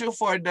special issue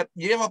for the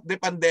year of the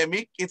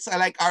pandemic. It's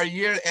like our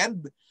year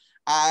end.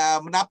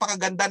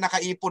 Napakaganda,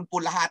 nakaipon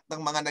po lahat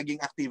ng mga naging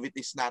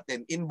activities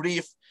natin in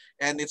brief,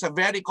 and it's a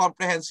very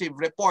comprehensive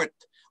report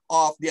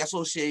of the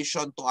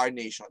association to our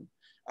nation,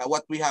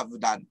 what we have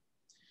done.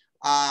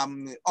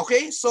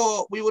 Okay,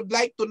 so we would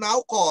like to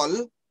now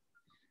call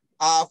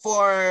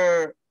for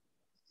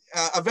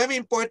a very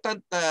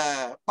important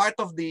part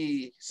of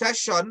the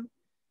session,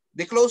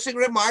 the closing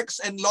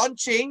remarks and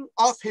launching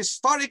of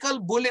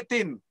Historical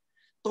Bulletin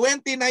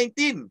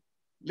 2019.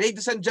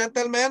 Ladies and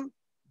gentlemen,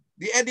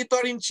 the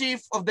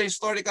Editor-in-Chief of the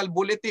Historical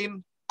Bulletin,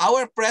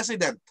 our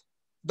President,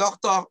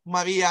 Dr.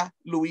 Maria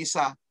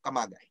Luisa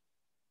Camagay.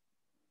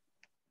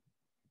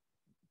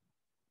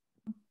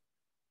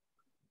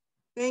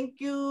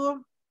 Thank you,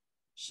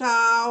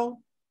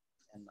 Xiao.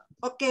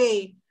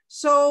 Okay,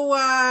 so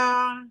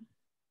our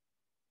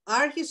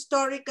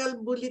Historical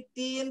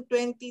Bulletin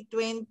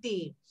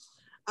 2020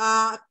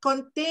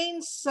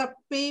 contains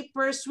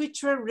papers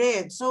which were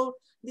read. So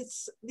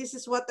this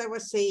is what I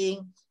was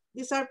saying.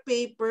 These are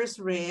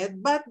papers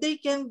read, but they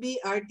can be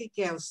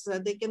articles.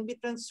 They can be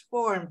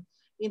transformed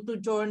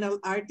into journal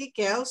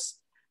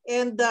articles.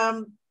 And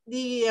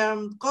the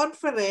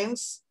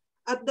conference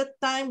at that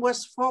time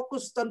was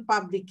focused on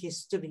public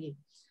history.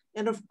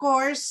 And of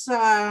course,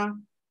 our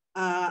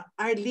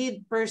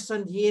lead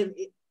person here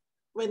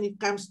when it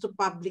comes to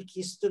public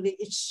history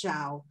is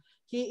Xiao.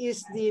 He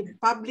is the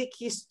public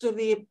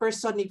history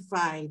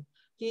personified.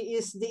 He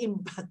is the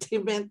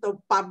embodiment of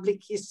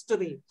public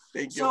history.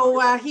 Thank you. So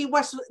he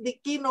was the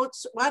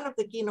keynotes, one of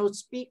the keynote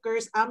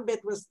speakers. Ambet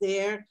was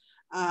there.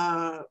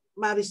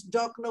 Maris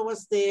Jokno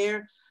was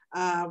there.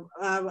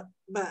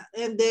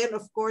 And then,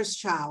 of course,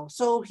 Xiao.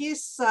 So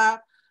his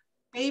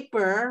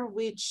paper,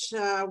 which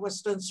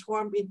was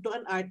transformed into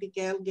an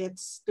article,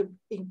 gets to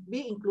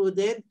be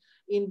included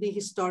in the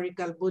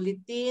Historical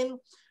Bulletin.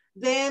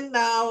 Then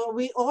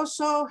we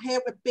also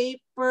have a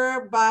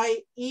paper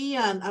by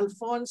Ian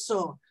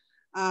Alfonso,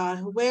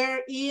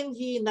 wherein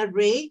he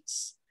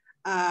narrates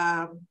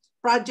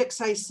Project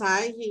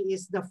Saysay. He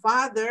is the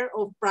father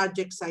of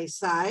Project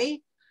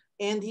Saysay,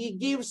 and he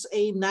gives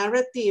a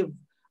narrative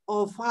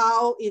of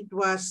how it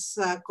was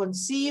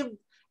conceived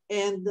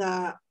and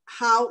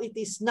how it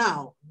is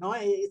now. No,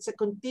 it's a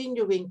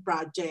continuing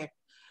project.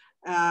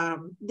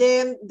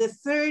 Then the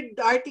third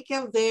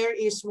article there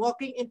is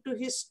Walking into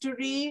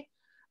History,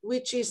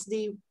 which is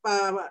the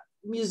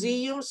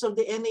museums of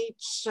the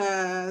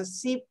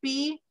NHCP.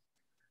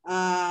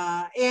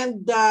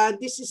 And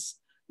this is,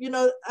 you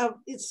know,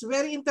 it's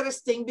very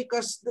interesting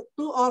because the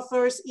two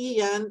authors,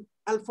 Ian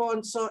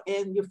Alfonso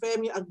and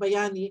Eufemio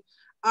Agbayani,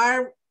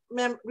 are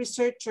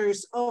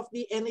researchers of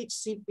the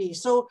NHCP.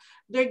 So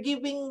they're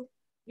giving,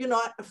 you know,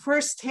 a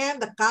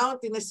first-hand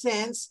account in a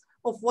sense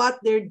of what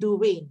they're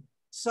doing.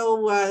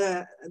 So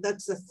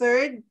that's the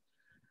third.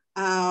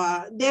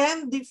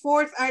 Then the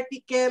fourth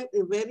article,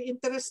 very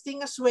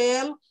interesting as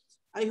well.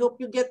 I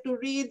hope you get to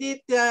read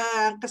it.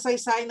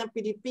 Kasaysayan ng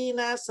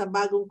Pilipinas sa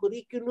bagong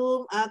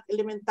curriculum at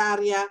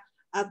elementarya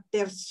at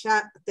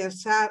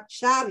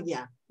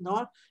tersyarya,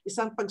 no?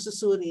 Isang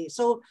pagsusuri.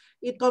 So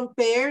it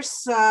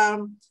compares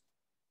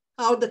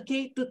how the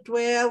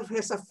K-12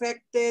 has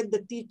affected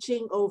the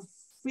teaching of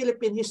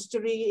Philippine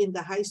history in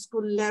the high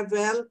school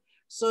level.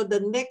 So the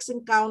next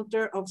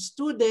encounter of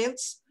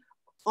students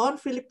on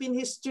Philippine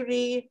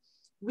history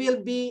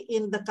will be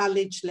in the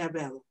college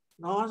level,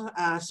 no?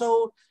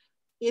 So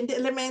in the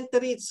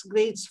elementary, it's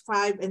grades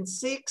 5 and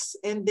 6,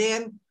 and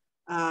then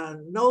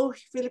no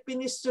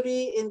Philippine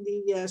history in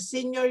the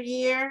senior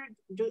year,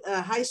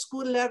 high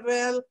school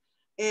level,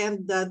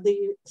 and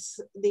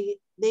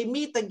they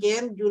meet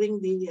again during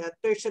the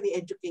tertiary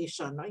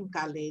education, no, in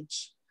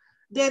college.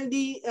 Then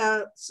the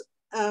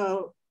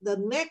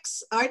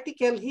next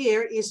article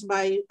here is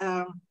by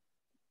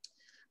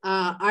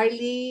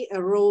Arlie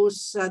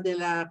Rose de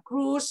la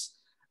Cruz,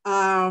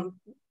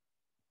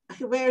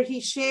 where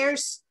he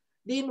shares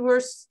Dean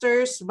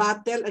Worcester's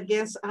battle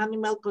against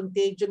animal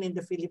contagion in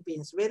the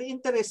Philippines. Very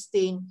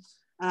interesting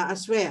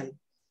as well,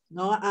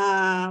 no?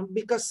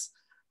 Because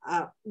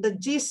the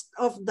gist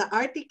of the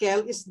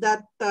article is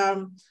that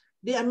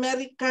the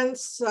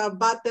Americans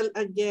battle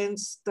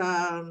against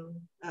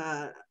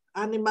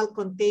animal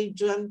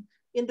contagion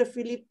in the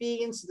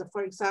Philippines.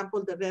 For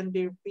example, the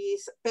reindeer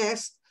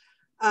pest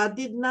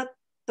did not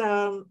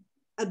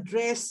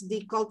address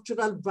the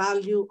cultural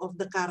value of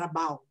the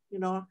carabao, you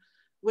know.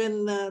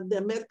 When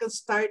the Americans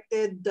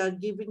started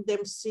giving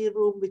them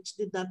serum which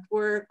did not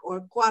work,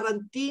 or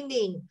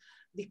quarantining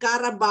the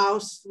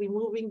carabaos,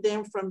 removing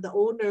them from the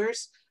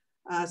owners,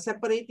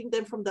 separating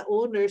them from the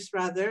owners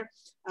rather,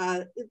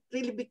 it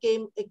really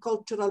became a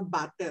cultural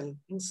battle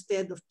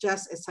instead of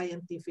just a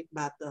scientific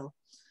battle.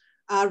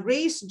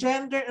 Race,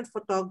 Gender, and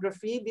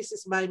Photography. This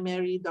is by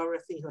Mary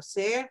Dorothy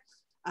Jose.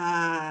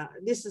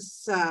 This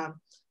is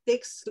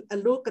takes a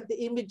look at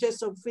the images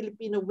of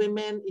Filipino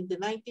women in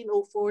the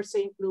 1904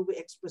 St. Louis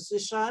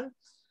Exposition.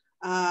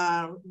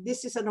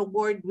 This is an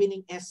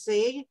award-winning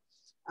essay.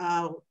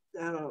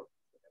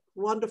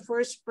 Won the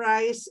first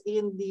prize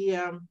in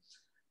the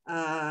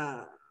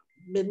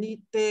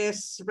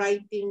Benitez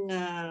writing.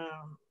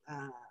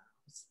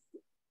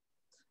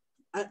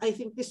 I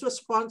think this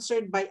was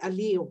sponsored by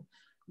Aliw,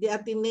 the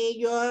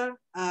Ateneo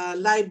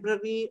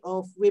Library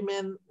of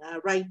Women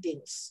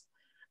Writings.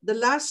 The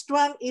last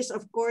one is,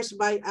 of course,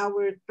 by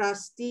our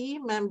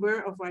trustee, member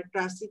of our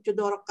trustee,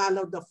 Teodoro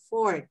Calao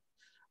IV,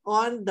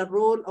 on the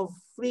role of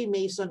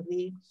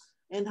Freemasonry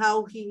and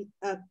how he,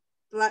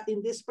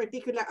 in this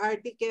particular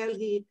article,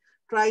 he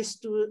tries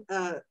to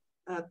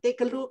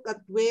take a look at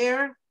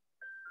where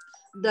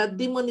the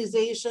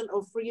demonization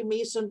of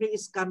Freemasonry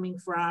is coming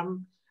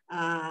from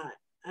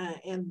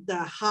and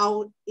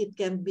how it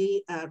can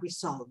be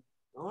resolved.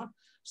 No?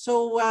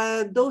 So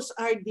those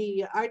are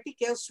the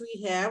articles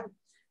we have.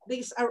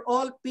 These are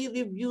all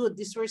peer-reviewed.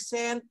 These were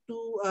sent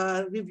to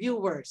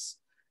reviewers,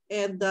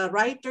 and the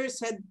writers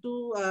had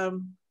to,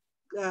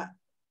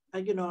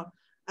 you know,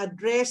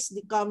 address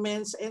the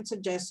comments and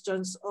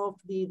suggestions of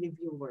the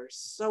reviewers.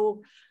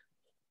 So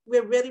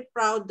we're very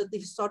proud that the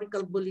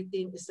Historical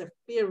Bulletin is a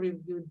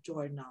peer-reviewed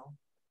journal.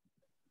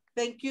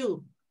 Thank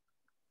you.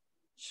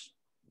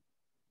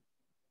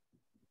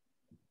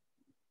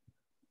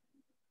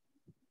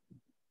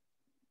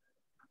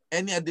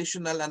 Any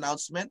additional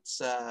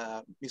announcements,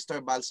 Mr.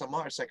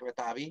 Balsamo, our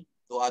secretary,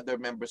 to other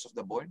members of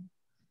the board?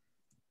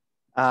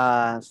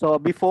 So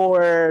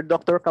before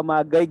Dr.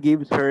 Camagay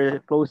gives her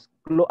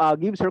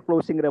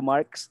closing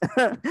remarks,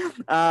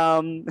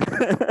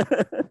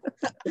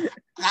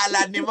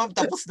 Akala ni Ma'am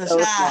tapos na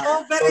siya.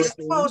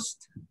 Overexposed.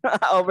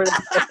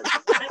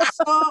 I'm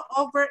so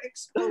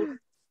overexposed.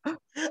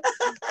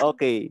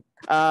 Okay.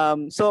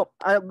 So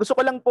gusto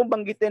ko lang pong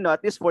banggitin, no,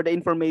 at least for the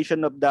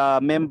information of the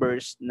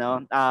members,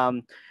 no.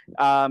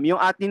 Yung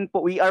atin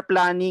po, we are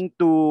planning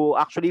to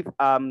actually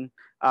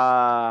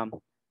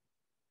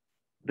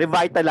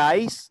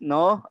revitalize,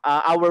 no,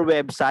 our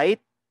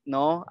website,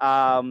 no.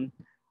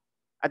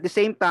 At the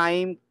same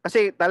time,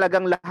 kasi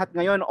talagang lahat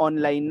ngayon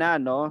online na,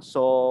 no.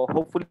 So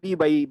hopefully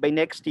by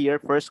next year,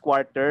 first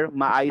quarter,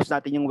 maayos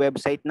natin yung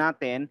website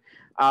natin.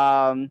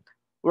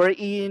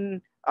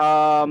 Wherein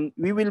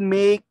we will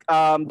make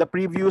the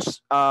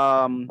previous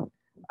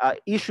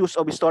issues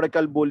of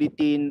Historical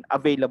Bulletin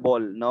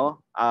available,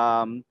 no.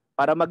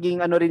 Para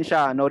maging ano rin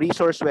siya, no,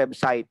 resource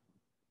website.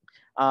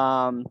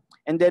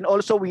 And then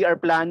also we are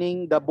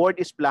planning, the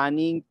board is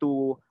planning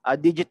to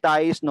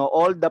digitize, no,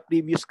 all the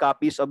previous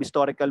copies of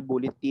Historical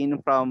Bulletin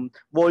from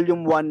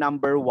volume 1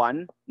 number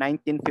 1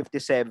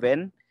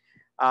 1957.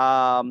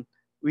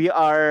 We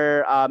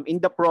are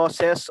in the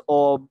process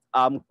of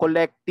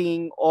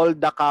collecting all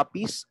the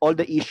copies, all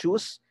the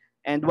issues,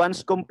 and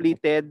once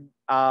completed,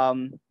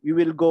 we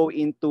will go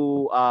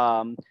into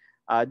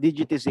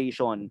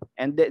digitization,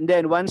 and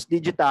then once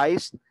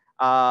digitized,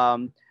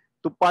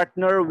 to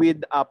partner with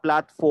a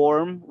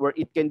platform where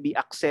it can be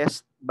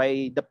accessed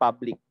by the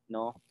public,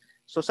 no.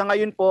 So sa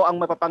ngayon po, ang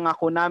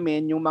mapapangako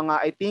namin yung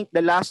mga, I think the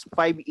last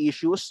 5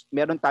 issues,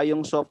 meron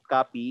tayong soft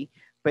copy,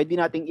 pwede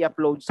nating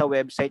i-upload sa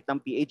website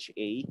ng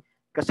PHA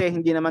kasi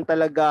hindi naman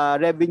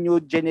talaga revenue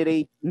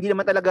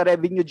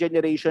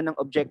generation ng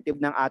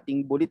objective ng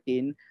ating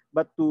bulletin,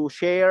 but to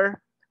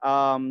share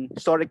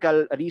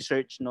historical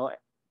research, no.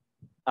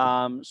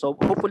 So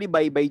hopefully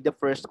by the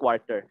first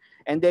quarter,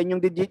 and then yung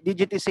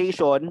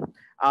digitization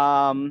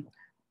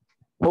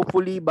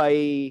hopefully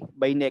by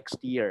next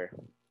year.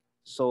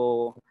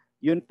 So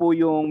yun po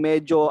yung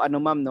medyo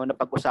ma'am, no,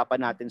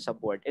 napag-usapan natin sa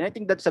board, and I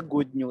think that's a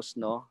good news,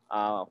 no,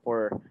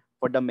 for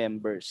the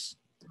members.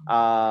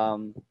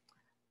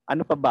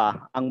 Ano pa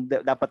ba ang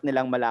dapat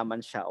nilang malaman,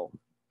 Xiao?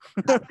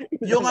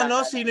 Yung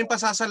sino yung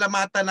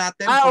pasasalamatan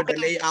natin for the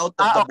layout of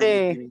the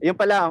bulletin? Yung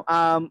pala,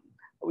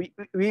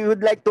 we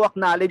would like to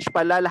acknowledge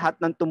pala lahat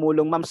ng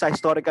tumulong, ma'am, sa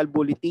Historical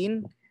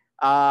Bulletin.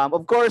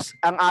 Of course,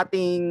 ang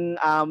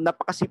ating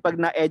napakasipag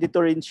na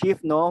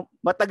editor-in-chief, no.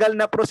 Matagal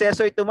na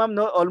proseso ito, ma'am,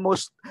 no,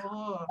 almost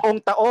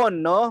buong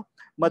taon, no.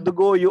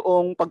 Madugo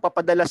yung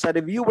pagpapadala sa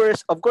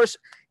reviewers. Of course,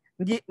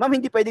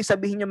 hindi pwedeng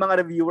sabihin yung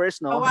mga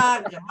reviewers, no.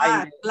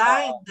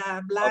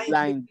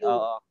 Blind.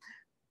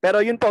 Pero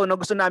yun po, no,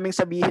 gusto naming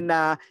sabihin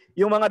na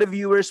yung mga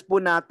reviewers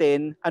po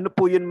natin, ano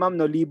po yun, ma'am,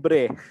 no,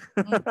 libre.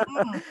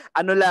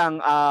 Ano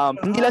lang,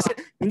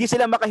 hindi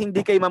sila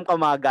makahindi kay Ma'am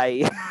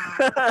Camagay.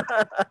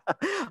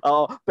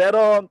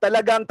 Pero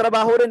talagang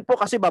trabaho rin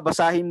po kasi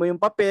babasahin mo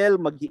yung papel,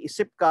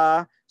 mag-iisip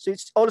ka. So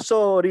it's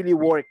also really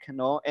work,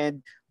 no?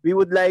 And we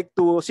would like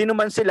to, sino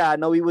man sila,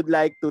 no, we would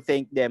like to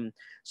thank them.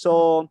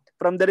 So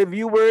from the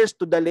reviewers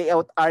to the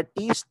layout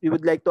artist, we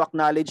would like to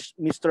acknowledge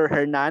Mr.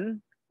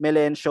 Hernan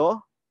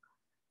Melencio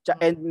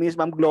and Ms.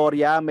 Ma'am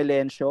Gloria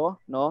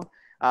Melencio, no?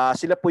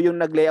 Sila po yung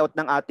nag-layout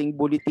ng ating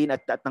bulletin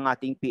at ng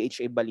ating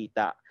PHA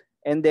Balita.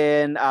 And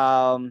then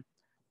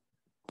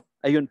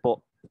ayun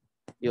po.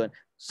 Yun.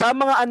 Sa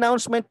mga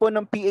announcement po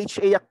ng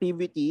PHA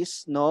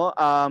activities, no,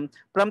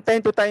 from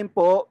time to time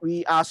po,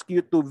 we ask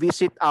you to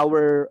visit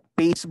our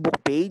Facebook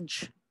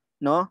page,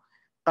 no?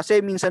 Kasi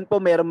minsan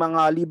po mayroong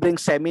mga libreng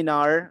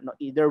seminar, no,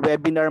 either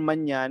webinar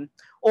man 'yan,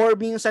 or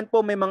minsan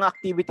po may mga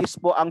activities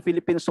po ang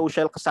Philippine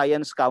Social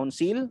Science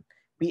Council,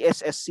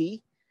 PSSC,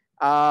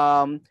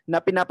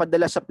 na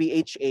pinapadala sa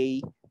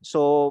PHA.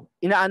 So,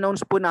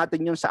 ina-announce po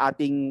natin yun sa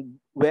ating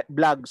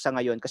blog sa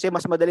ngayon kasi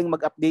mas madaling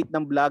mag-update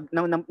ng blog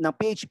ng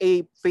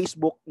PHA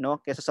Facebook, no,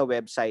 kaysa sa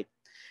website.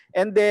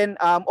 And then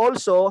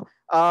also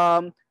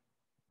ang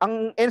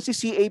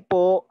NCCA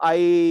po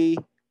ay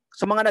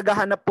sa mga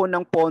naghahanap po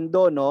ng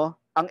pondo, no,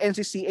 ang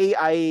NCCA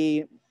ay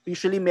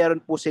usually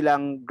meron po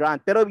silang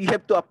grant, pero you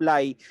have to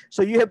apply.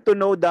 So you have to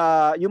know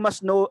you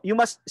must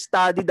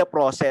study the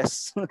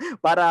process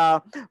para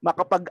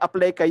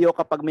makapag-apply kayo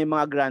kapag may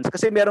mga grants.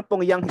 Kasi meron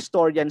pong Young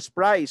Historians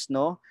Prize,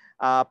 no?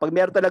 Pag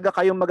meron talaga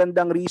kayong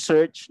magandang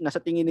research na sa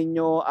tingin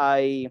ninyo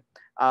ay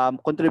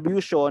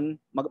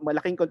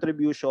malaking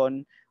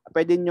contribution,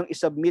 pwede ninyong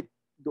isubmit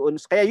doon.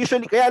 Kaya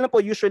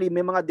usually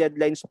may mga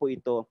deadlines po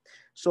ito.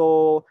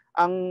 So,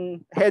 ang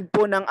head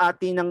po ng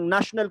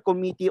National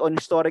Committee on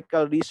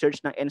Historical Research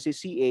ng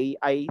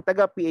NCCA ay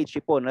taga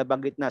PHA po,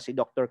 nabanggit na si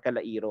Dr.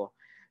 Calairo.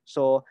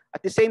 So,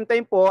 at the same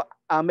time po,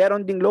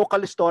 meron ding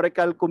Local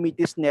Historical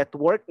Committees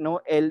Network,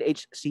 no,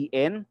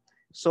 LHCN.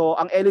 So,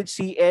 ang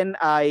LHCN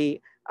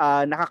ay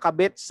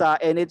nakakabit sa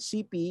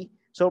NHCP.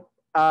 So,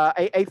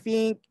 I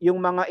think yung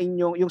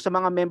sa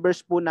mga members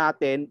po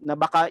natin na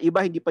baka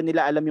iba hindi pa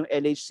nila alam yung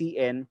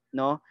LHCN,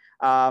 no?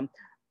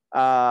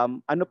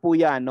 Ano po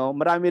 'yan, no?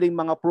 Marami ring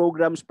mga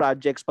programs,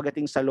 projects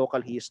pagdating sa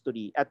local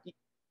history. At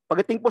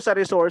pagdating po sa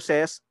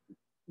resources,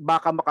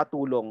 baka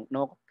makatulong,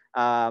 no?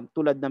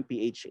 Tulad ng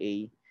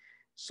PHA.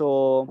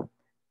 So,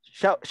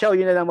 Xiao,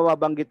 yun na lang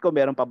mababanggit ko.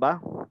 Meron pa ba?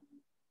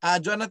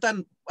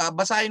 Jonathan,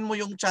 basahin mo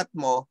yung chat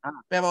mo.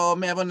 Pero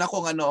meron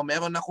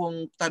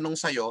akong tanong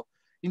sa iyo.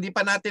 Hindi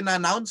pa natin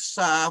na-announce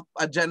sa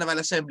General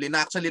Assembly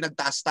na actually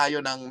nagtaas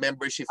tayo ng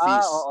membership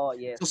fees. Oo,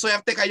 yes. So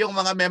swerte kayong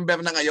mga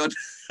member na ngayon.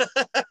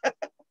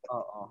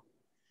 Oo.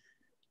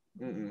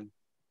 Mm-mm.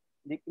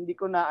 Hindi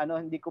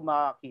ko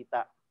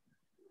makita.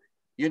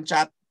 Yung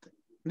chat,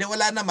 hindi,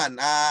 wala naman.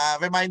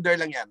 Reminder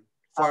lang yan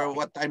for okay.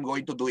 what I'm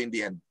going to do in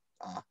the end.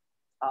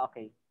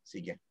 Okay.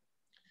 Sige.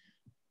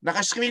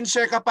 Naka-screen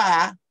share ka pa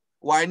ha?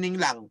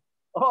 Warning lang.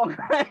 Oo,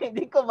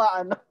 hindi ko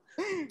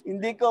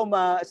hindi ko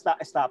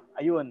stop.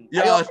 Ayun.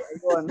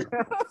 Ayun.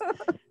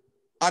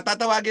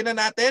 Tatawagin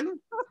na natin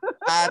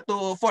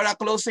for a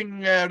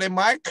closing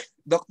remark,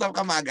 Dr.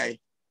 Camagay.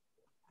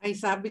 Ay,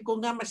 sabi ko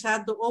nga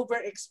masyado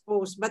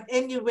overexposed. But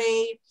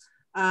anyway,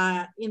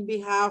 in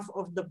behalf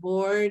of the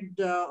board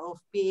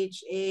of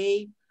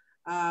PHA,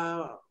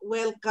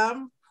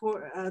 welcome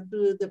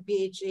to the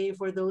PHA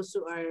for those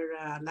who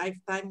are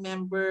lifetime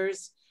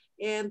members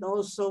and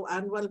also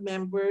annual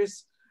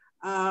members.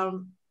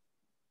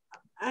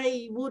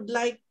 I would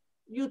like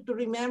you to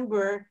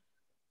remember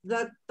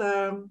that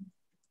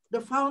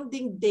the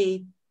founding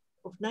date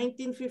of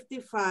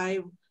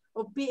 1955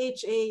 of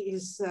PHA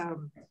is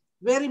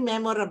very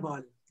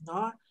memorable,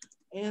 no?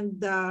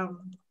 And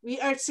we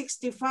are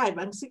 65.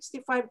 Ang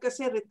 65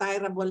 kasi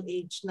retirable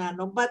age na,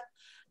 no? But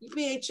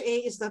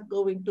PHA is not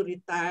going to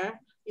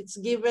retire.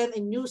 It's given a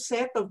new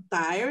set of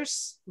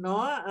tires,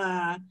 no?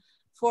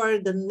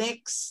 For the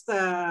next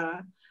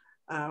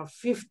 50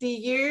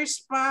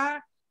 years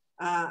pa.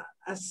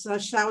 As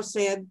Xiao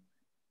said,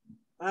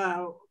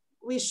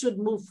 we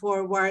should move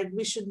forward.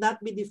 We should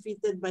not be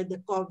defeated by the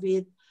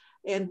COVID,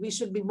 and we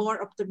should be more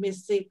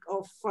optimistic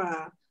of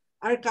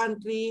our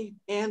country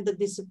and the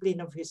discipline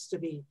of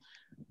history.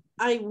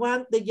 I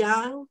want the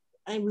young.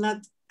 I'm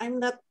not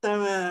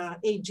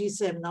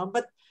ageism, no,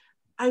 but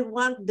I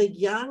want the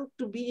young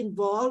to be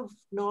involved,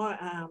 no,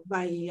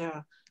 by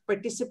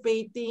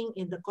participating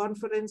in the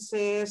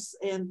conferences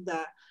and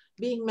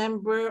being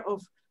member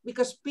of,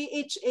 because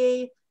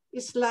PHA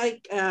is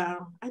like,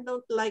 I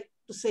don't like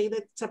to say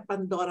that it's a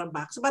Pandora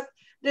box, but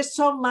there's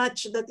so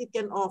much that it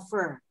can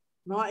offer.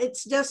 No,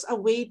 it's just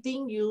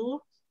awaiting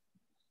you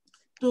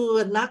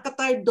to knock at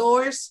our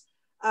doors.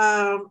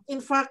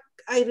 In fact,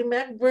 I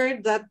remember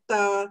that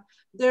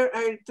there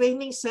are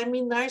training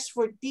seminars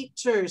for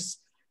teachers.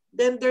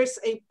 Then there's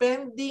a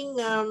pending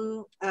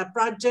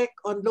project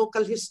on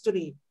local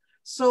history.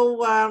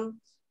 So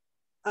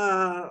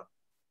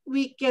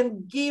we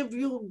can give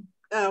you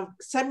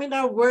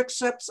seminar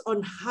workshops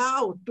on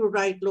how to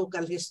write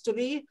local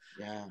history.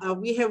 Yeah.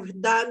 We have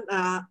done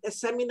a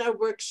seminar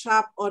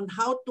workshop on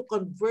how to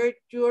convert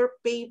your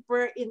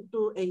paper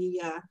into a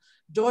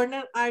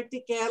journal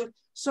article.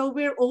 So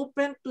we're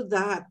open to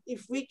that.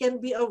 If we can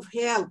be of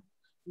help,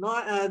 no,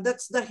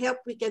 that's the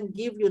help we can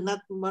give you,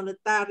 not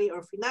monetary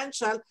or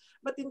financial,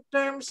 but in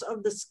terms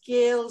of the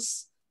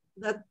skills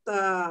that,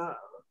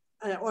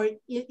 or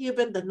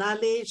even the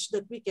knowledge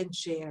that we can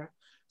share.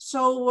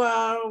 So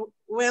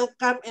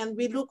welcome, and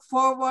we look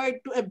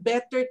forward to a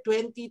better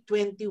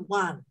 2021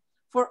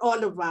 for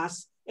all of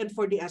us and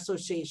for the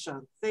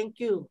association.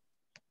 Thank you.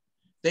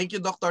 Thank you,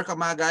 Dr.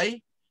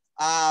 Camagay.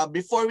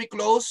 Before we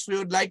close,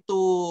 we would like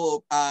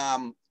to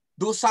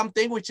do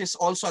something which is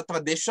also a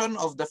tradition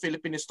of the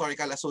Philippine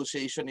Historical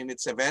Association in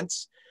its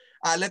events.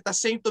 Let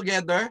us sing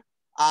together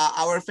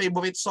our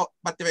favorite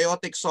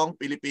patriotic song,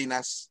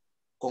 Pilipinas,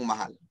 Kung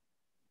Mahal.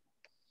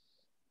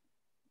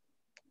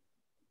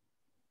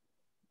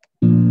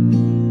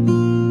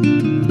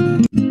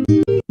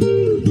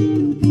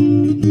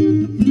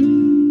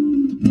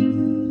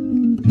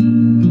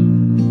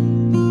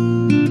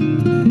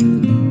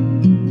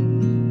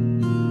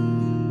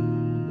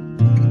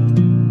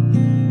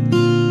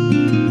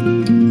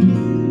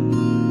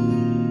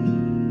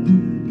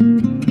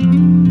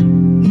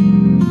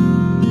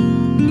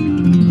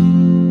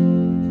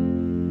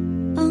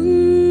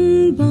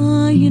 Ang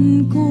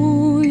bayan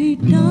ko'y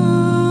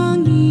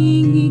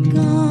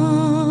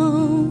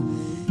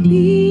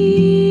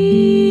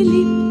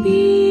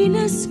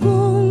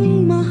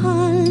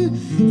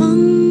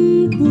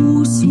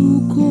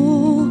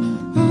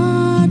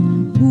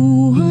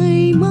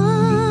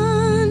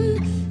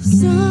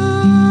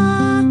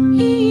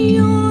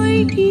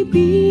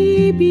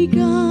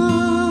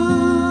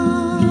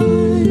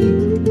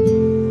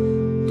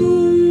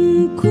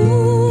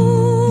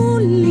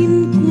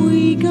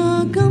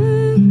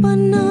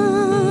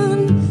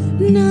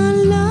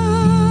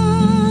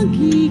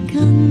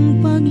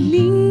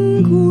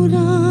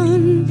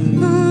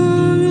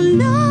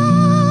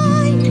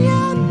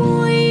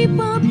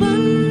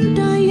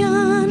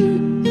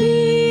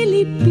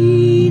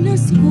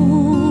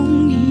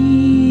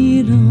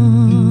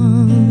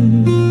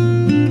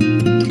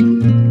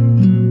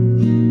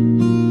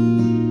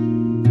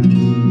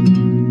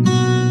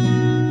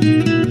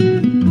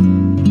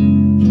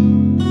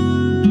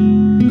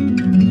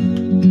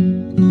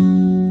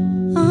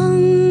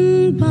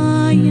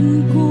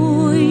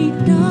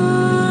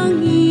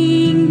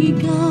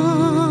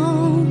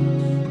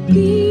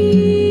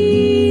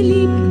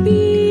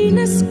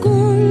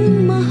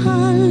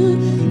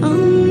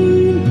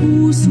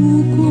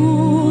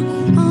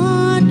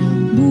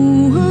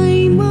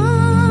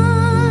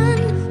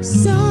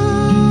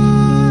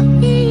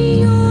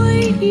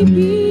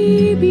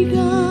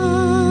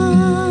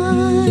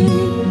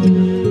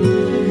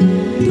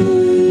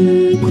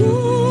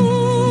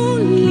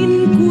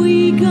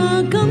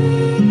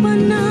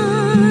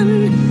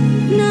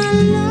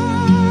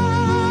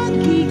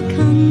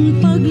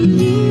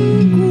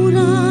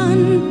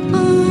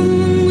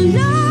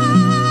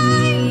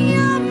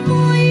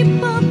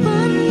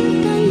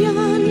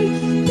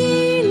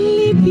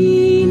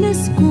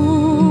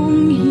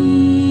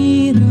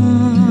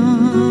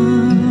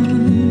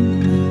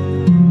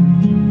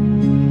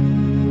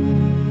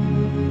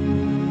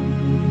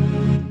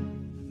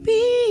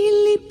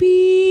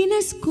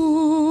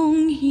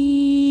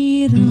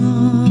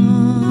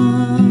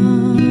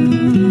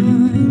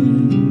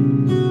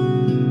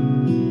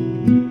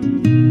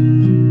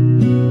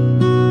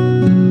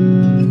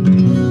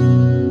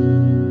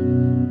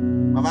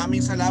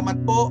Maraming salamat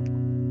po.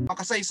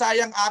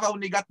 Makasaysayang araw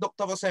ni Gat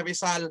Dr. Jose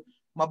Rizal.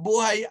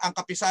 Mabuhay ang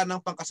kapisanan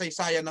ng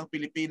pangkasaysayan ng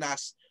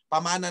Pilipinas.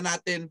 Pamana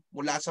natin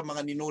mula sa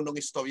mga ninunong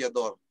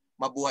historiador.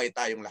 Mabuhay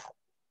tayong lahat.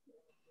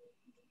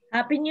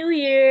 Happy New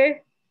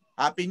Year!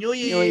 Happy New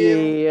New Year!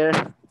 Year.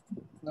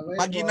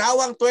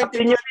 Maginawang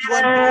Happy New 2021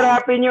 Year! po.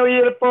 Happy New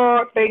Year po!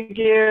 Thank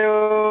you!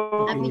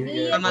 Happy New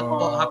Year Salamat po.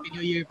 po. Happy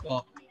New Year po.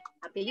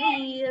 Happy New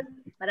Year.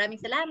 Maraming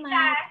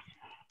salamat.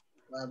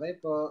 Bye-bye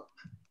po.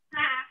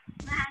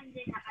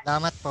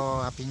 Salamat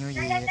po. Happy New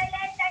Year.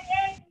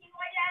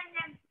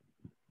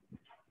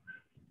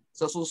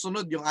 Sa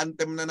susunod, yung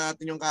anthem na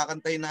natin yung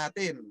kakantay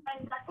natin.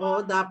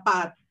 Oo,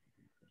 dapat.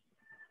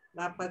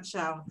 Dapat,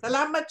 Xiao.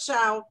 Salamat,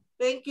 Xiao.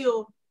 Thank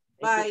you.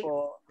 Bye.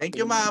 Thank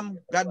you, ma'am.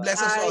 God bless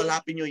us Bye. all.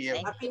 Happy New Year.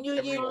 Happy New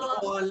Year to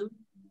all.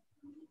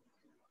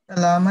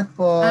 Salamat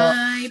po.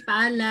 Bye.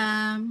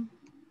 Paalam.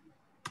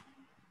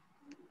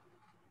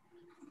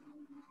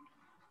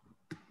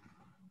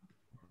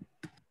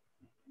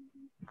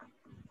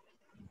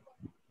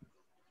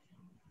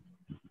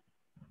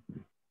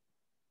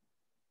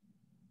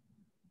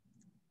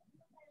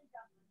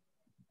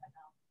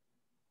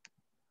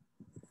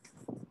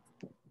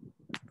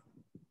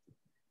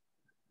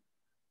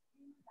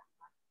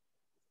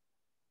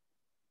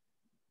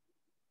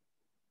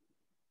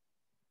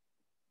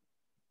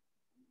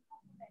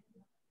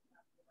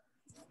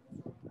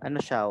 Ano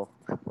Xiao?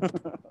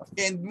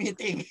 End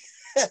meeting.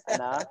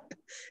 Ano?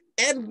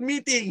 End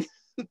meeting.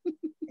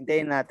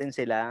 Hintayin natin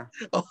sila.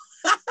 Oh.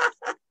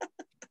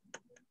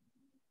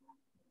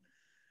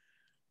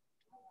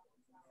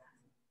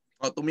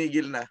 Oh,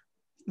 tumigil na.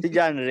 Si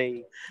John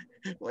Ray.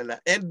 Wala.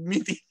 End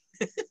meeting.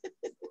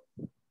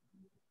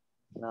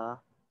 No?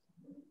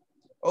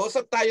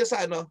 Usap tayo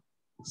sa ano?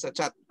 Sa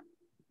chat.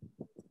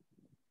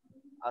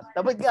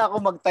 Tapos nga ako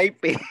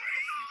mag-type eh.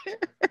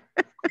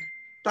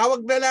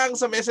 Tawag na lang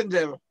sa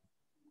messenger.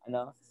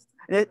 Ano?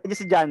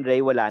 Si John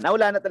Ray, wala na.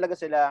 Wala na talaga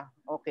sila.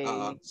 Okay.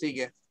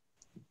 Sige.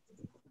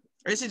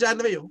 Ay, si John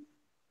Ray, oh.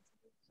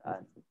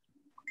 Saan?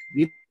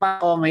 Di pa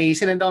ako, may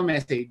sinend ako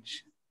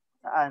message.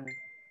 Saan?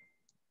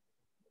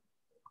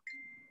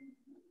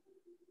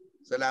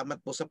 Salamat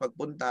po sa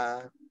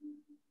pagpunta.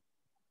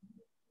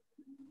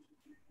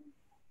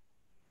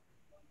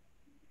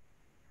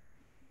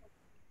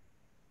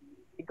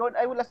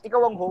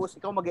 Ikaw ang host,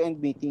 ikaw mag-end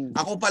meeting.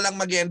 Ako pa lang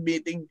mag-end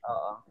meeting.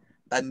 Oo.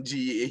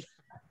 Tanji.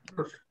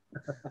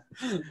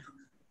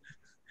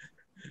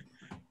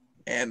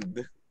 End.